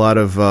 There's a lot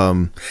of,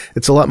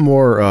 it's a lot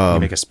more, you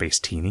make a space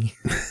teeny.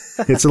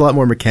 It's a lot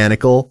more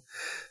mechanical,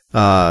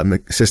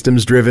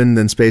 systems driven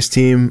than Space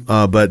Team.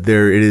 But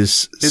it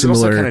is Is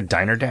similar. it also kind of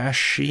Diner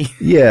Dash-y?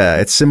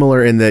 Yeah. It's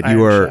similar in that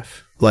you Iron are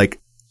Chef.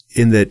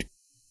 in that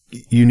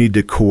you need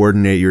to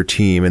coordinate your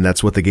team, and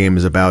that's what the game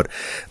is about.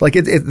 Like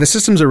the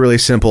systems are really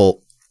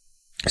simple.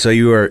 So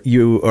you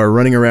are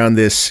running around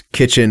this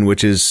kitchen,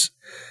 which is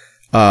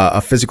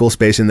a physical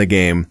space in the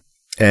game,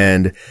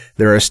 and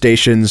there are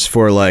stations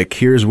for like,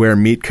 here's where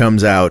meat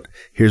comes out,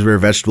 here's where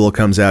vegetable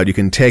comes out. You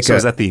can take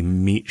is that the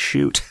meat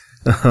chute?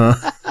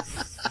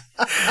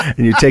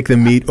 and you take the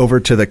meat over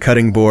to the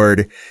cutting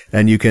board,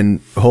 and you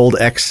can hold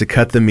X to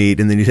cut the meat,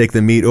 and then you take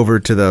the meat over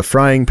to the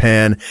frying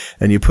pan,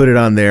 and you put it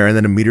on there, and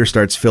then a meter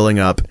starts filling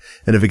up,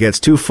 and if it gets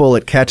too full,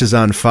 it catches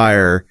on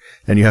fire,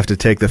 and you have to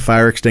take the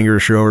fire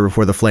extinguisher over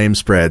before the flame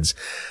spreads.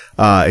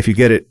 If you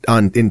get it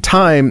on in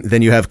time,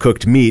 then you have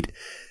cooked meat,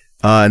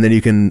 and then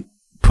you can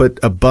put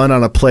a bun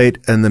on a plate,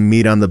 and the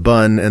meat on the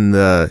bun, and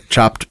the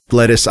chopped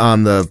lettuce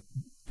on the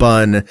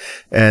bun,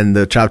 and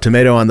the chopped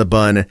tomato on the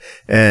bun,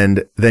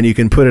 and then you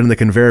can put it in the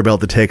conveyor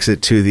belt that takes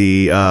it to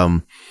the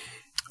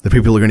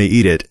people who are going to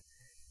eat it.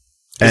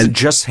 Is it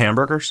just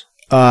hamburgers?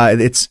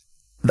 It's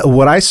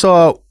what I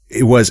saw.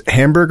 It was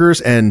hamburgers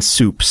and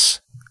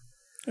soups.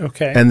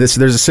 Okay. And there's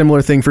a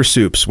similar thing for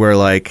soups where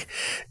like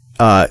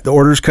the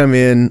orders come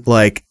in,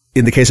 like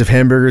in the case of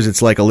hamburgers,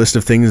 it's like a list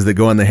of things that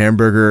go on the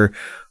hamburger.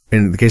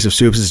 In the case of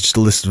soups, it's just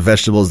a list of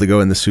vegetables that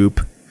go in the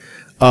soup.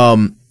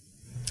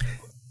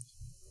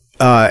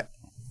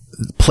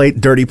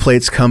 Dirty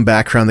plates come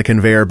back from the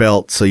conveyor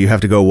belt, so you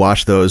have to go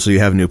wash those so you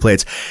have new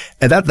plates.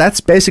 And that's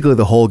basically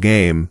the whole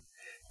game.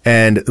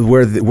 And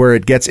where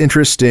it gets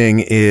interesting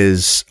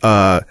is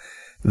the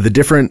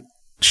different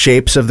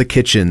shapes of the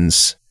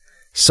kitchens.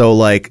 So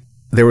like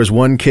there was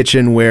one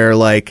kitchen where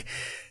like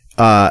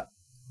it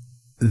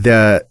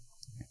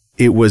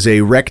was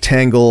a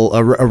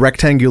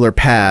rectangular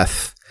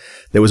path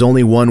that was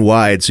only one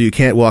wide, so you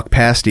can't walk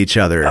past each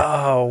other.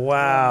 Oh,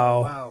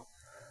 wow.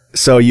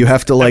 So you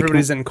have to like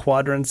everybody's in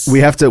quadrants.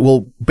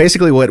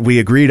 Basically what we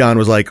agreed on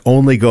was like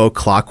only go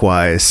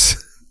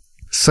clockwise.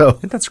 So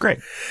That's great.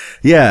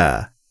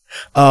 yeah.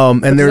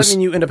 And Does there's that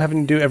mean you end up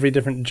having to do every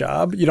different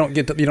job? You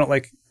don't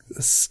like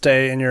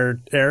stay in your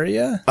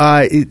area?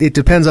 it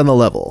depends on the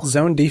level.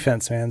 Zone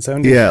defense, man.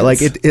 Zone defense. Yeah, like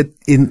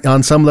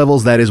on some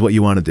levels that is what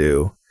you want to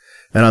do.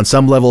 And on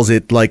some levels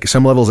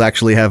some levels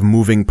actually have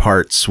moving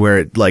parts where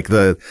it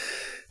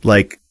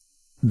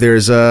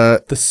there's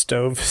the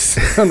stove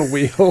on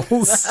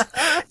wheels.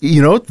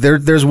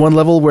 there's one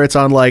level where it's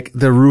on like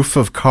the roof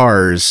of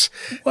cars.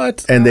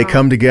 What? And they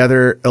come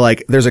together,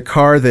 like there's a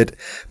car that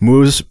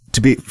moves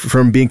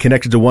from being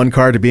connected to one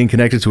car to being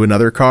connected to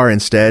another car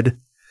instead.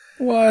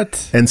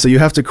 What? And so you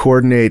have to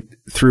coordinate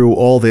through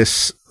all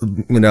this,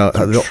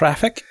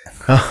 Traffic?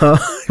 Well,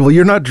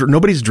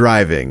 nobody's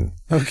driving.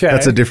 Okay.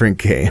 That's a different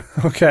game.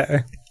 Okay.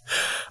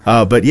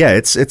 But yeah,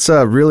 it's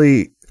a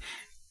really,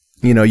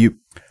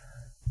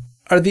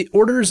 Are the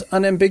orders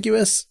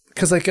unambiguous?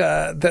 Because like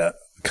the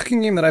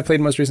cooking game that I played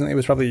most recently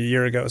was probably a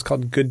year ago. It's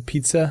called Good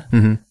Pizza.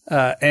 Mm-hmm.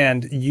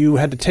 And you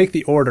had to take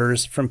the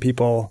orders from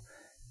people,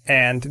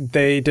 and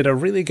they did a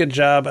really good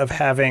job of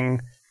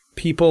having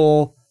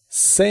people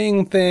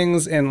saying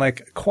things in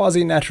like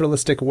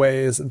quasi-naturalistic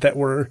ways that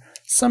were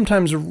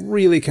sometimes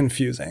really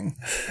confusing.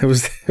 It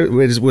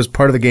was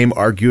part of the game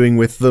arguing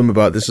with them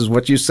about this is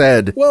what you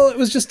said. Well, it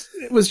was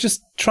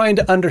just trying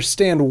to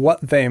understand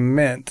what they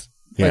meant.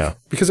 Yeah.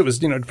 Because it was,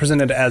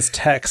 presented as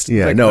text.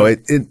 Yeah, like, no,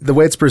 the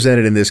way it's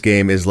presented in this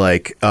game is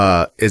like,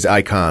 is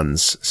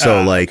icons.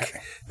 So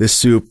this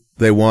soup,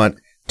 they want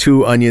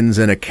 2 onions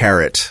and a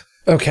carrot.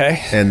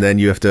 Okay. And then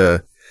you have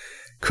to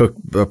cook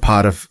a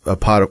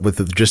pot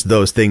with just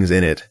those things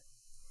in it.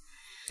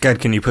 God,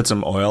 can you put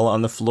some oil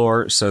on the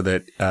floor so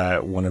that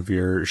one of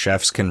your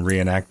chefs can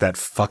reenact that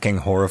fucking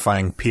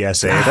horrifying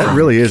PSA? That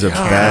really is a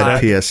bad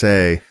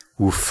PSA.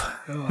 Oof.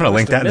 I'm gonna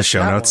link that in the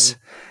show notes.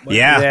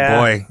 Yeah,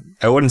 boy.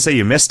 I wouldn't say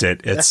you missed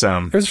it. It's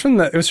It was from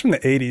the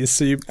 80s.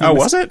 So you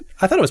was it?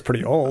 I thought it was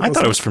pretty old. I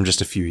thought it was from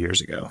just a few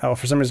years ago. Oh,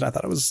 for some reason I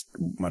thought it was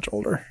much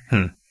older.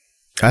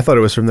 I thought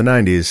it was from the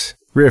 90s.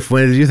 Riff,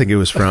 when did you think it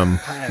was from?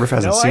 Riff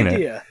hasn't seen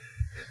it.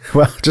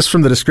 Well, just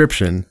from the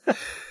description.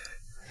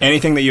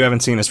 Anything that you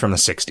haven't seen is from the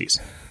 60s.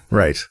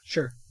 Right.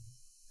 Sure.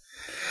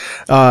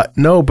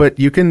 No, but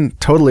you can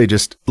totally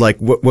just, like,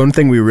 one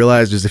thing we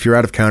realized is if you're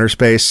out of counter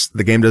space,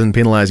 the game doesn't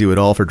penalize you at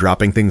all for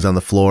dropping things on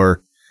the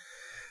floor.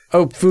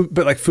 Oh, food,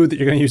 but like food that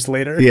you're going to use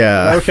later?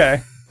 Yeah.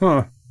 Okay.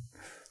 Huh.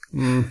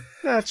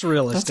 That's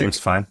realistic. That seems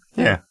fine.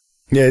 Yeah.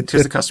 Yeah,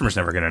 Because the customer's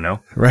never going to know.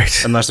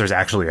 right. Unless there's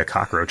actually a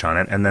cockroach on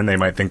it, and then they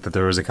might think that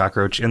there was a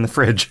cockroach in the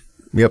fridge.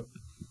 Yep.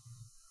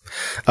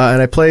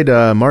 And I played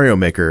Mario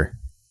Maker.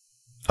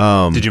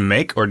 Did you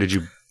make or did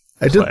you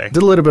I play?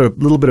 did a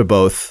little bit of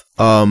both.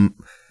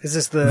 Is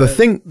this The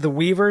thing- the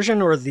Wii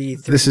version or the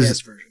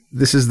 3DS version?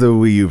 This is the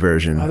Wii U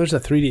version. Oh, there's a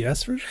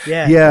 3DS version?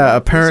 Yeah,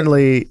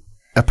 apparently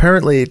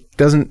it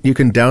doesn't. You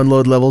can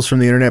download levels from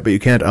the internet, but you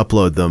can't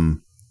upload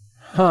them.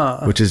 Huh.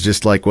 Which is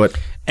just like what?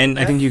 And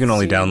I think you can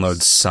only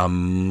download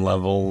some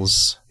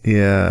levels.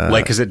 Yeah,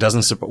 Like, because it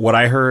doesn't support. What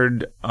I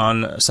heard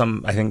on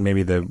some, I think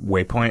maybe the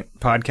Waypoint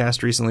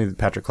podcast recently,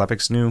 Patrick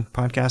Klepek's new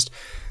podcast,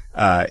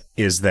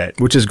 is that.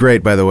 which is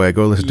great, by the way.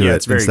 Go listen to Yeah, it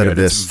it's very instead good. of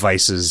this. It's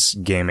Vice's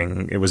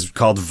Gaming. It was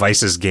called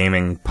Vice's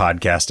Gaming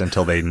Podcast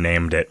until they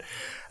named it.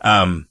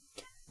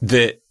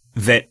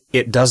 That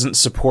it doesn't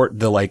support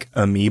the like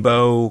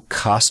amiibo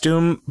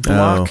costume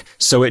block,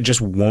 so it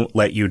just won't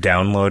let you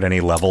download any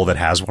level that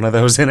has one of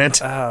those in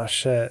it. Oh,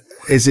 shit.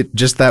 Is it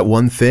just that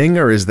one thing,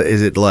 or is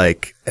it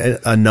like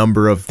a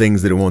number of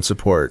things that it won't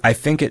support? I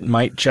think it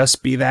might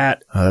just be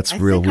that. Oh, that's I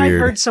real think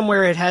weird. I heard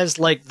somewhere it has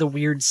like the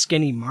weird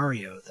skinny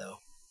Mario though.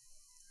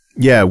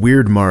 Yeah,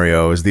 Weird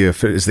Mario is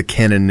the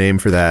canon name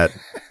for that.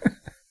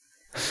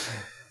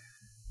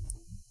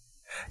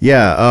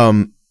 Yeah,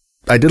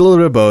 I did a little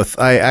bit of both.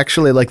 I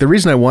actually, like, the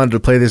reason I wanted to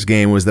play this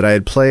game was that I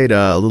had played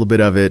a little bit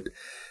of it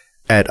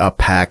at a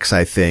PAX,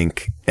 I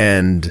think,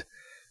 and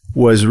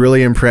was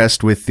really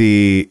impressed with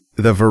the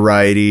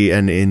variety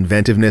and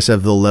inventiveness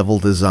of the level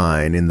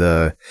design in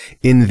the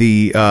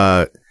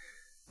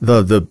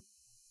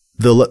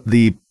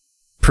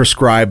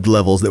prescribed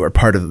levels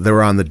that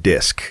were on the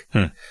disc.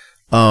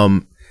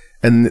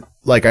 And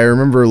like, I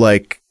remember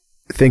like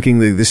thinking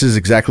that this is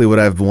exactly what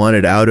I've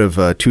wanted out of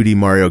a 2D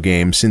Mario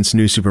game since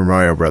New Super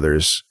Mario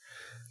Brothers.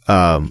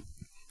 And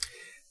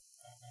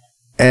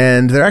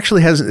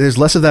there's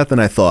less of that than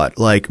I thought.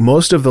 Like,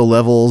 most of the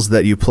levels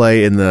that you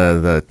play in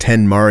the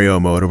 10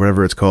 Mario mode or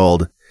whatever it's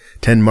called,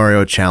 10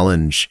 Mario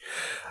Challenge,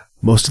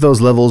 most of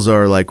those levels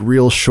are like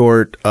real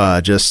short,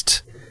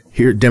 just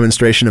here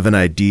demonstration of an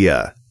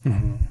idea.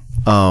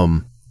 Mm-hmm.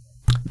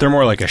 They're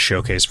more like a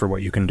showcase for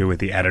what you can do with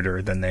the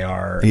editor than they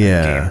are a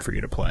game for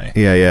you to play.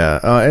 Yeah.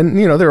 And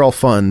they're all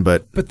fun,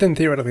 but then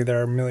theoretically there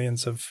are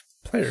millions of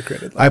player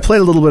created levels. I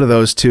played a little bit of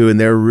those too, and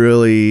they're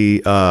really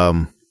hit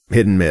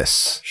and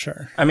miss.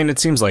 Sure. I mean, it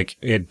seems like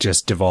it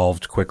just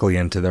devolved quickly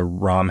into the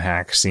ROM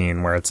hack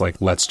scene where it's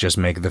like, let's just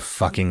make the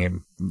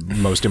fucking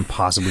most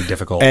impossibly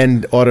difficult.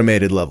 And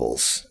automated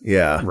levels.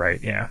 Yeah. Right,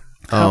 yeah.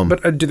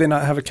 But do they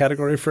not have a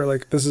category for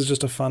like, this is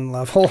just a fun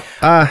level?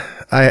 I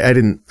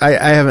haven't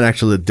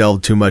actually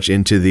delved too much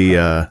into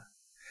the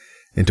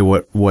into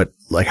what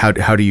like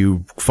how do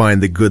you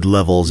find the good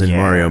levels in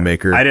Mario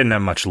Maker. I didn't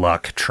have much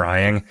luck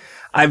trying.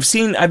 I've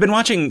been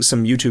watching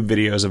some YouTube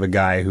videos of a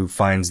guy who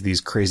finds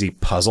these crazy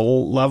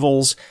puzzle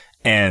levels,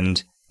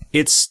 and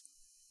it's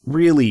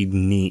really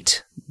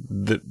neat.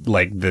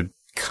 The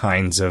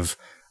kinds of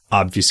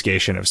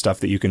obfuscation of stuff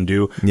that you can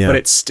do, but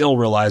it still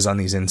relies on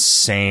these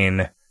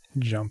insane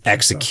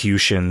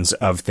executions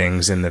of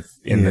things in the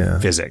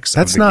physics.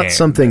 That's of the not game.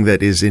 something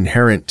that is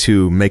inherent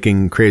to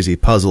making crazy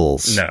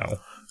puzzles. No.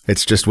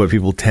 It's just what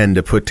people tend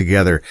to put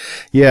together.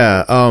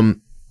 Yeah.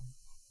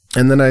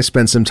 And then I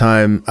spent some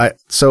time.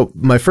 So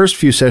my first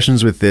few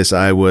sessions with this,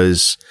 I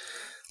was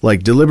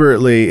like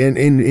deliberately,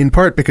 in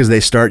part because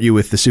they start you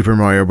with the Super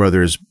Mario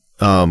Brothers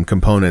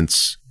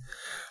components.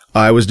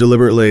 I was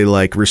deliberately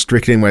like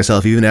restricting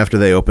myself even after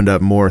they opened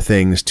up more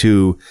things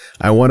to,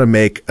 I want to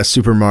make a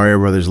Super Mario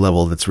Brothers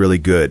level that's really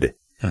good.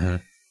 Uh-huh.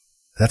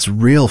 That's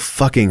real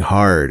fucking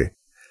hard.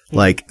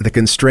 Like the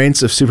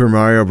constraints of Super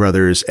Mario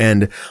Brothers,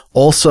 and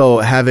also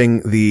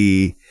having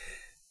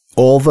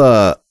all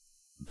the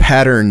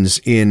patterns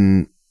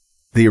in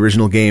the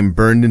original game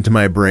burned into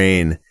my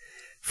brain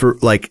for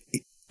like,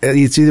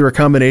 it's either a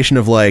combination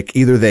of like,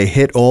 either they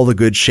hit all the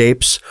good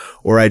shapes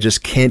or I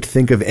just can't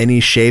think of any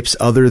shapes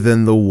other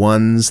than the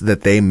ones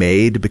that they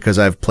made because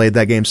I've played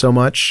that game so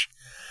much.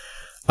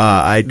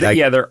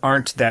 There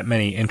aren't that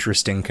many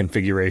interesting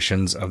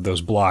configurations of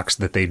those blocks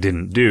that they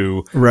didn't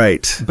do.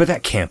 Right. But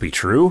that can't be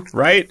true,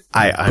 right?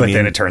 I but mean,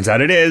 then it turns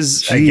out it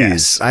is, geez, I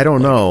guess. I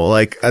don't know.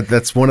 Like,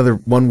 that's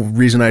one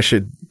reason I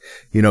should,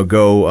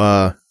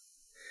 go,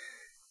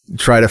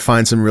 try to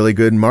find some really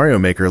good Mario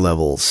Maker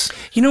levels.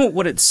 You know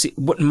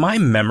what my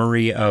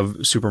memory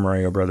of Super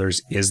Mario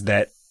Brothers is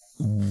that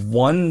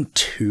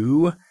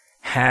 1-2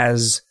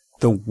 has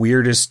the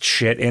weirdest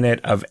shit in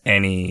it of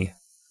any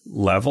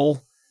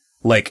level.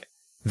 Like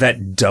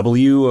that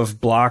W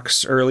of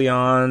blocks early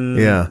on,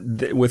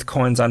 with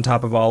coins on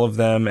top of all of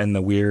them, and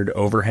the weird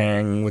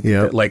overhang with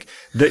that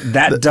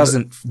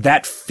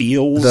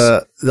feels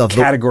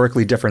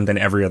categorically different than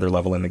every other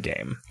level in the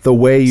game. The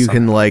way you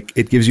can like,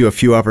 it gives you a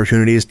few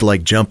opportunities to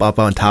like jump up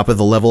on top of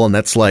the level, and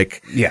that's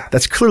like,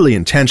 that's clearly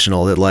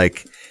intentional. That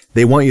like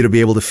they want you to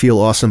be able to feel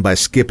awesome by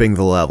skipping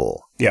the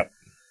level. Yep.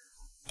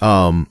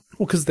 Well,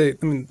 because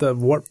the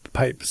warp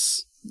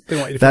pipes. They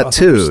want you to that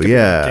feel awesome too, the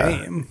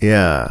game.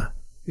 Yeah.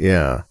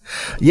 Yeah.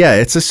 Yeah,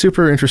 it's a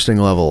super interesting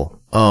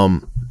level.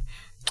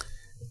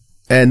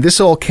 And this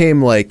all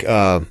came like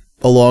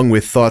along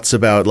with thoughts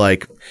about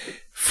like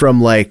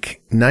from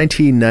like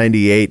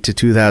 1998 to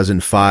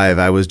 2005,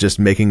 I was just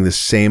making the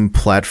same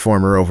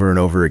platformer over and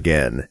over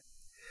again.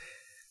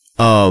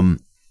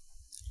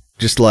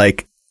 Just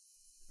like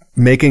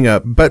making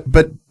but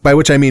by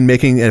which I mean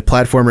making a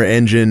platformer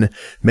engine,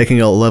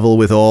 making a level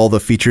with all the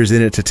features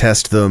in it to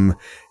test them,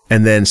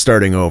 and then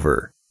starting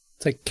over.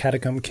 It's like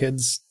Catacomb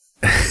Kids.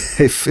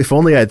 If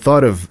only I'd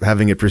thought of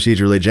having it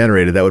procedurally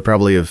generated, that would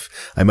probably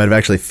I might have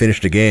actually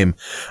finished a game.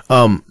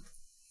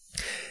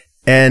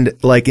 And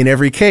like in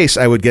every case,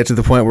 I would get to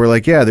the point where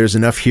like, yeah, there's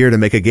enough here to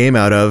make a game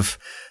out of.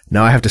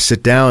 Now I have to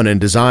sit down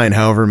and design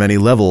however many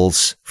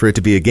levels for it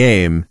to be a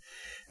game.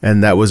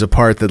 And that was a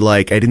part that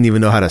like, I didn't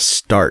even know how to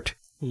start.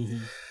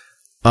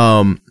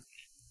 Mm-hmm.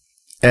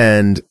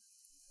 And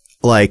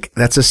like,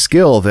 that's a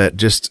skill that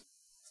just,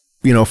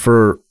 you know,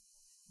 for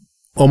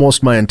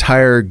almost my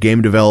entire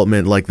game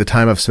development, like the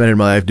time I've spent in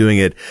my life doing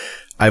it,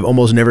 I've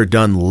almost never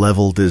done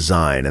level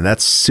design. And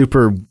that's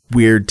super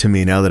weird to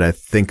me now that I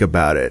think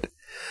about it.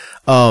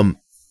 And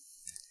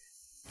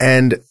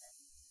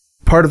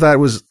part of that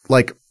was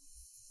like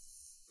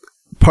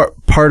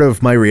part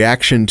of my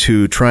reaction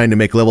to trying to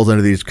make levels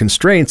under these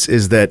constraints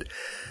is that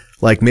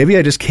like, maybe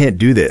I just can't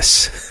do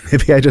this.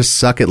 Maybe I just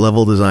suck at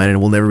level design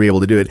and will never be able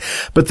to do it.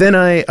 But then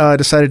I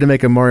decided to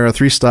make a Mario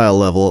 3 style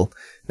level,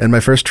 and my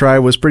first try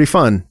was pretty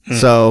fun.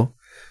 So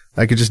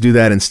I could just do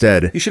that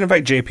instead. You should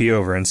invite JP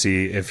over and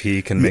see if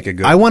he can make a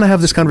good... I want to have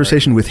this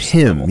conversation with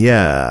him.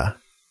 Yeah.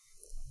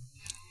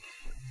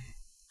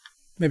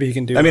 Maybe he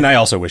can do I mean, I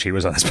also wish he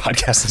was on this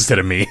podcast instead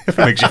of me. If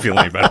it makes you feel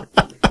any better.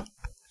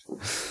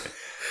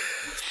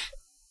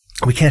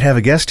 We can't have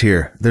a guest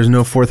here. There's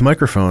no fourth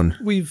microphone.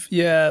 We'll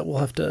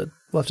have to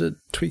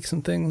tweak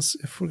some things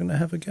if we're gonna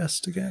have a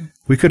guest again.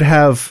 We could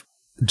have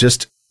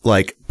just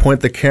like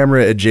point the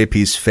camera at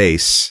JP's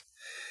face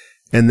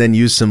and then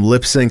use some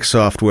lip sync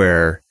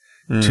software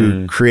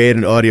to create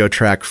an audio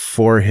track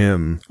for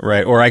him.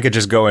 Right. Or I could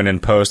just go in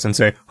and post and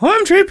say,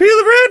 I'm JP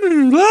the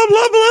Britain, blah,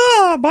 blah,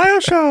 blah,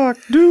 Bioshock,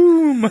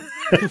 Doom.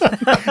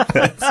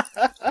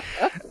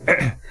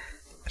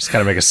 Just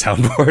gotta make a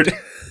soundboard.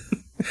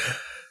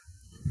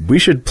 We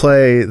should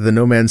play the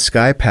No Man's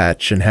Sky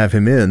patch and have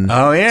him in.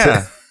 Oh,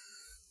 yeah.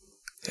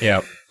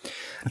 Yep.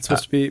 It's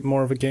supposed to be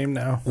more of a game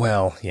now.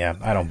 Well, yeah,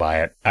 I don't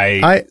buy it.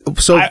 I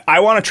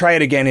want to try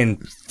it again in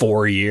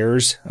 4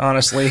 years,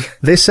 honestly.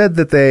 They said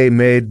that they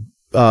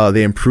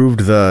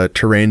improved the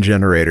terrain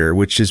generator,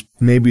 which is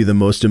maybe the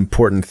most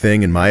important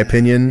thing in my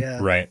opinion. Yeah.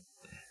 Right.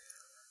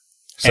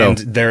 So, and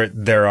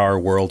there are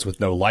worlds with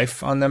no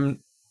life on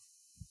them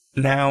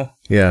now.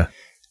 Yeah.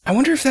 I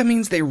wonder if that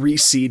means they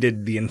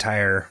reseeded the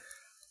entire...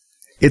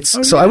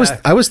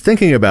 I was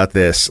thinking about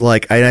this,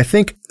 like, and I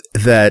think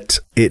that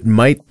it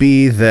might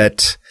be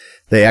that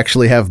they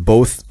actually have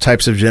both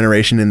types of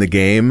generation in the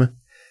game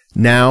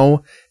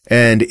now,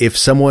 and if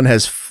someone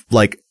has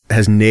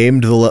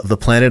named the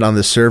planet on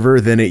the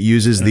server, then it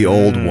uses the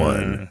old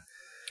one.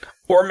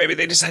 Or maybe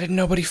they decided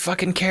nobody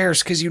fucking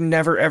cares because you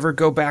never ever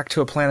go back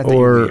to a planet that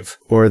you leave.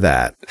 Or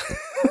that.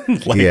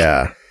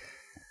 Yeah.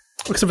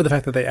 Except for the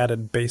fact that they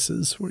added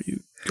bases where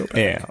you go back.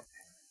 Yeah.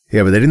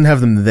 Yeah, but they didn't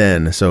have them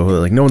then, so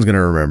like no one's going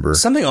to remember.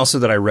 Something also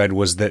that I read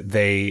was that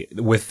they,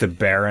 with the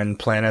barren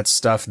planet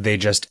stuff, they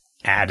just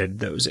added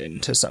those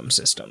into some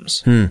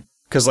systems.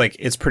 Because like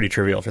it's pretty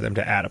trivial for them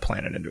to add a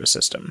planet into a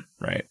system,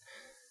 right?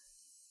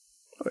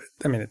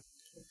 I mean,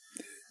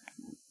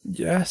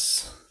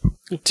 yes.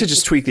 To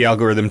just tweak the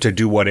algorithm to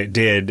do what it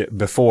did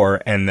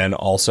before, and then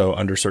also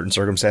under certain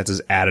circumstances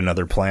add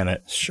another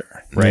planet.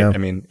 Sure. Right? Yeah. I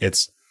mean,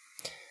 it's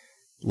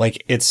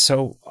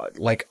so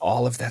like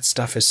all of that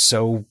stuff is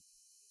so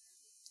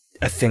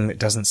a thing that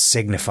doesn't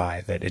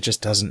signify that it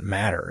just doesn't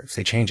matter if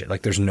they change it.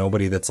 Like there's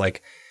nobody that's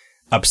like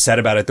upset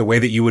about it the way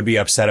that you would be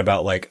upset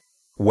about like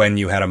when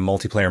you had a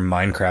multiplayer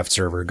Minecraft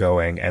server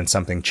going and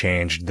something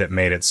changed that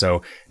made it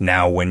so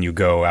now when you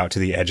go out to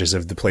the edges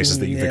of the places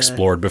that you've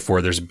explored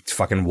before, there's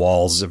fucking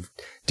walls of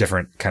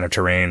different kind of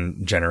terrain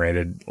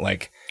generated,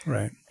 like,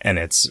 right. And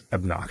it's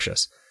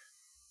obnoxious.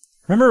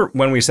 Remember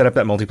when we set up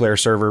that multiplayer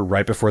server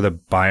right before the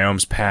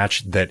biomes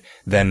patch that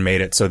then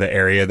made it so the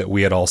area that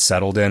we had all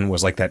settled in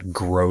was like that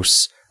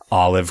gross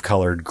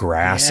olive-colored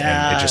grass,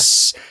 and it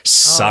just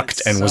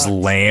sucked and was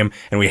lame,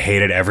 and we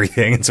hated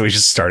everything, and so we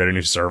just started a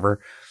new server.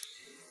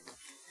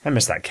 I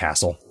miss that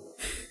castle.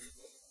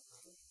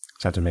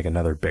 Just have to make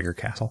another bigger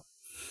castle.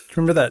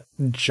 Remember that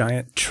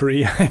giant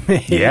tree I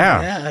made?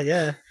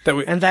 Yeah.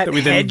 That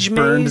we hedge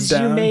maze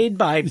you made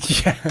by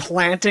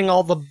planting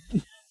all the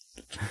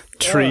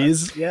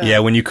trees. Yeah,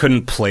 when you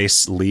couldn't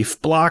place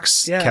leaf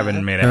blocks,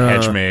 Kevin made a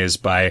hedge maze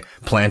by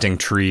planting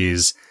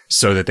trees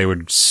so that they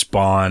would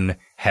spawn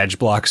hedge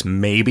blocks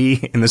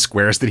maybe in the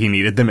squares that he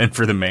needed them in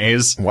for the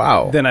maze.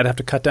 Wow. Then I'd have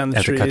to cut down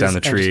the trees. Cut down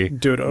the tree. And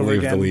do it over leave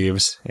again. The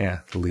leaves. Yeah,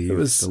 the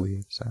leaves.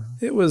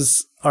 It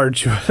was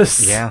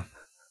arduous. Yeah.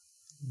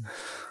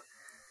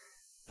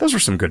 Those were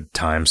some good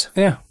times.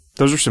 Yeah.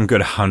 Those are some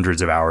good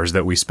hundreds of hours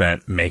that we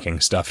spent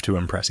making stuff to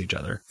impress each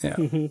other. Yeah.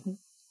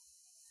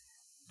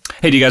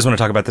 Hey, do you guys want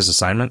to talk about this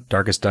assignment,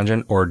 Darkest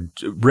Dungeon, or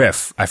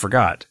Riff? I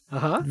forgot.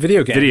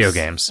 Video games. Video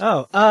games.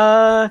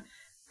 Oh,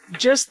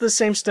 just the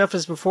same stuff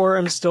as before.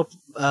 I'm still,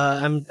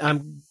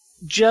 I'm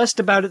just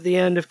about at the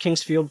end of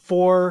Kingsfield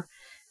 4,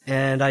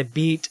 and I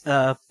beat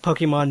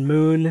Pokemon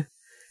Moon,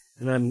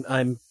 and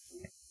I'm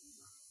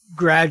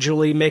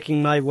gradually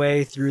making my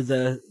way through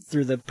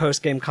the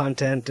post game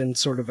content in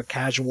sort of a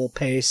casual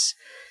pace,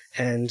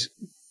 and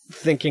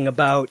thinking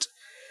about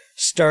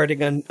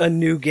starting a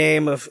new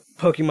game of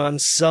Pokemon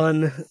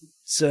Sun,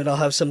 so that I'll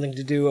have something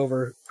to do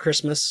over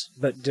Christmas,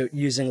 but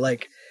using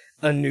like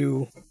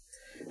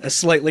a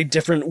slightly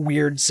different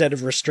weird set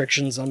of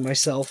restrictions on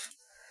myself.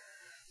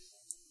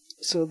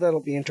 So that'll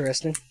be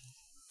interesting.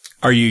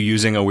 Are you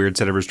using a weird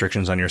set of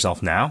restrictions on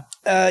yourself now?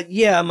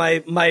 Yeah,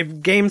 my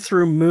game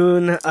through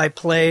Moon, I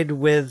played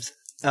with,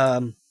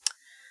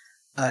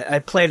 I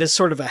played as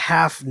sort of a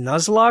half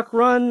Nuzlocke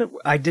run.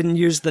 I didn't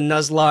use the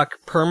Nuzlocke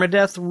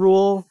permadeath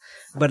rule,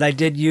 but I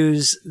did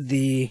use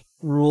the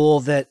rule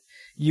that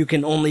you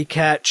can only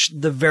catch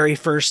the very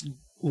first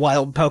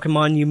wild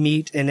Pokemon you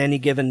meet in any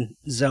given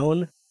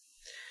zone.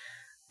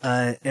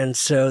 And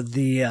so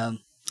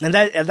and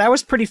that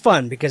was pretty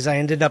fun, because I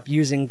ended up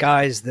using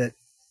guys that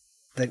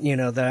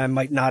I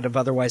might not have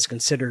otherwise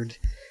considered.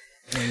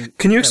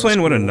 Can you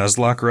explain what a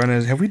Nuzlocke run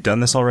is? Have we done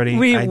this already?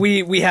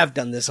 We have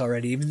done this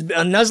already. A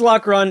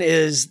Nuzlocke run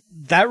is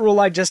that rule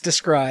I just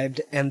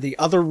described, and the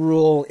other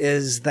rule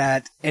is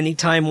that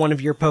anytime one of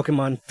your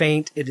Pokemon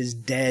faint, it is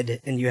dead,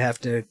 and you have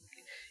to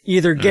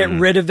either get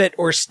rid of it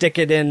or stick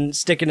it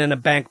in a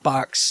bank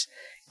box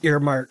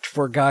earmarked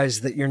for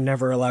guys that you're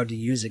never allowed to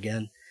use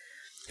again.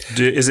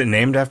 Is it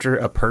named after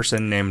a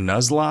person named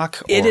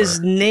Nuzlocke? It is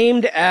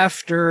named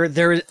after a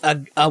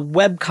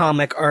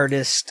webcomic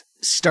artist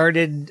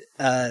started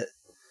a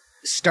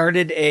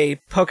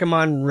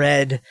Pokemon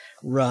Red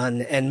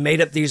run and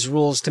made up these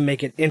rules to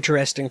make it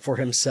interesting for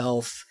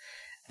himself,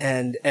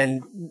 and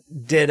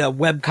did a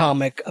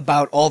webcomic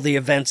about all the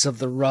events of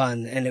the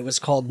run, and it was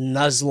called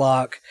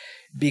Nuzlocke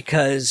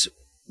because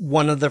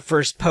one of the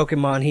first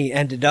Pokemon he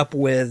ended up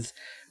with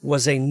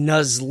was a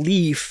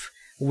Nuzleaf,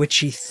 which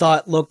he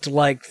thought looked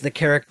like the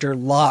character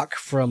Locke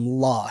from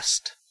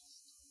Lost.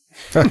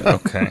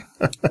 Okay.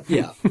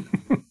 Yeah.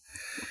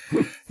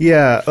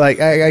 Yeah,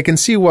 like I can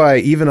see why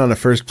even on a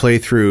first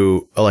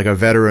playthrough, like a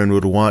veteran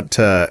would want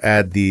to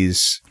add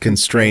these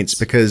constraints,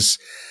 because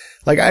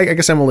like I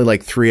guess I'm only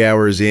like 3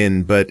 hours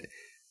in, but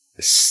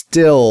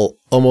still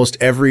almost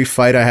every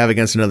fight I have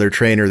against another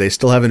trainer, they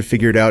still haven't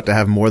figured out to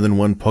have more than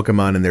one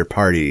Pokemon in their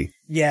party.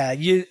 Yeah,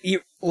 you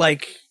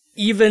like,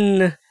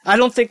 even I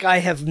don't think I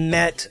have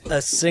met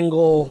a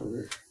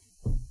single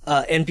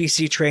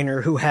NPC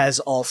trainer who has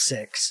all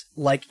 6.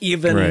 Like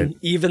even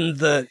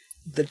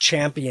the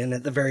champion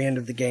at the very end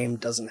of the game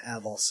doesn't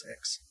have all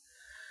 6.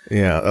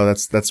 Yeah, oh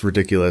that's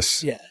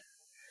ridiculous. Yeah.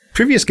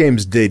 Previous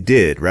games they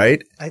did,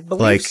 right? I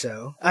believe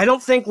so. I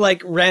don't think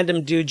like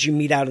random dudes you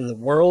meet out in the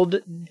world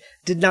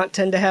did not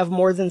tend to have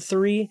more than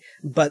 3,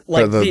 but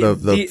like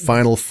the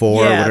final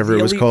 4, yeah, whatever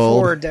it was Elite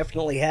called. 4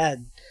 definitely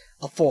had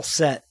a full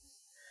set.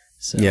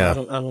 So yeah. I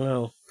don't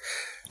know.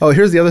 Oh,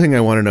 here's the other thing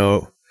I want to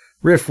know.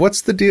 Riff,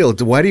 what's the deal?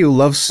 Why do you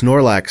love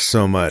Snorlax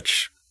so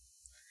much?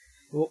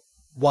 Well,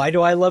 why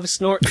do I love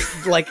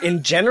like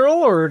in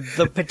general, or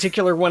the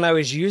particular one I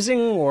was using,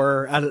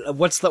 or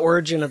what's the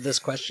origin of this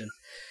question?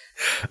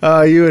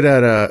 You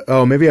had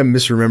maybe I'm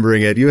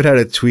misremembering it. You had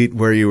a tweet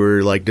where you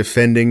were like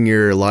defending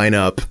your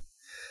lineup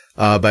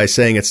by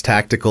saying it's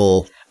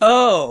tactical.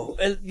 Oh,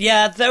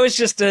 yeah, that was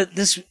just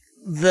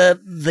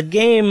the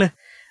game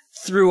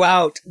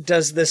throughout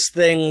does this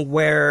thing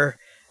where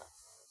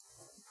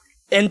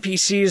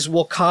NPCs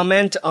will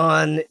comment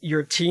on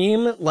your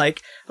team,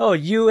 like, oh,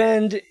 you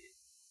and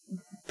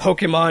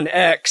Pokemon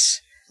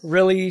X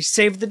really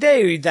saved the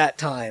day that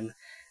time.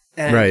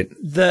 And right.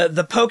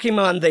 The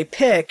Pokemon they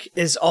pick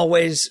is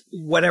always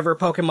whatever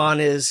Pokemon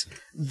is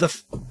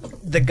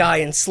the guy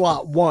in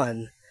slot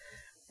 1,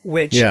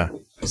 which yeah.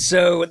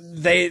 So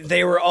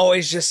they were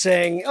always just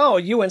saying, "Oh,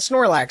 you and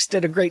Snorlax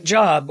did a great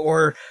job,"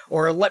 or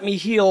 "Let me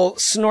heal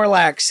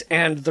Snorlax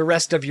and the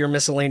rest of your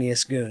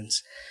miscellaneous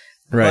goons."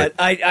 Right.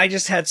 But I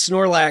just had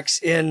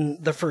Snorlax in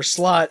the first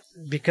slot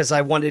because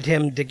I wanted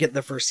him to get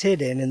the first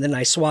hit in, and then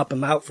I swap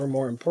him out for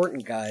more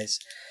important guys.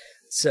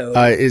 So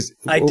I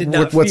did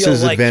not. What's feel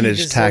his like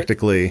advantage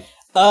tactically?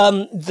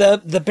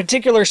 The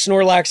particular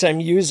Snorlax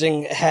I'm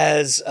using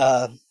has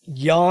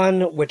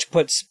Yawn, which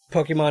puts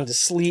Pokemon to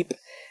sleep,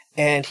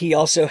 and he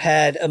also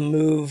had a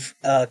move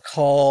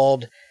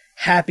called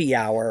Happy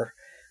Hour,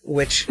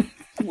 which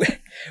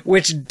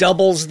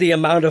doubles the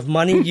amount of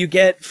money you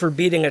get for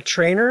beating a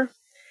trainer.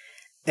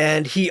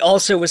 And he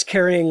also was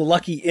carrying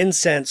Lucky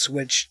Incense,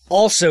 which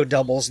also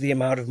doubles the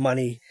amount of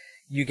money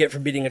you get for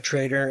beating a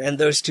trainer, and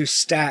those two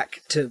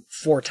stack to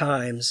 4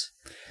 times.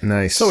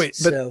 Nice. So wait,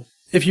 but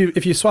if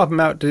you swap them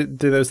out, do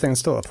those things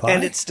still apply?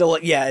 And it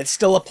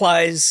still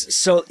applies.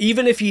 So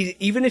even if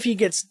he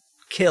gets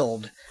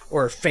killed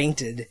or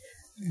fainted,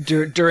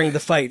 during the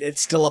fight. It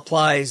still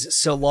applies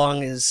so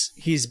long as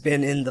he's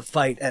been in the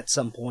fight at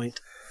some point.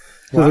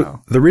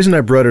 Wow. The reason I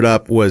brought it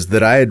up was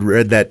that I had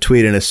read that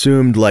tweet and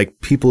assumed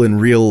like people in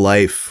real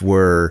life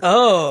were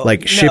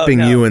shipping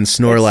you and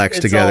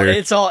Snorlax together.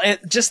 It's all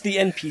just the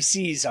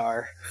NPCs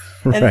are.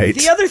 And right.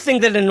 the other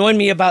thing that annoyed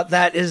me about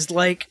that is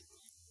like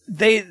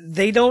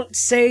they don't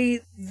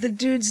say the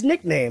dude's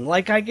nickname.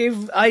 Like I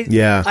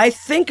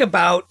think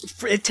about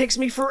it takes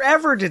me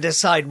forever to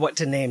decide what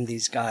to name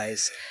these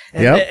guys.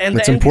 And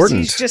that's the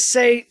important. NPCs just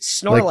say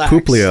Snorlax. Like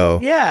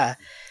Pooplio. Yeah.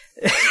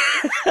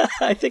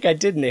 I think I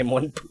did name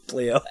one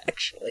Pooplio,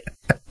 actually.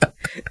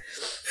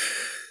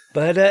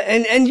 But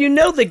and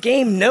the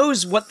game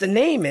knows what the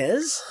name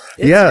is.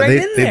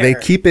 It's they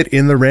keep it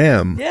in the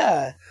RAM.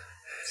 Yeah.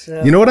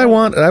 So, you know what I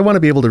want? I want to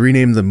be able to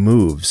rename the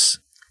moves.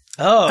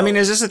 Oh, I mean,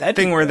 is this a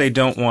thing where they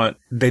don't want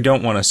a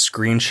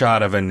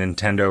screenshot of a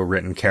Nintendo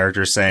written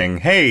character saying,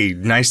 "Hey,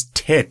 nice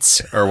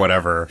tits" or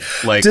whatever?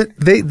 Like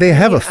they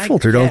have a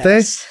filter, don't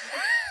they?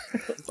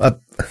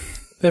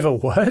 They have a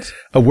what?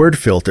 A word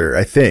filter,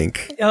 I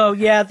think. Oh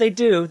yeah, they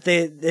do.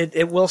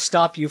 It will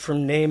stop you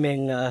from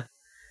naming a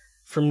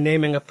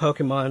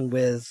Pokemon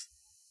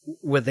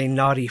with a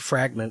naughty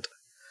fragment.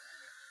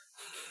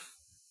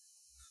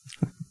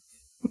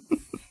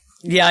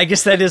 Yeah, I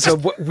guess that is a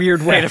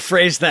weird way to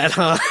phrase that,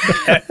 huh?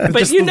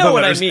 But you know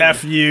what I mean.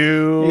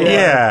 F-U.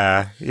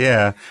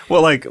 Yeah.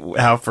 Well, like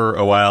how for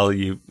a while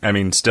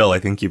I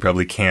think you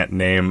probably can't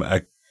name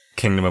a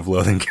Kingdom of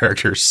Loathing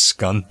character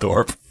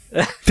Scunthorpe.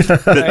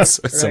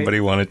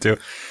 Somebody wanted to.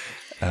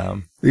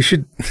 You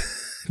should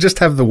just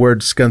have the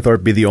word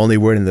Scunthorpe be the only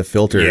word in the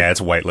filter. Yeah, it's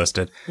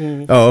whitelisted.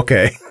 Oh,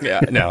 okay.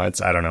 Yeah, no, I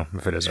don't know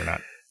if it is or not.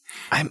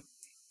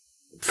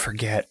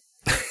 Forget.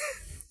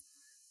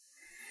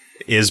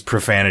 Is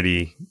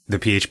profanity, the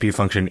PHP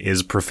function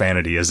is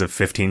profanity as a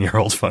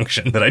 15-year-old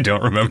function that I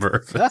don't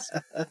remember.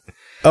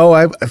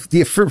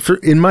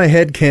 In my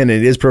head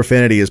canon, is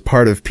profanity as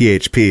part of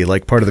PHP,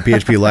 like part of the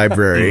PHP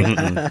library.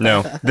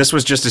 No, this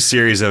was just a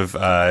series of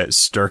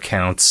stir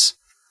counts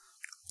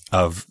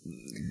of,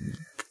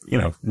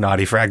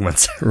 naughty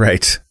fragments.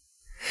 Right.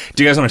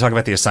 Do you guys want to talk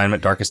about the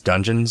assignment, Darkest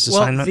Dungeons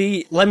assignment?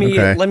 Let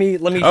me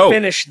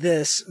finish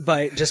this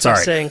by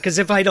saying, because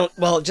if I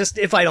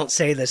don't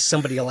say this,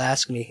 somebody will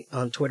ask me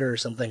on Twitter or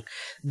something.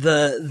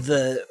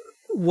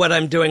 What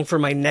I'm doing for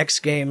my next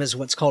game is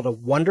what's called a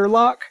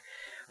Wonderlock,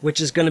 which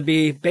is going to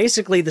be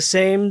basically the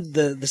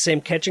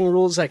same catching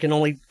rules. I can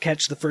only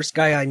catch the first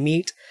guy I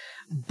meet,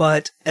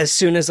 but as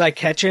soon as I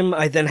catch him,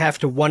 I then have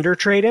to Wonder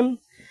Trade him.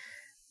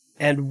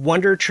 And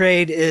Wonder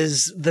Trade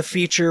is the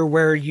feature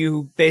where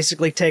you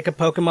basically take a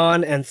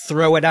Pokemon and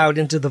throw it out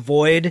into the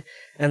void,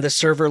 and the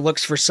server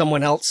looks for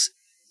someone else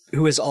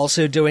who is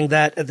also doing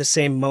that at the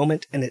same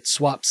moment, and it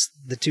swaps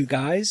the two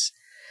guys.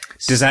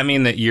 Does that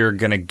mean that you're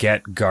going to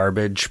get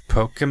garbage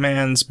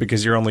Pokemons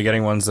because you're only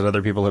getting ones that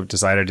other people have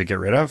decided to get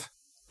rid of?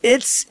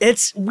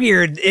 It's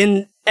weird.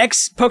 In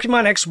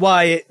Pokemon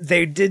XY,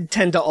 they did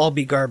tend to all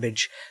be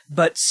garbage.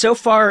 But so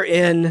far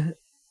in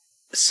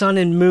Sun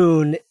and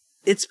Moon,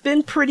 it's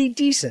been pretty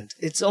decent.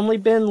 It's only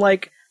been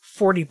like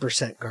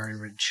 40%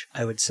 garbage,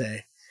 I would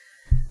say.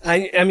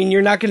 I mean,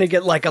 you're not going to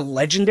get like a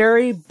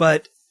legendary,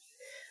 but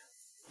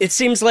it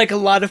seems like a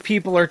lot of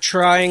people are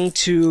trying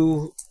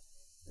to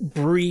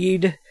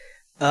breed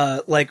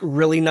like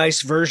really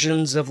nice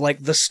versions of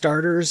like the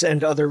starters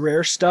and other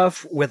rare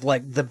stuff with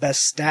like the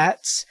best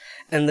stats,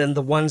 and then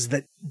the ones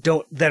that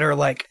are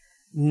like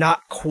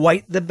not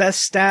quite the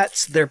best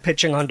stats, they're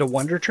pitching onto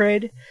Wonder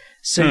Trade.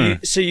 So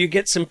you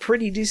get some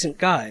pretty decent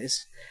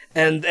guys,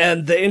 and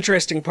the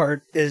interesting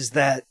part is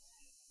that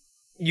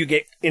you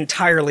get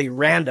entirely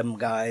random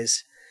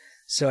guys.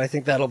 So I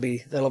think that'll be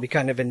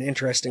kind of an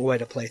interesting way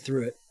to play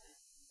through it.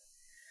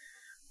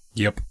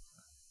 Yep.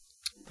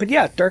 But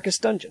yeah,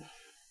 Darkest Dungeon.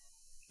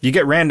 You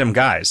get random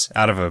guys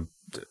out of a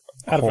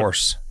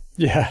horse.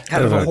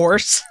 Out of a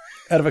horse?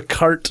 Out of a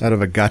cart. Out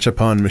of a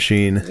gachapon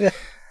machine.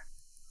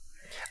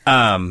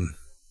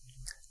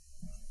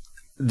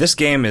 This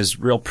game is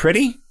real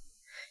pretty.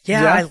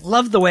 Yeah, I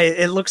love the way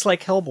it looks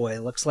like Hellboy.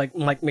 It looks like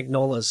Mike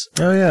Mignola's.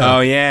 Oh yeah.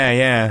 Oh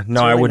yeah.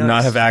 No, really I would nice.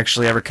 not have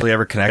actually ever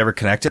connected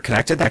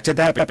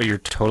that, but you're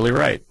totally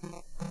right.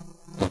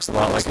 Looks a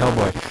lot like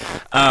Hellboy.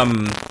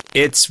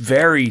 It's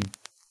very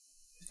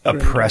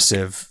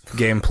oppressive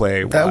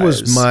gameplay. That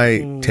was my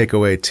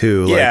takeaway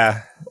too.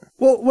 Yeah.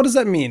 Well, what does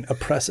that mean?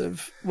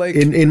 Oppressive? Like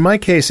in my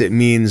case, it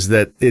means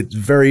that it's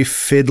very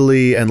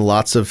fiddly and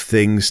lots of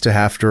things to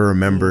have to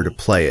remember to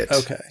play it.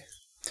 Okay.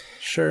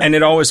 Sure. And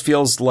it always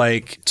feels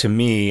like, to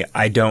me,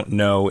 I don't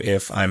know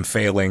if I'm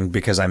failing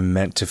because I'm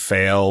meant to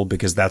fail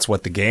because that's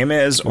what the game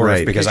is, or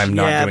if because I'm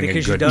not doing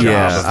a good job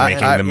of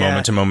making the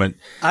moment-to-moment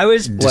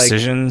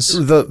decisions.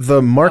 Like,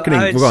 the marketing...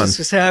 I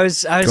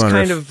was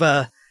kind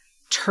of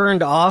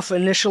turned off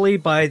initially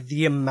by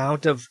the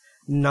amount of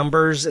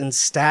numbers and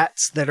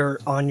stats that are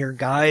on your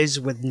guys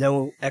with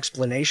no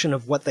explanation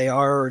of what they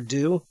are or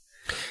do.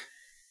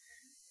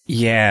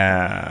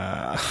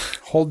 Yeah.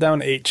 Hold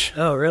down H.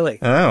 Oh, really?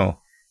 Oh.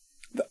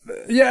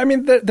 Yeah, I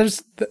mean,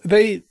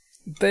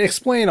 they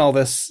explain all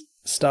this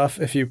stuff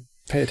if you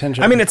pay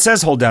attention. I mean, it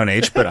says hold down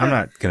H, but I'm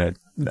not gonna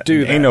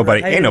do that.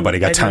 Ain't nobody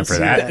got time for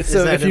that.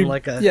 So if you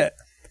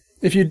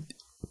if you,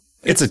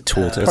 It's a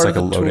tool. It's like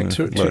a loading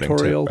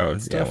tutorial. Oh,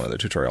 stuff. yeah, one of the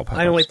tutorial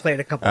pop-ups. I only played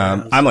a couple.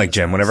 Rounds, I'm like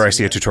Jim. Whenever I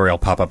see a tutorial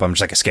pop up, I'm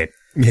just like escape.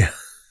 Yeah.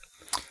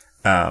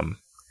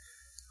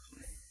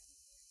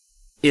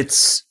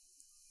 It's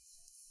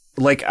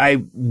like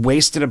I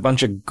wasted a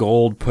bunch of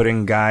gold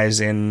putting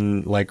guys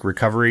in like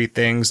recovery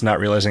things, not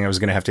realizing I was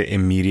going to have to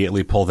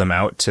immediately pull them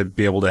out to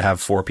be able to have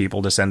 4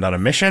 people to send on a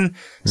mission.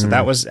 So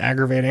that was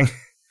aggravating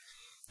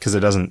because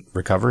it doesn't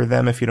recover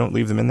them if you don't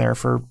leave them in there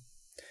for.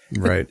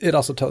 Right. It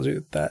also tells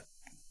you that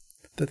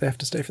they have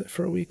to stay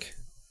for a week.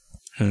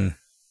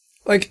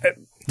 Like,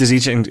 does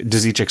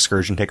each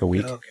excursion take a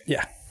week? Okay.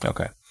 Yeah.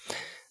 Okay.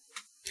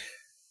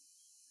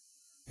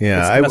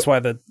 Yeah, that's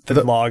why the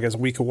log is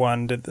week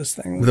 1 did this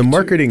thing. The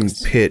marketing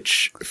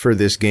pitch for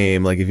this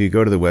game, like if you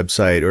go to the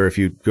website or if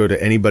you go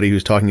to anybody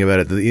who's talking about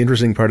it, the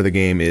interesting part of the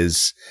game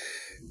is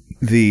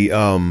the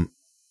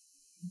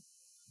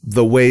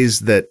ways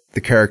that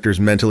the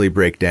characters mentally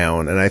break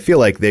down. And I feel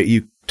like that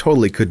you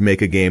totally could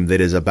make a game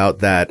that is about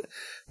that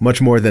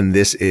much more than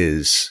this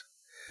is.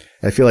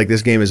 I feel like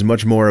this game is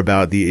much more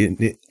about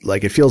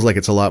it feels like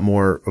it's a lot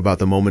more about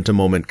the moment to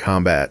moment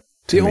combat.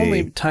 The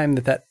only time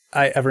that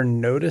I ever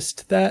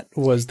noticed that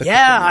was the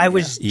I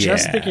was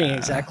just thinking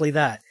exactly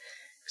that,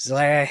 because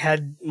I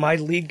had my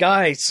lead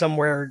guy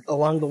somewhere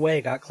along the way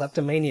got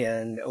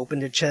kleptomania and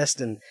opened a chest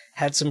and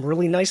had some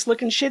really nice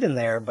looking shit in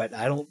there, but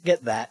I don't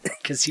get that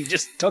because he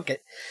just took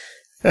it.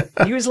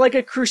 He was like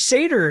a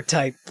crusader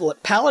type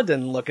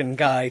paladin looking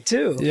guy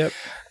too. Yep.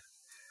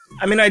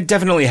 I mean, I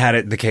definitely had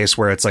it the case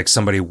where it's like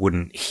somebody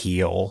wouldn't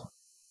heal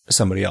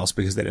somebody else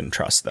because they didn't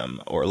trust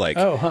them, or like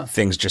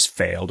things just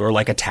failed, or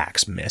like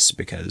attacks miss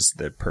because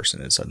the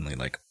person is suddenly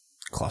like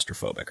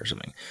claustrophobic or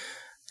something.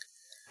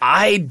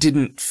 I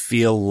didn't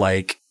feel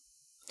like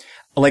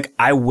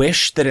I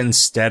wish that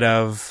instead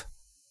of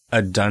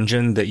a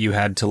dungeon that you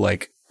had to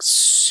like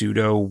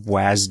pseudo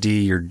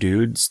WASD your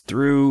dudes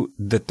through,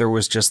 that there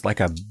was just like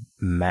a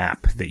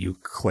map that you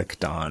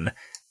clicked on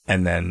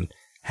and then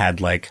had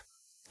like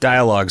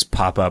dialogues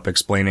pop up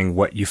explaining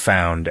what you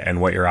found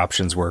and what your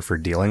options were for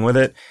dealing with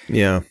it.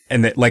 Yeah.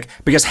 And that, like,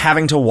 because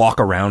having to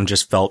walk around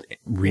just felt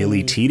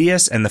really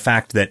tedious. And the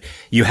fact that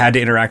you had to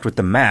interact with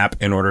the map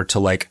in order to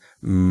like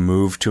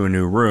move to a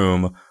new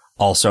room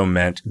also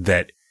meant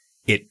that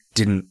it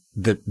didn't,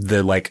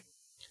 the like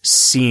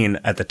scene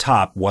at the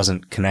top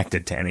wasn't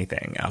connected to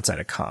anything outside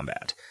of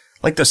combat.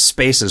 Like the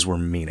spaces were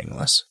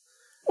meaningless.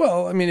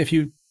 Well, I mean, if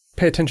you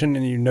pay attention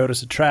and you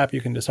notice a trap,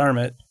 you can disarm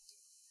it.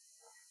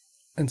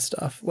 And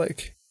stuff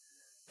like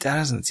that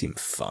doesn't seem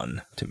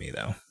fun to me,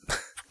 though.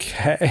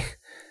 Okay,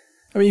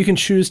 I mean, you can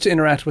choose to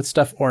interact with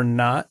stuff or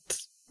not,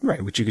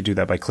 right? Which you could do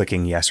that by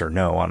clicking yes or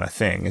no on a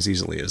thing as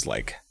easily as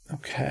like.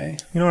 Okay,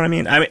 you know what I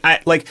mean?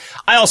 I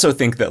also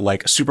think that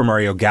like Super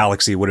Mario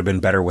Galaxy would have been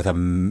better with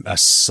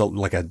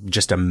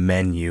just a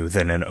menu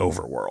than an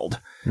overworld.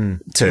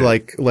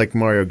 Like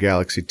Mario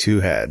Galaxy 2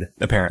 had.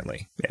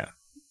 Apparently, yeah.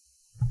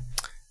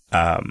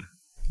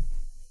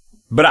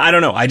 But I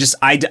don't know.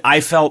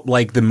 I felt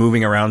like the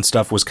moving around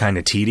stuff was kind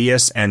of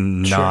tedious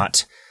and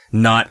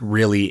not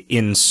really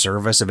in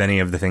service of any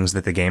of the things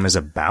that the game is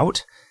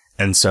about.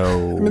 And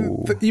so, I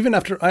mean, even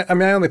after,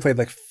 I only played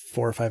like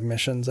 4 or 5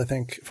 missions, I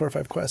think 4 or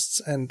 5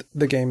 quests, and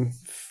the game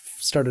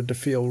started to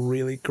feel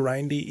really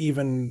grindy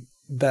even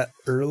that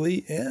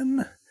early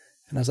in.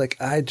 And I was like,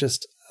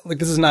 this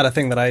is not a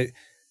thing that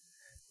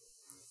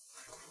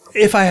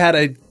if I had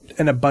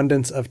an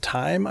abundance of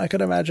time, I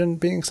could imagine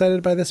being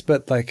excited by this,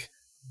 but like,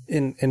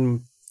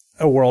 in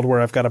a world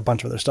where I've got a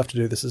bunch of other stuff to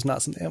do, this is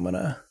not something I'm going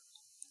to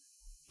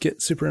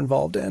get super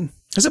involved in.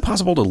 Is it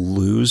possible to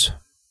lose?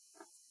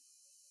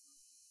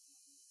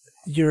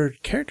 Your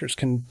characters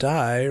can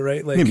die,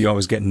 right? Like, maybe you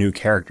always get new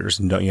characters,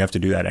 and don't you have to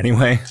do that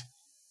anyway?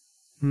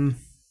 Yeah,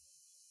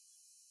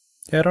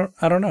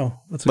 I don't know.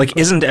 Like,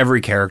 isn't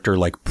every character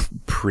like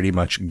pretty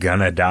much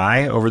gonna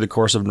die over the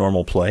course of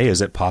normal play?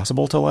 Is it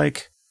possible to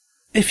like...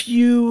 If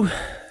you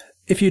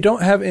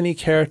don't have any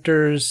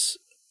characters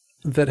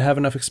that have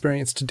enough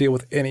experience to deal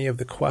with any of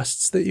the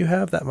quests that you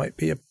have, that might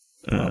be a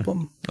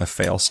problem. A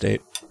fail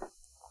state.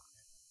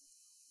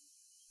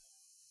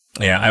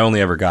 Yeah, I only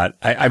ever got...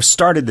 I've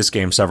started this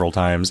game several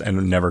times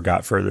and never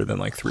got further than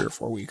like 3 or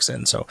 4 weeks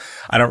in, so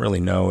I don't really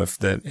know if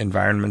the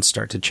environments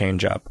start to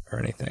change up or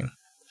anything.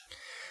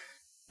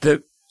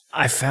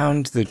 I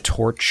found the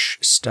torch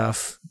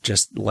stuff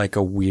just like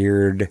a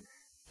weird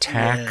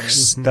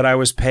tax that I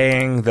was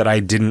paying that I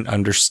didn't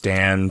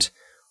understand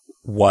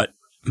what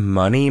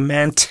money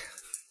meant.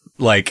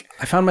 Like,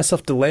 I found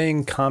myself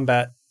delaying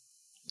combat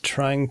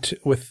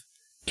with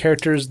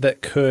characters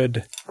that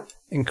could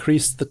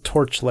increase the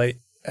torchlight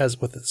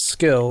as with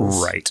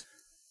skills. Right.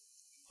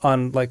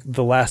 On like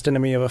the last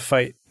enemy of a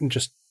fight, and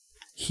just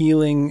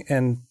healing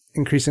and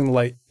increasing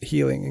light,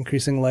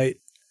 increasing light,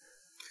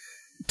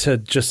 to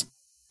just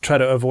try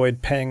to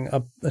avoid paying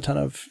a ton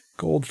of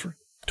gold for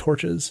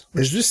torches.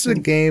 Is this a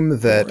game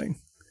that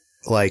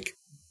like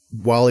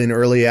while in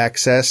early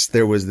access,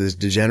 there was this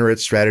degenerate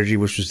strategy,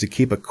 which was to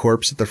keep a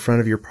corpse at the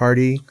front of your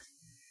party.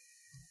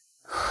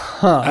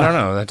 I don't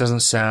know. That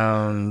doesn't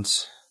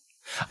sound...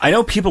 I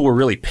know people were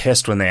really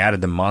pissed when they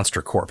added the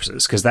monster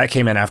corpses, because that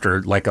came in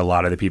after like a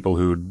lot of the people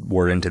who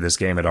were into this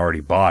game had already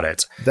bought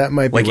it. That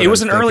might be like what it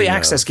was I'm an early thinking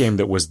access of. game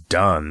that was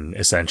done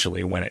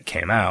essentially when it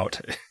came out.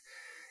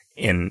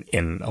 In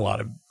a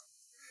lot of...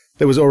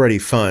 That was already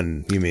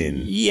fun, you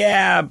mean?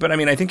 Yeah, but I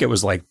mean, I think it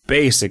was like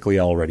basically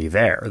already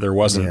there. There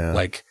wasn't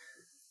like...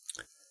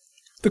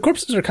 The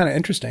corpses are kind of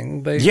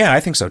interesting. Yeah, I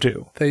think so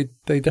too. They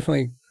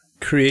definitely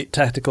create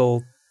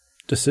tactical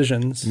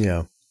decisions.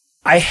 Yeah.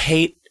 I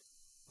hate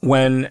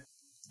when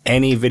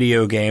any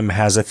video game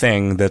has a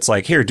thing that's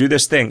like, here, do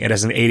this thing. It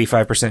has an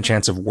 85%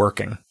 chance of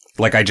working.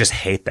 Like, I just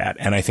hate that.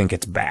 And I think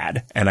it's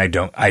bad. And I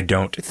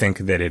don't think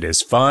that it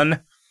is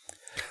fun.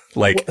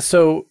 Like,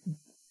 so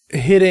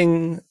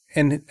hitting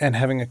and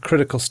having a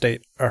critical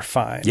state are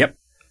fine. Yep.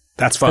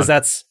 That's fun.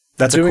 Because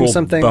that's doing a cool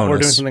something bonus. or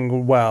doing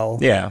something well.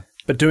 Yeah.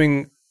 But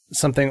doing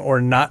something or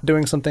not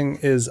doing something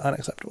is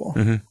unacceptable.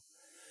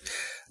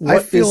 Mm-hmm. I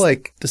feel is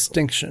like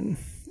distinction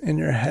in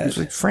your head. It's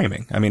like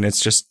framing. I mean,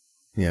 it's just...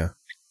 Yeah.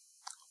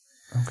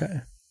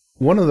 Okay.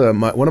 One of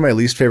my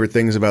least favorite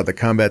things about the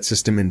combat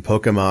system in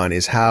Pokemon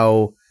is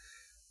how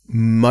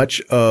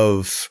much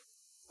of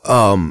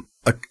how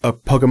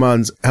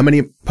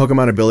many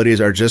Pokemon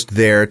abilities are just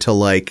there to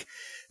like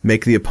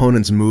make the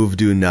opponent's move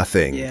do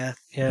nothing. Yeah.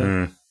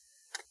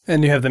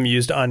 And you have them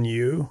used on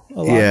you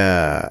a lot.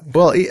 Yeah.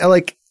 Well,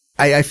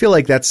 I feel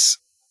like that's...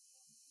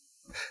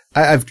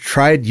 I've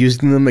tried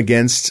using them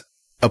against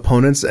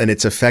opponents and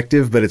it's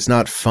effective, but it's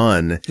not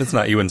fun. It's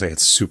not, you wouldn't say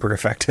it's super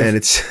effective. And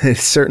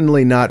it's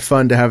certainly not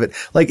fun to have it.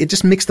 Like, it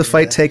just makes the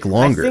fight take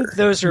longer. I think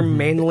those are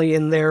mainly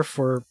in there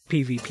for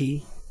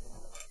PvP.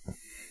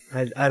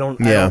 I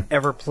don't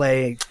ever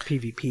play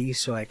PvP,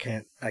 so I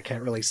can't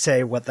really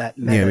say what that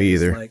meta me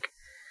is either. like.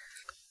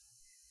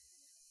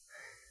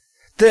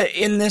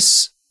 In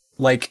this,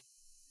 like,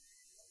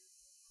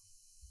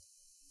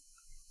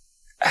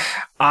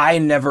 I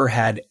never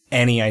had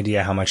any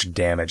idea how much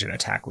damage an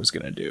attack was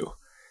going to do.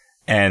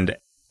 And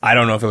I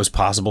don't know if it was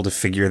possible to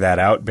figure that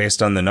out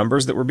based on the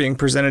numbers that were being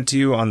presented to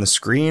you on the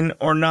screen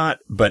or not,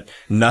 but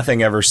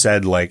nothing ever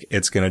said, like,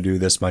 it's going to do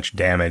this much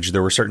damage.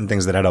 There were certain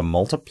things that had a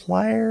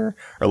multiplier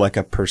or like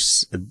a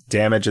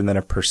damage and then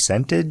a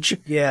percentage.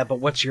 Yeah, but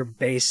what's your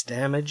base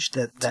damage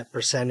that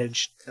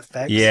percentage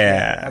affects?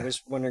 Yeah. I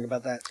was wondering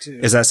about that too.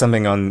 Is that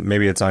something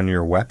maybe it's on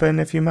your weapon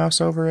if you mouse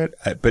over it?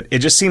 But it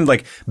just seemed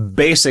like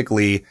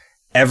basically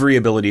every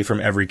ability from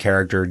every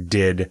character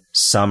did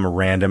some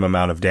random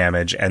amount of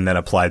damage and then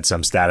applied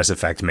some status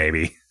effect,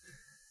 maybe.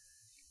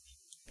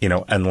 You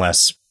know,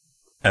 unless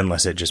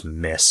it just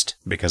missed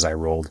because I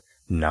rolled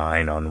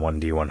 9 on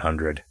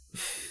 1d100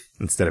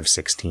 instead of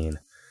 16.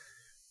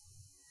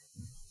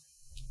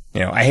 You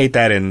know, I hate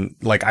that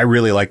I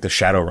really like the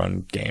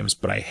Shadowrun games,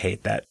 but I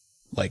hate that,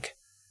 like,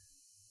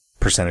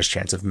 percentage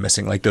chance of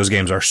missing. Like, those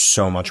games are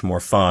so much more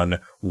fun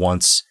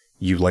once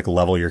you like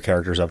level your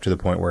characters up to the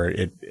point where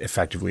it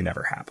effectively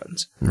never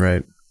happens.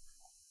 Right.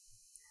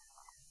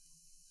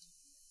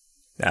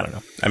 I don't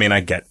know. I mean, I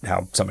get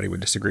how somebody would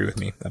disagree with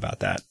me about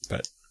that,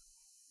 but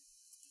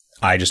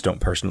I just don't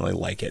personally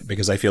like it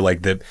because I feel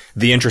like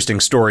the interesting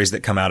stories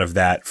that come out of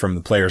that from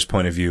the player's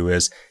point of view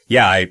is,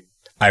 yeah,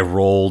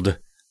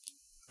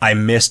 I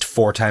missed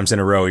 4 times in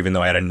a row, even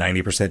though I had a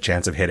 90%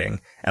 chance of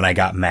hitting, and I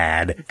got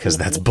mad because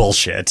that's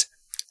bullshit.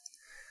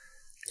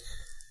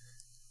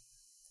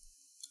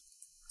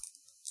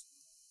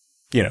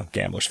 You know,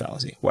 gambler's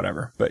fallacy,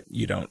 whatever, but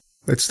you don't.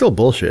 It's still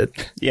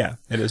bullshit. Yeah,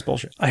 it is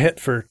bullshit. I hit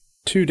for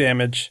 2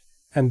 damage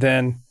and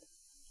then,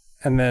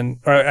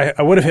 or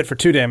I would have hit for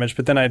 2 damage,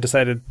 but then I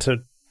decided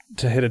to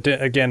hit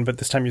it again, but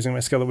this time using my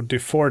skill that would do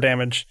 4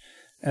 damage,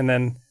 and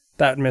then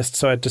that missed,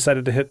 so I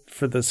decided to hit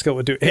for the skill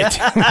would do 8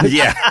 damage.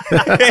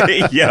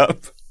 Yeah. Yup.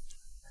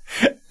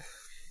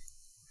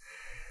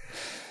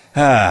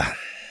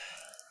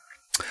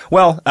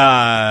 Well,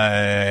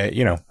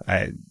 you know,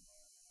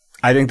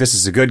 I think this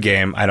is a good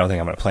game. I don't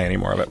think I'm going to play any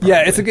more of it. Probably.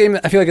 Yeah, it's a game.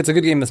 I feel like it's a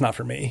good game that's not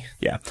for me.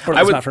 Yeah, or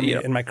that's not for me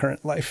in my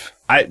current life.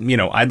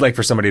 I'd like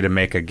for somebody to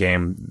make a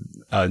game,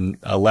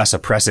 a less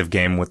oppressive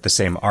game with the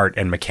same art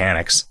and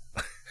mechanics.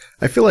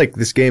 I feel like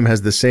this game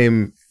has the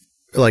same,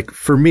 like,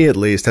 for me at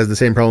least, has the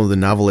same problem the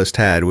novelist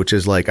had, which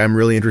is like, I'm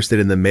really interested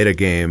in the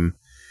metagame.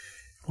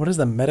 What is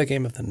the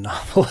metagame of the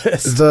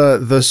novelist?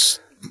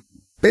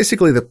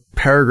 Basically the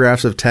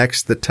paragraphs of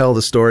text that tell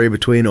the story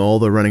between all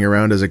the running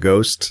around as a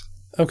ghost.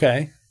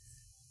 Okay.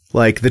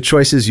 Like, the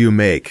choices you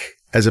make,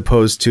 as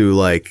opposed to,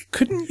 like,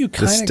 couldn't you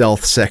the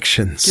stealth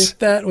sections. Get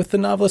that with the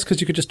novelist? Because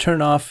you could just turn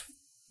off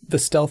the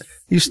stealth.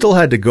 You still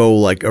had to go,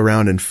 like,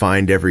 around and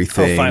find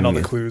everything. Oh, find all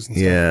the clues and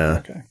stuff. Yeah.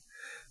 Okay.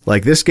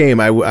 Like, this game,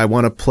 I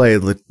want to play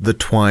the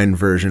Twine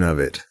version of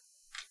it.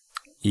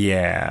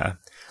 Yeah.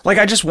 Like,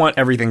 I just want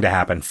everything to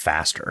happen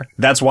faster.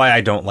 That's why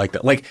I don't like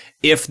that. Like,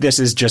 if this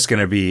is just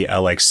going to be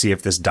see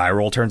if this die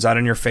roll turns out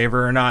in your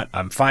favor or not,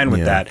 I'm fine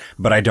with that.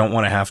 But I don't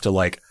want to have to,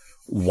 like,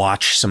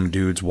 watch some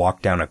dudes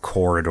walk down a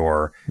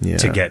corridor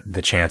to get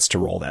the chance to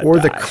roll that Or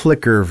die. the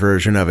clicker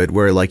version of it,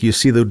 where like you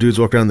see the dudes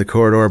walk down the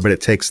corridor, but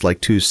it takes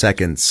like 2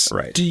 seconds.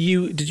 Right. Did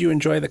you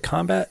enjoy the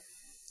combat?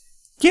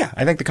 Yeah,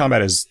 I think the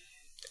combat is...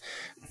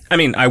 I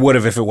mean, I would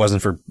have if it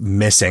wasn't for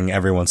missing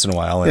every once in a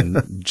while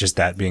and just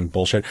that being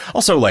bullshit.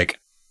 Also, like,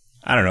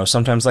 I don't know,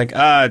 sometimes like,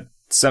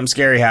 something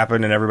scary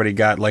happened and everybody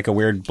got like a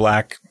weird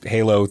black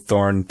halo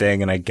thorn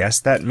thing, and I guess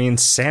that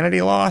means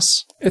sanity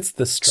loss? It's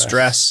the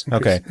stress.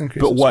 Okay.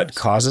 Increase But of what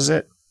stress. causes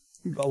it?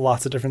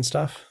 Lots of different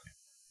stuff.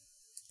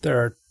 There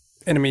are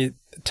enemy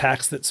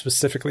attacks that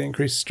specifically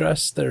increase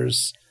stress.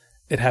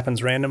 It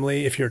happens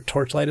randomly. If your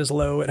torchlight is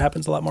low, it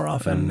happens a lot more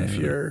often. If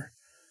you're...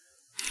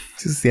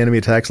 This is the enemy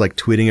attacks like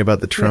tweeting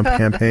about the Trump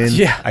campaign.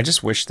 Yeah. I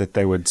just wish that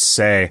they would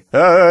say,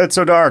 it's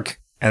so dark,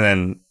 and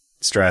then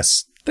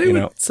stress, They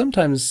would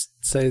sometimes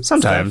say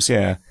Sometimes, stuff.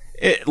 yeah.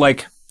 It,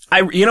 like,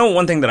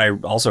 one thing that I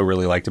also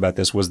really liked about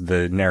this was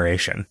the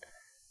narration.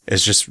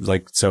 It's just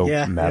like so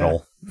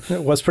metal. Yeah.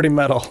 It was pretty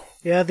metal.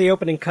 Yeah, the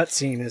opening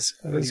cutscene is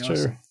That is true.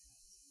 awesome.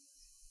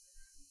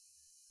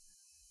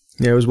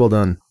 Yeah, it was well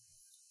done.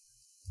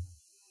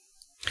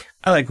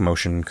 I like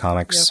motion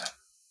comics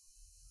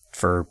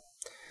for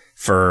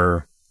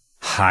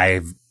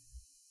high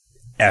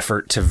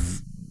effort to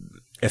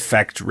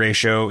effect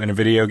ratio in a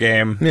video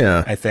game.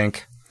 Yeah. I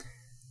think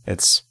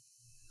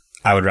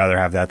I would rather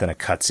have that than a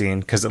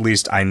cutscene, because at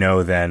least I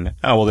know then,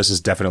 this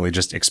is definitely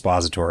just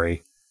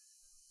expository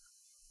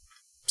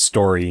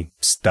story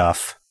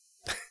stuff.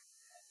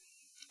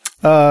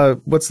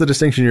 What's the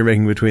distinction you're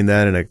making between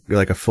that and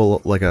Like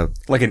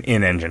an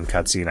in-engine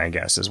cutscene, I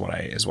guess, is what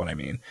I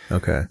mean.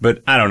 Okay.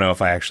 But I don't know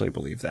if I actually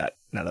believe that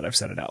now that I've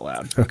said it out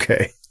loud.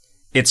 Okay.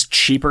 It's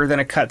cheaper than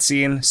a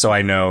cutscene, so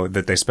I know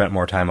that they spent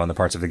more time on the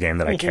parts of the game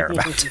that I care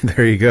about.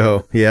 There you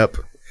go. Yep.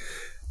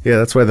 Yeah,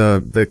 that's why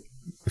the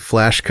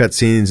flash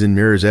cutscenes in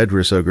Mirror's Edge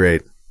were so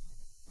great.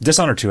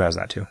 Dishonored 2 has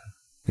that too.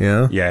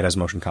 Yeah? Yeah, it has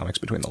motion comics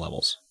between the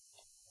levels.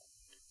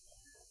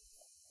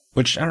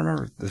 Which, I don't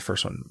remember, the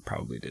first one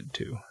probably did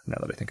too, now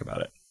that I think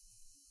about it.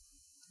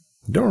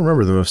 Don't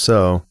remember them if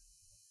so.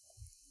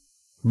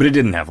 But it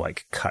didn't have,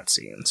 like,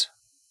 cutscenes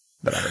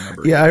that I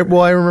remember. Yeah,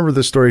 I remember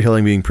the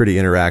storytelling being pretty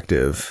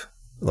interactive,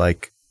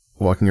 like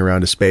walking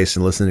around a space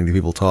and listening to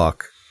people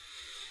talk.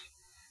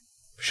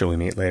 Shall we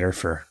meet later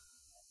for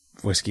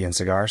whiskey and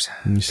cigars?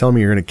 And you telling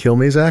me you're going to kill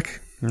me, Zach?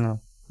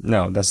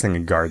 No, that's the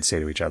thing guards say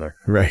to each other.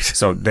 Right.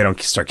 So they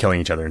don't start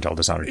killing each other until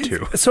Dishonored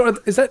 2. So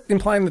is that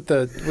implying that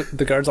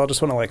the guards all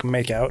just want to like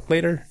make out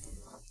later?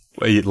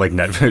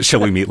 Like, shall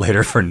we meet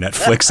later for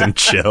Netflix and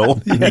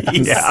chill?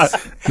 Yeah.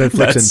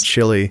 Netflix and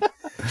chili.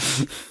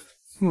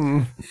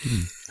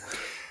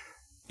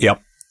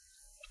 Yep.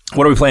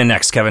 What are we playing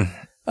next, Kevin?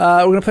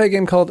 We're going to play a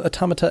game called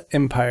Automata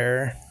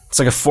Empire. It's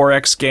like a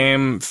 4X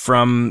game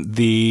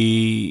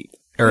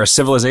or a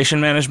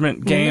civilization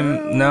management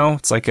game. No,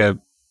 it's like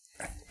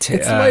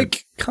it's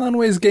like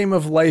Conway's Game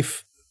of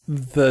Life,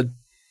 the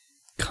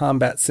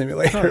combat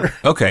simulator.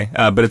 Okay,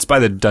 but it's by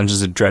the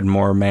Dungeons and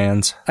Dreadmore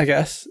mans. I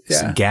guess.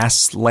 Yeah.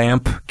 Gas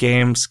lamp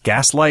games.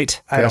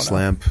 Gaslight? Gas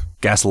lamp.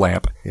 Gas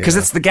lamp. Because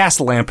it's the gas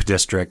lamp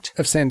district.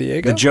 Of San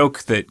Diego. The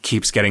joke that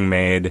keeps getting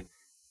made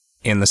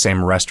in the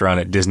same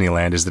restaurant at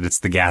Disneyland is that it's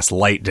the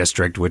Gaslight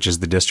district, which is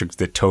the district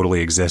that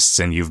totally exists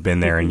and you've been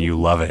there and you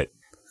love it.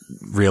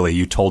 Really,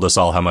 you told us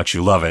all how much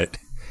you love it.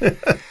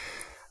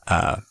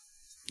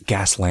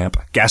 Gas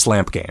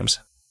lamp games.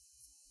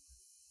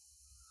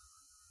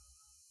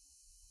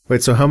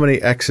 Wait, so how many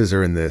X's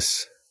are in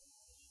this?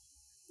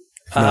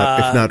 If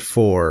not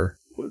 4.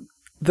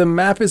 The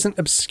map isn't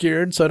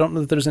obscured, so I don't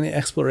know that there's any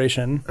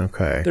exploration.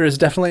 Okay. There is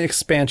definitely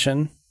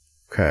expansion.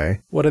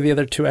 Okay. What are the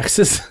other 2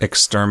 X's?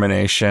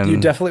 Extermination. You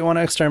definitely want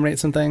to exterminate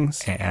some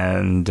things.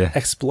 And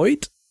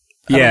exploit?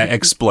 Yeah,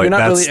 exploit. You're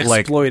not that's really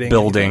like exploiting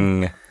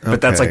building,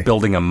 but that's like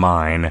building a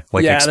mine.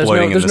 Like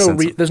exploiting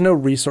there's no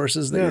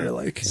resources that you're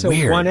like. So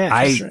weird.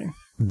 1X.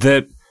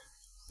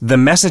 The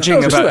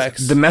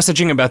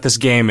messaging about this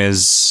game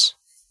is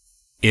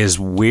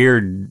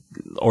weird,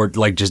 or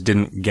like just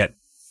didn't get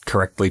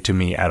correctly to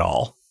me at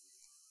all.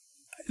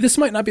 This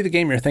might not be the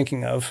game you're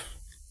thinking of.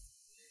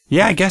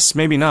 Yeah, I guess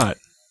maybe not.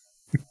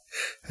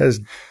 Are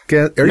you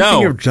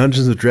thinking of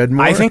Dungeons of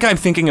Dreadmore? I think I'm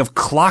thinking of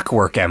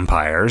Clockwork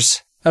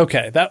Empires.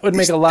 Okay, that would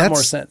make a lot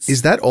more sense.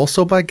 Is that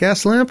also by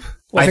Gaslamp?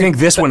 Well, I think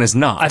this one is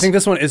not. I think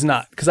this one is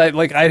not, because I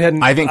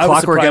think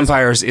Clockwork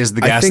Empires is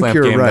the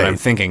Gaslamp game that I'm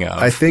thinking of.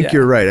 I think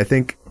you're right. I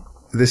think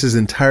this is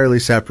entirely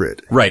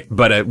separate. Right,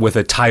 but with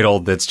a title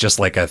that's just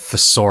like a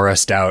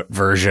thesaurused out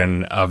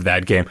version of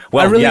that game.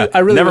 Well, I really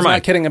never was mind.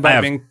 not kidding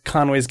about being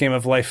Conway's Game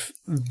of Life.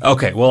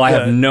 Okay, well, I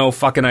have no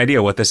fucking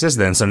idea what this is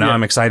then, so now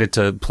I'm excited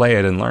to play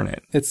it and learn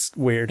it. It's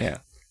weird. Yeah.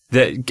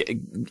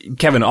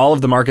 Kevin, all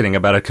of the marketing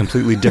about a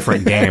completely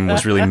different game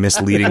was really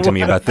misleading to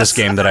me about this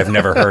game that I've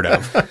never heard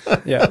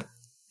of. Yeah.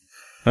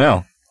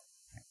 Well.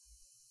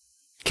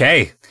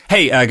 Okay.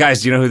 Hey,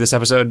 guys, do you know who this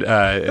episode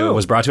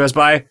was brought to us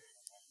by?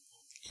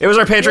 It was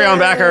our Patreon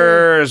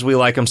backers. We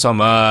like them so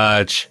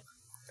much.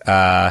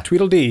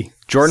 Tweedledee.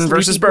 Jordan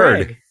versus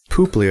Bird.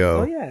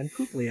 Pooplio. Oh yeah, and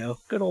Pooplio.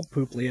 Good old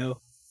Pooplio.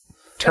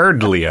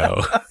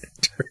 Turdlio.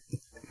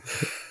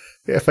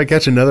 Yeah, if I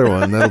catch another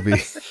one, that'll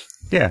be...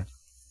 Yeah.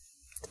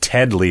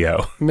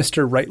 Tedlio.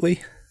 Mr.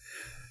 Rightly.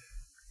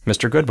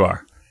 Mr.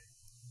 Goodbar.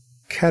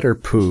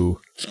 Caterpoo.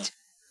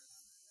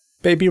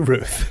 Baby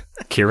Ruth.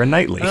 Keira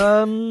Knightley.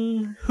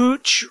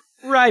 Hooch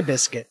Rye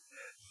Biscuit.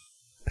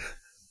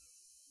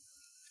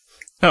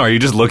 Oh, are you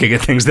just looking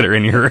at things that are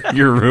in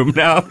your room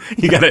now?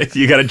 You got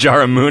a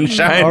jar of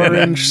moonshine.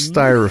 Orange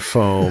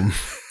styrofoam.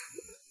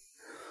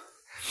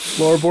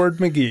 Floorboard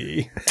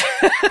McGee.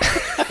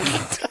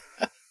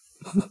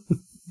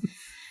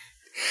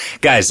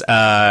 Guys,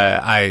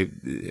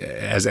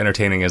 as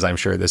entertaining as I'm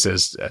sure this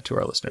is to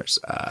our listeners,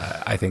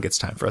 I think it's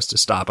time for us to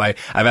stop. I've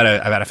had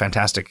a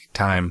fantastic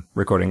time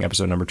recording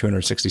episode number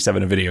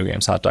 267 of Video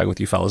Games Hot Dog with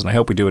you fellas, and I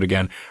hope we do it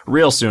again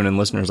real soon. And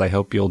listeners, I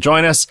hope you'll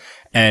join us.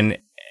 And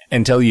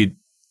until you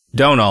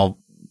don't, I'll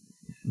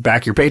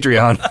back your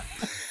Patreon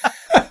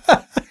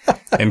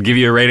and give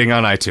you a rating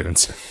on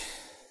iTunes.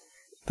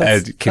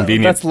 That's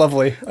convenient. That's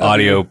lovely.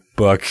 Audio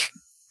book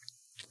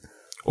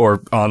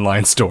or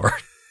online store.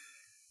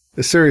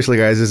 Seriously,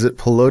 guys, is it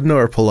Polodna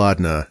or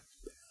Polodna?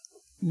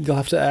 You'll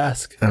have to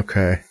ask.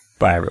 Okay.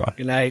 Bye, everyone.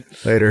 Good night.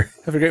 Later.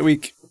 Have a great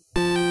week.